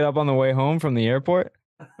shit! Pick it up on the way home from the airport.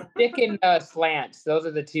 Stick and slants. Those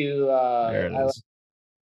are the two. There it is.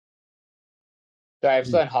 Sorry, I'm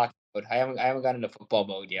still in hockey mode. I haven't gotten into football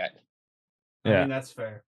mode yet. Yeah. I mean, that's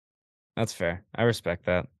fair. That's fair. I respect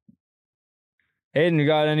that. Hayden, you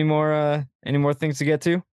got any more things to get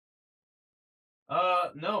to?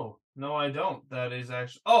 No, I don't. That is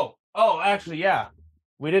actually. Actually, yeah.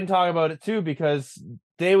 We didn't talk about it too because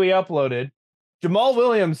day we uploaded, Jamal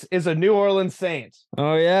Williams is a New Orleans Saint.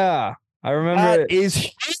 Oh yeah, I remember. That is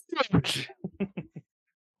huge.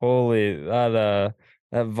 Holy, that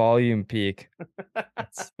volume peak, that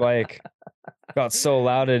spike got so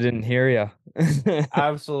loud I didn't hear you.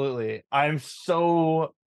 Absolutely, I'm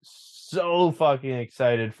so fucking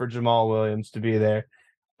excited for Jamal Williams to be there.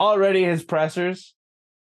 Already his pressers,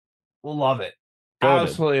 love it.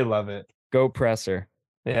 Absolutely love it. Go presser.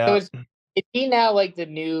 Yeah. So is he now like the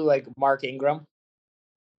new like Mark Ingram?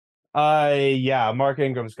 Yeah, Mark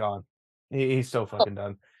Ingram's gone. He's so fucking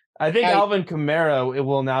done. I think Alvin Kamara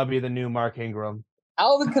will now be the new Mark Ingram.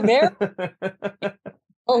 Alvin Kamara?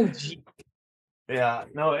 Oh gee. Yeah,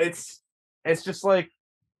 no, it's just like,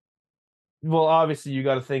 well, obviously you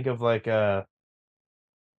got to think of like Kamara's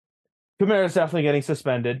definitely getting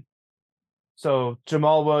suspended. So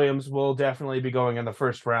Jamal Williams will definitely be going in the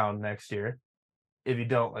first round next year. If you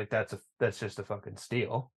don't, like, that's just a fucking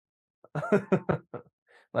steal.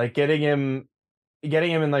 Like getting him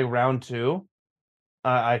in like round 2,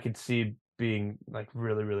 I could see being like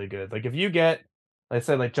really, really good. Like if you get, let's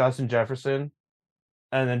say, like Justin Jefferson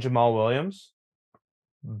and then Jamal Williams,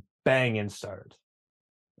 banging start.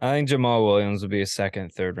 I think Jamal Williams will be a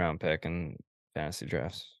second, third round pick in fantasy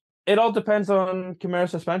drafts. It all depends on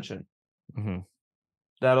Kamara's suspension. Mm-hmm.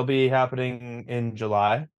 That'll be happening in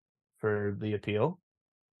July for the appeal.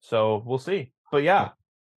 So we'll see. But yeah,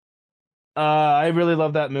 I really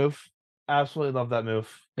love that move. Absolutely love that move.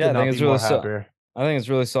 Yeah, I think it's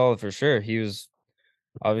really solid for sure. He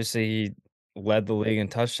led the league in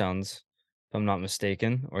touchdowns, if I'm not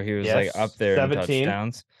mistaken, or he was like up there 17. In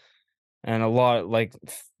touchdowns. And a lot, like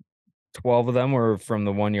 12 of them were from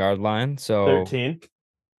the 1 yard line. So 13.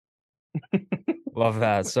 Love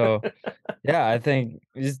that. So yeah, I think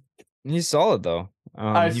he's solid though.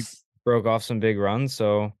 He broke off some big runs,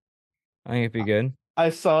 so I think it'd be good. I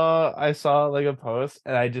saw like a post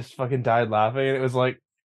and I just fucking died laughing, and it was like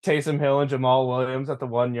Taysom Hill and Jamal Williams at the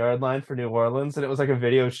 1 yard line for New Orleans, and it was like a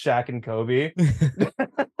video of Shaq and Kobe.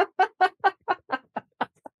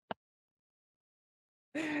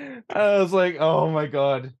 I was like, oh my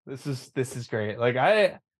god, this is great. Like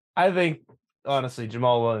I think honestly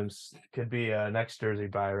Jamal Williams could be a next jersey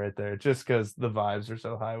buy right there, just because the vibes are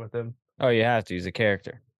so high with him. Oh, you have to. He's a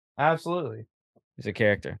character. Absolutely. He's a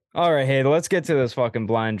character. All right, hey, let's get to this fucking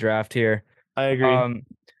blind draft here. I agree.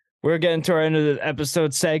 We're getting to our end of the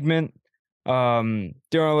episode segment. Doing a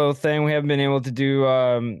little thing. We haven't been able to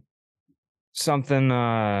do something.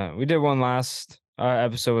 We did one last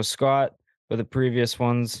episode with Scott, but the previous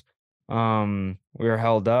ones we were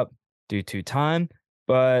held up due to time.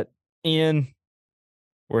 But Ian,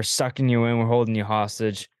 we're sucking you in. We're holding you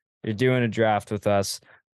hostage. You're doing a draft with us.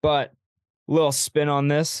 But little spin on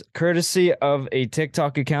this, courtesy of a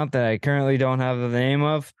TikTok account that I currently don't have the name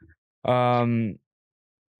of.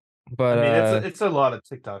 But I mean, it's a lot of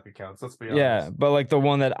TikTok accounts. Let's be honest. Yeah, but like the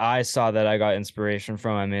one that I saw that I got inspiration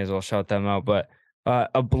from, I may as well shout them out. But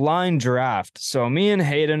a blind draft. So me and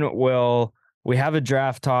Hayden we have a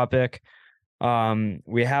draft topic.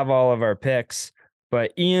 We have all of our picks,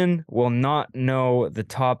 but Ian will not know the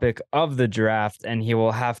topic of the draft, and he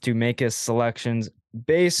will have to make his selections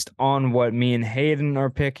based on what me and Hayden are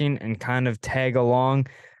picking and kind of tag along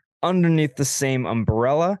underneath the same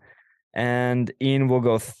umbrella. And Ian will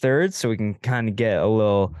go third so we can kind of get a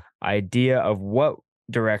little idea of what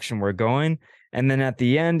direction we're going. And then at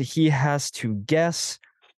the end, he has to guess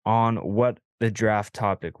on what the draft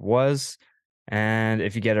topic was. And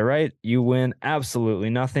if you get it right, you win absolutely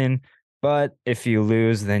nothing. But if you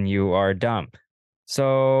lose, then you are dumb.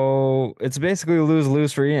 So it's basically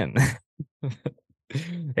lose-lose for Ian.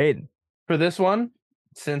 Hayden. For this one,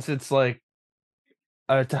 since it's like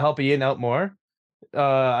to help Ian out more,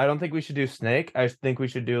 I don't think we should do snake. I think we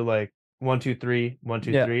should do like 1, 2, 3, 1,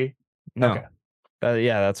 2, 3. No. Okay.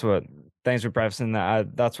 Yeah, that's what. Thanks for prefacing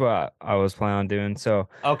that. That's what I was planning on doing. So.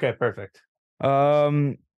 Okay, perfect.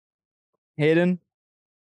 Hayden,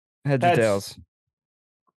 heads or tails?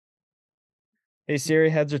 Hey Siri,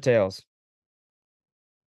 heads or tails?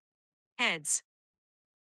 Heads.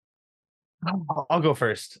 I'll go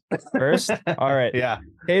first. First? All right. Yeah.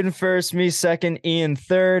 Hayden first, me second, Ian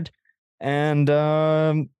third. And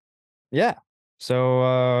yeah.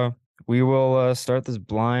 So we will start this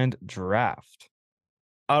blind draft.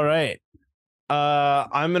 All right.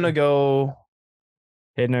 I'm gonna go.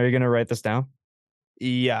 Hayden, are you gonna write this down?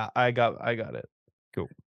 Yeah, I got it. Cool.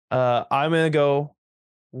 I'm gonna go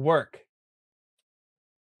work.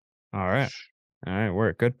 All right.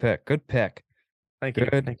 Work. Good pick. Thank you.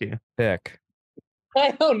 Thank you. Pick.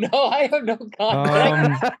 I don't know. I have no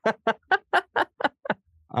context.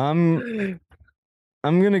 I'm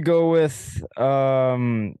gonna go with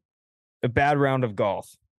a bad round of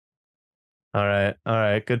golf. All right.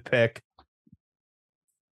 Good pick.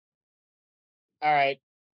 All right.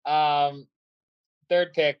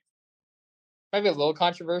 Third pick. Might be a little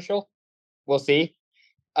controversial. We'll see.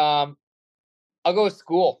 I'll go with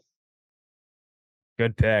school.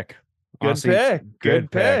 Good pick. Good Honestly, pick.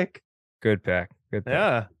 Good pick. Good pick. Good pick.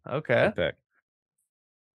 Yeah. Okay. Good pick.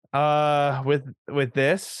 With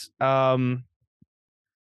this, I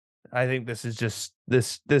think this is just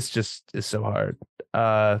this just is so hard.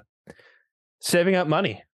 Saving up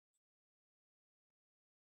money.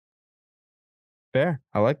 Fair.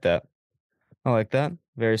 I like that.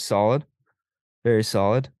 Very solid.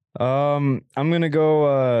 I'm gonna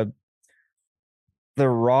go The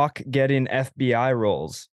Rock getting FBI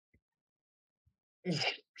roles.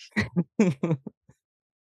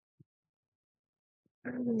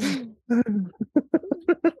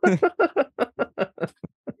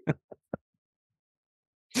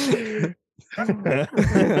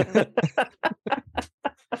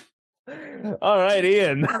 All right,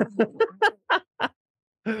 Ian.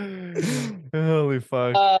 Holy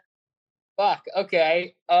fuck. Fuck.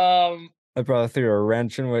 Okay. I probably threw a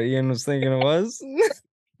wrench in what Ian was thinking it was.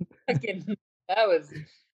 That came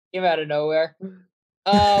out of nowhere.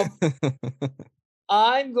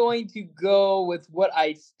 I'm going to go with what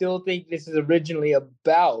I still think this is originally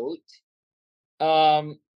about.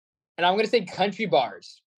 And I'm going to say country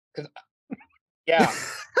bars, because yeah,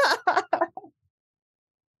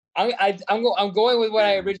 I'm going with what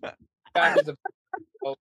I originally found as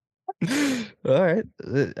All right,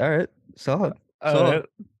 solid.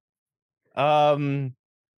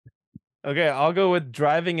 Okay, I'll go with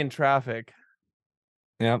driving in traffic.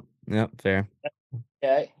 Yep, fair.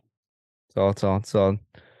 Okay. Solid.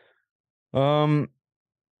 I'm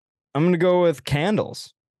gonna go with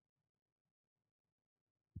candles.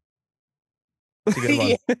 That's a good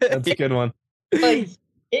one. That's a good one. Like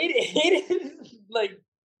it is like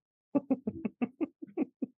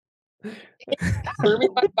for me,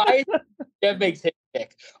 my bias, Jeff makes his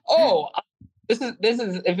pick. Oh,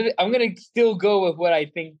 I'm gonna still go with what I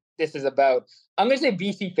think this is about. I'm gonna say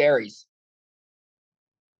BC Ferries.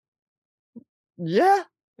 Yeah.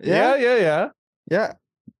 Yeah.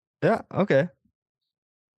 Okay.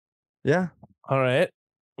 Yeah. All right.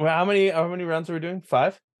 Well, how many rounds are we doing?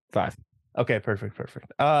 5? 5. Okay, perfect.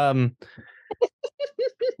 I'm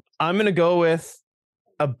gonna go with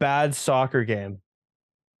a bad soccer game.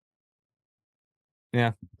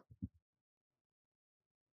 Yeah.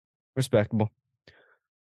 Respectable.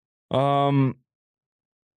 For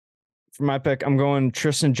my pick, I'm going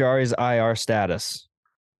Tristan Jari's IR status.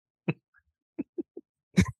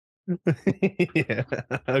 Yeah.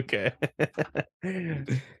 Okay.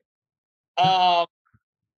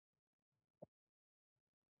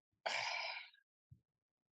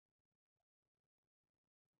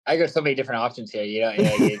 I got so many different options here.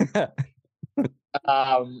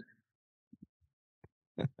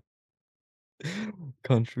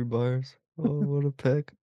 Country bars. Oh, what a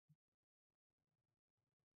pick.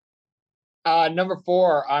 Number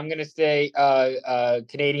 4, I'm gonna say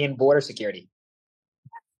Canadian border security.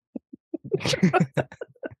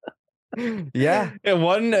 Yeah.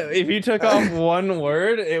 If you took off one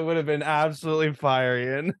word, it would have been absolutely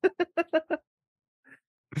firing.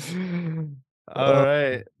 All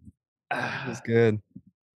right. That's good.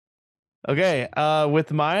 Okay,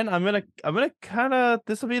 with mine, I'm gonna kind of,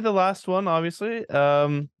 this will be the last one, obviously.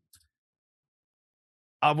 I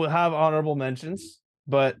will have honorable mentions,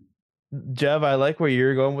 but Jev, I like where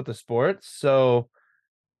you're going with the sports. So,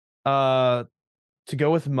 to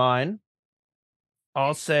go with mine,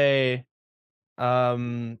 I'll say,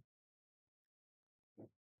 NFL,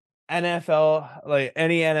 like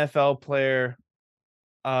any NFL player,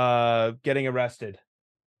 getting arrested.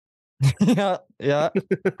 Yeah. Good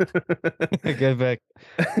pick.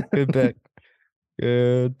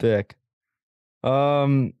 Good pick.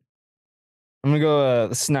 I'm gonna go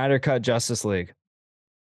the Snyder Cut Justice League.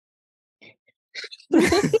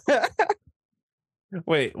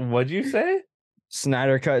 Wait, what'd you say?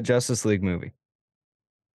 Snyder Cut Justice League movie.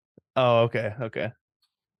 Oh, okay. To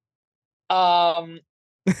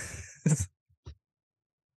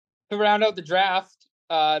round out the draft,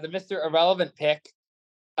 the Mr. Irrelevant pick,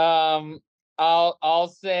 I'll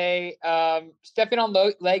say stepping on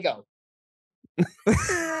Lego.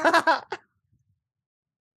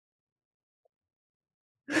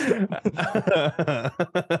 All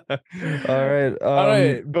right. All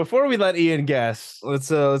right. Before we let Ian guess, let's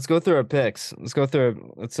go through our picks. Let's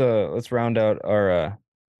round out our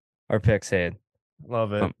picks, Hayden.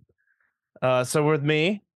 Love it. So with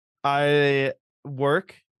me, I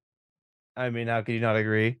work. I mean, how could you not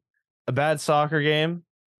agree? A bad soccer game.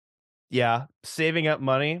 Yeah. Saving up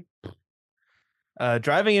money.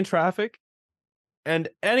 Driving in traffic. And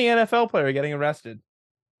any NFL player getting arrested.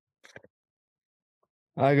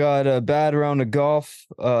 I got a bad round of golf,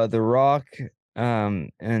 The Rock,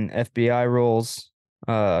 and FBI rules,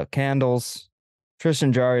 candles,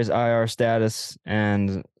 Tristan Jari's IR status,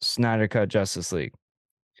 and Snyder Cut Justice League.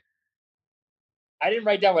 I didn't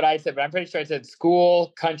write down what I said, but I'm pretty sure I said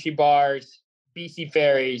school, country bars, BC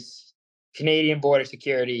Ferries, Canadian border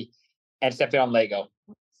security, and stepping on Lego.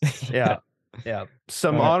 Yeah.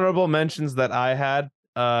 Some honorable mentions that I had: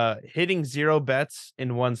 hitting 0 bets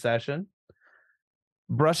in one session,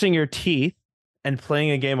 brushing your teeth, and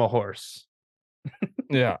playing a game of horse.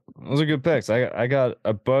 Yeah, those are good picks. I got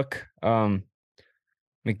a book,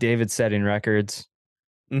 McDavid setting records.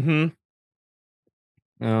 Mm-hmm.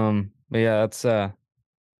 But yeah, that's kind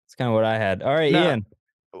of what I had. All right, now,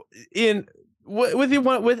 Ian,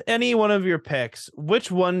 with any one of your picks,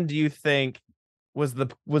 which one do you think was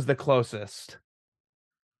the closest?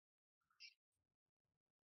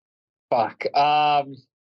 Fuck. I'm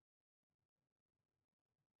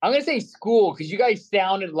gonna say school because you guys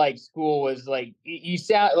sounded like school was like you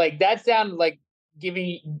sound like that sounded like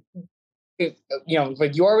giving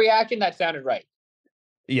like your reaction that sounded right.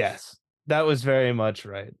 Yes, that was very much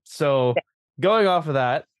right. So going off of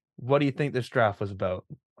that, what do you think this draft was about?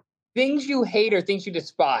 Things you hate or things you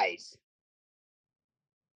despise.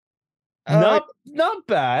 Not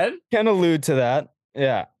bad. Can allude to that.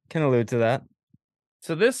 Yeah, can allude to that.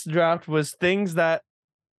 So this draft was things that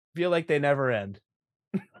feel like they never end.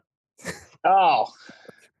 Oh.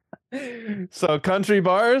 So country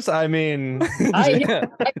bars, I mean,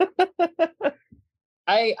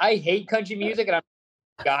 I hate country music, and I'm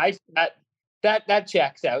guys that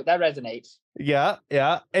checks out. That resonates. Yeah.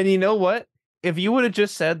 And you know what? If you would have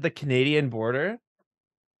just said the Canadian border,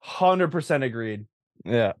 100% agreed.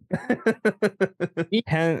 Yeah.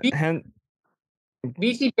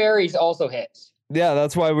 BC Ferries also hits. Yeah,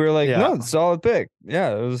 that's why we were like, Yeah. no, solid pick.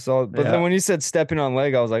 Yeah, it was solid. But then when you said stepping on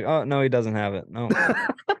leg, I was like, oh no, he doesn't have it. No.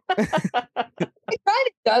 It kind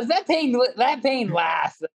of does. That pain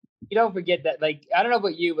lasts. You don't forget that. Like, I don't know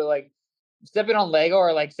about you, but like stepping on Lego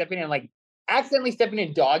or like stepping in like accidentally stepping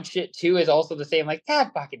in dog shit too is also the same. Like,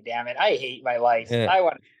 God fucking damn it. I hate my life. Yeah. I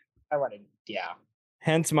want to, yeah.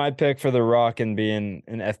 Hence my pick for The Rock and being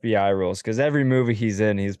in FBI roles, because every movie he's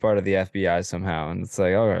in, he's part of the FBI somehow. And it's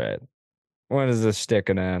like, all right, when is this stick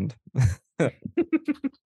gonna end?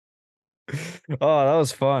 Oh, that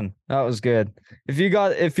was fun. That was good. If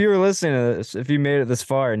you were listening to this, if you made it this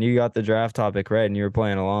far and you got the draft topic right and you were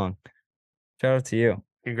playing along, shout out to you.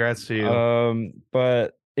 Congrats to you.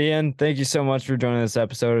 But Ian, thank you so much for joining this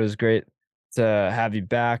episode. It was great to have you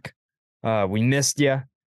back. We missed you,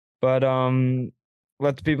 but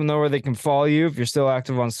let the people know where they can follow you if you're still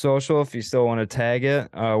active on social, if you still want to tag it,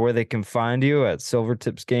 where they can find you at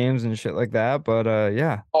Silvertips games and shit like that. But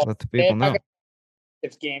yeah, let the people know.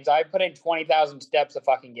 Games. I put in 20,000 steps a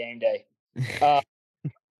fucking game day.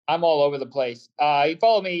 I'm all over the place. You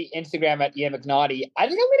follow me Instagram at Ian McNaughton. I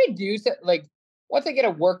think I'm gonna do like once I get a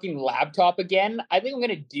working laptop again. I think I'm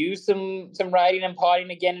gonna do some writing and potting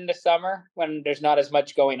again in the summer when there's not as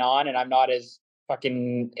much going on and I'm not as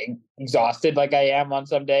fucking exhausted like I am on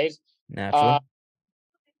some days. Naturally.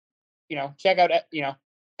 Check out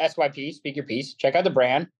SYP. Speak Your Piece. Check out the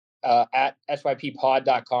brand at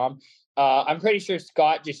syppod.com. I'm pretty sure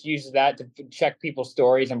Scott just uses that to check people's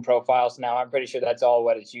stories and profiles now. I'm pretty sure that's all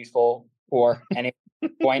what it's useful for any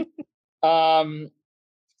point.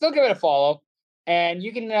 Still give it a follow. And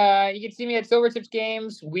you can see me at Silvertips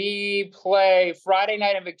games. We play Friday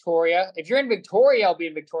night in Victoria. If you're in Victoria, I'll be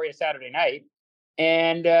in Victoria Saturday night.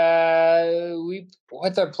 And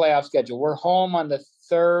what's our playoff schedule? We're home on the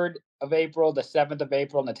 3rd of April, the 7th of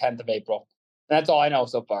April, and the 10th of April. And that's all I know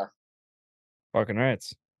so far. Fucking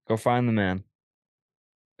rights. Go find the man.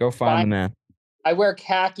 Go find the man. I wear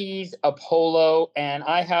khakis, a polo, and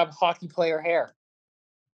I have hockey player hair.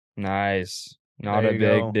 Nice. Not a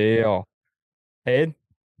big deal. Hayden?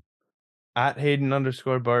 At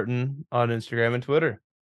Hayden_Barton on Instagram and Twitter.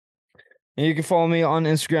 And you can follow me on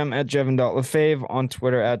Instagram at Jevon.Lefave, on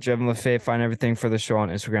Twitter at JevonLefave. Find everything for the show on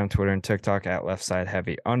Instagram, Twitter, and TikTok at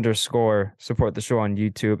LeftsideHeavy_. Support the show on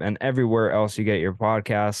YouTube and everywhere else you get your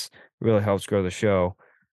podcasts. It really helps grow the show.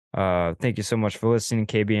 Thank you so much for listening.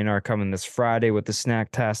 KBNR coming this Friday with the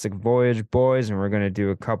Snacktastic Voyage boys, and we're going to do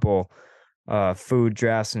a couple food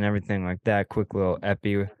drafts and everything like that. Quick little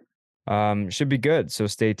epi. Should be good. So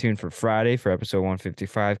stay tuned for Friday for episode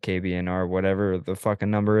 155, KBNR, whatever the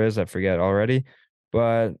fucking number is. I forget already.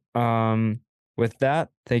 But with that,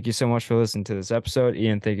 thank you so much for listening to this episode.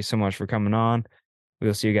 Ian, thank you so much for coming on.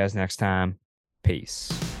 We'll see you guys next time.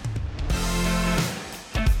 Peace.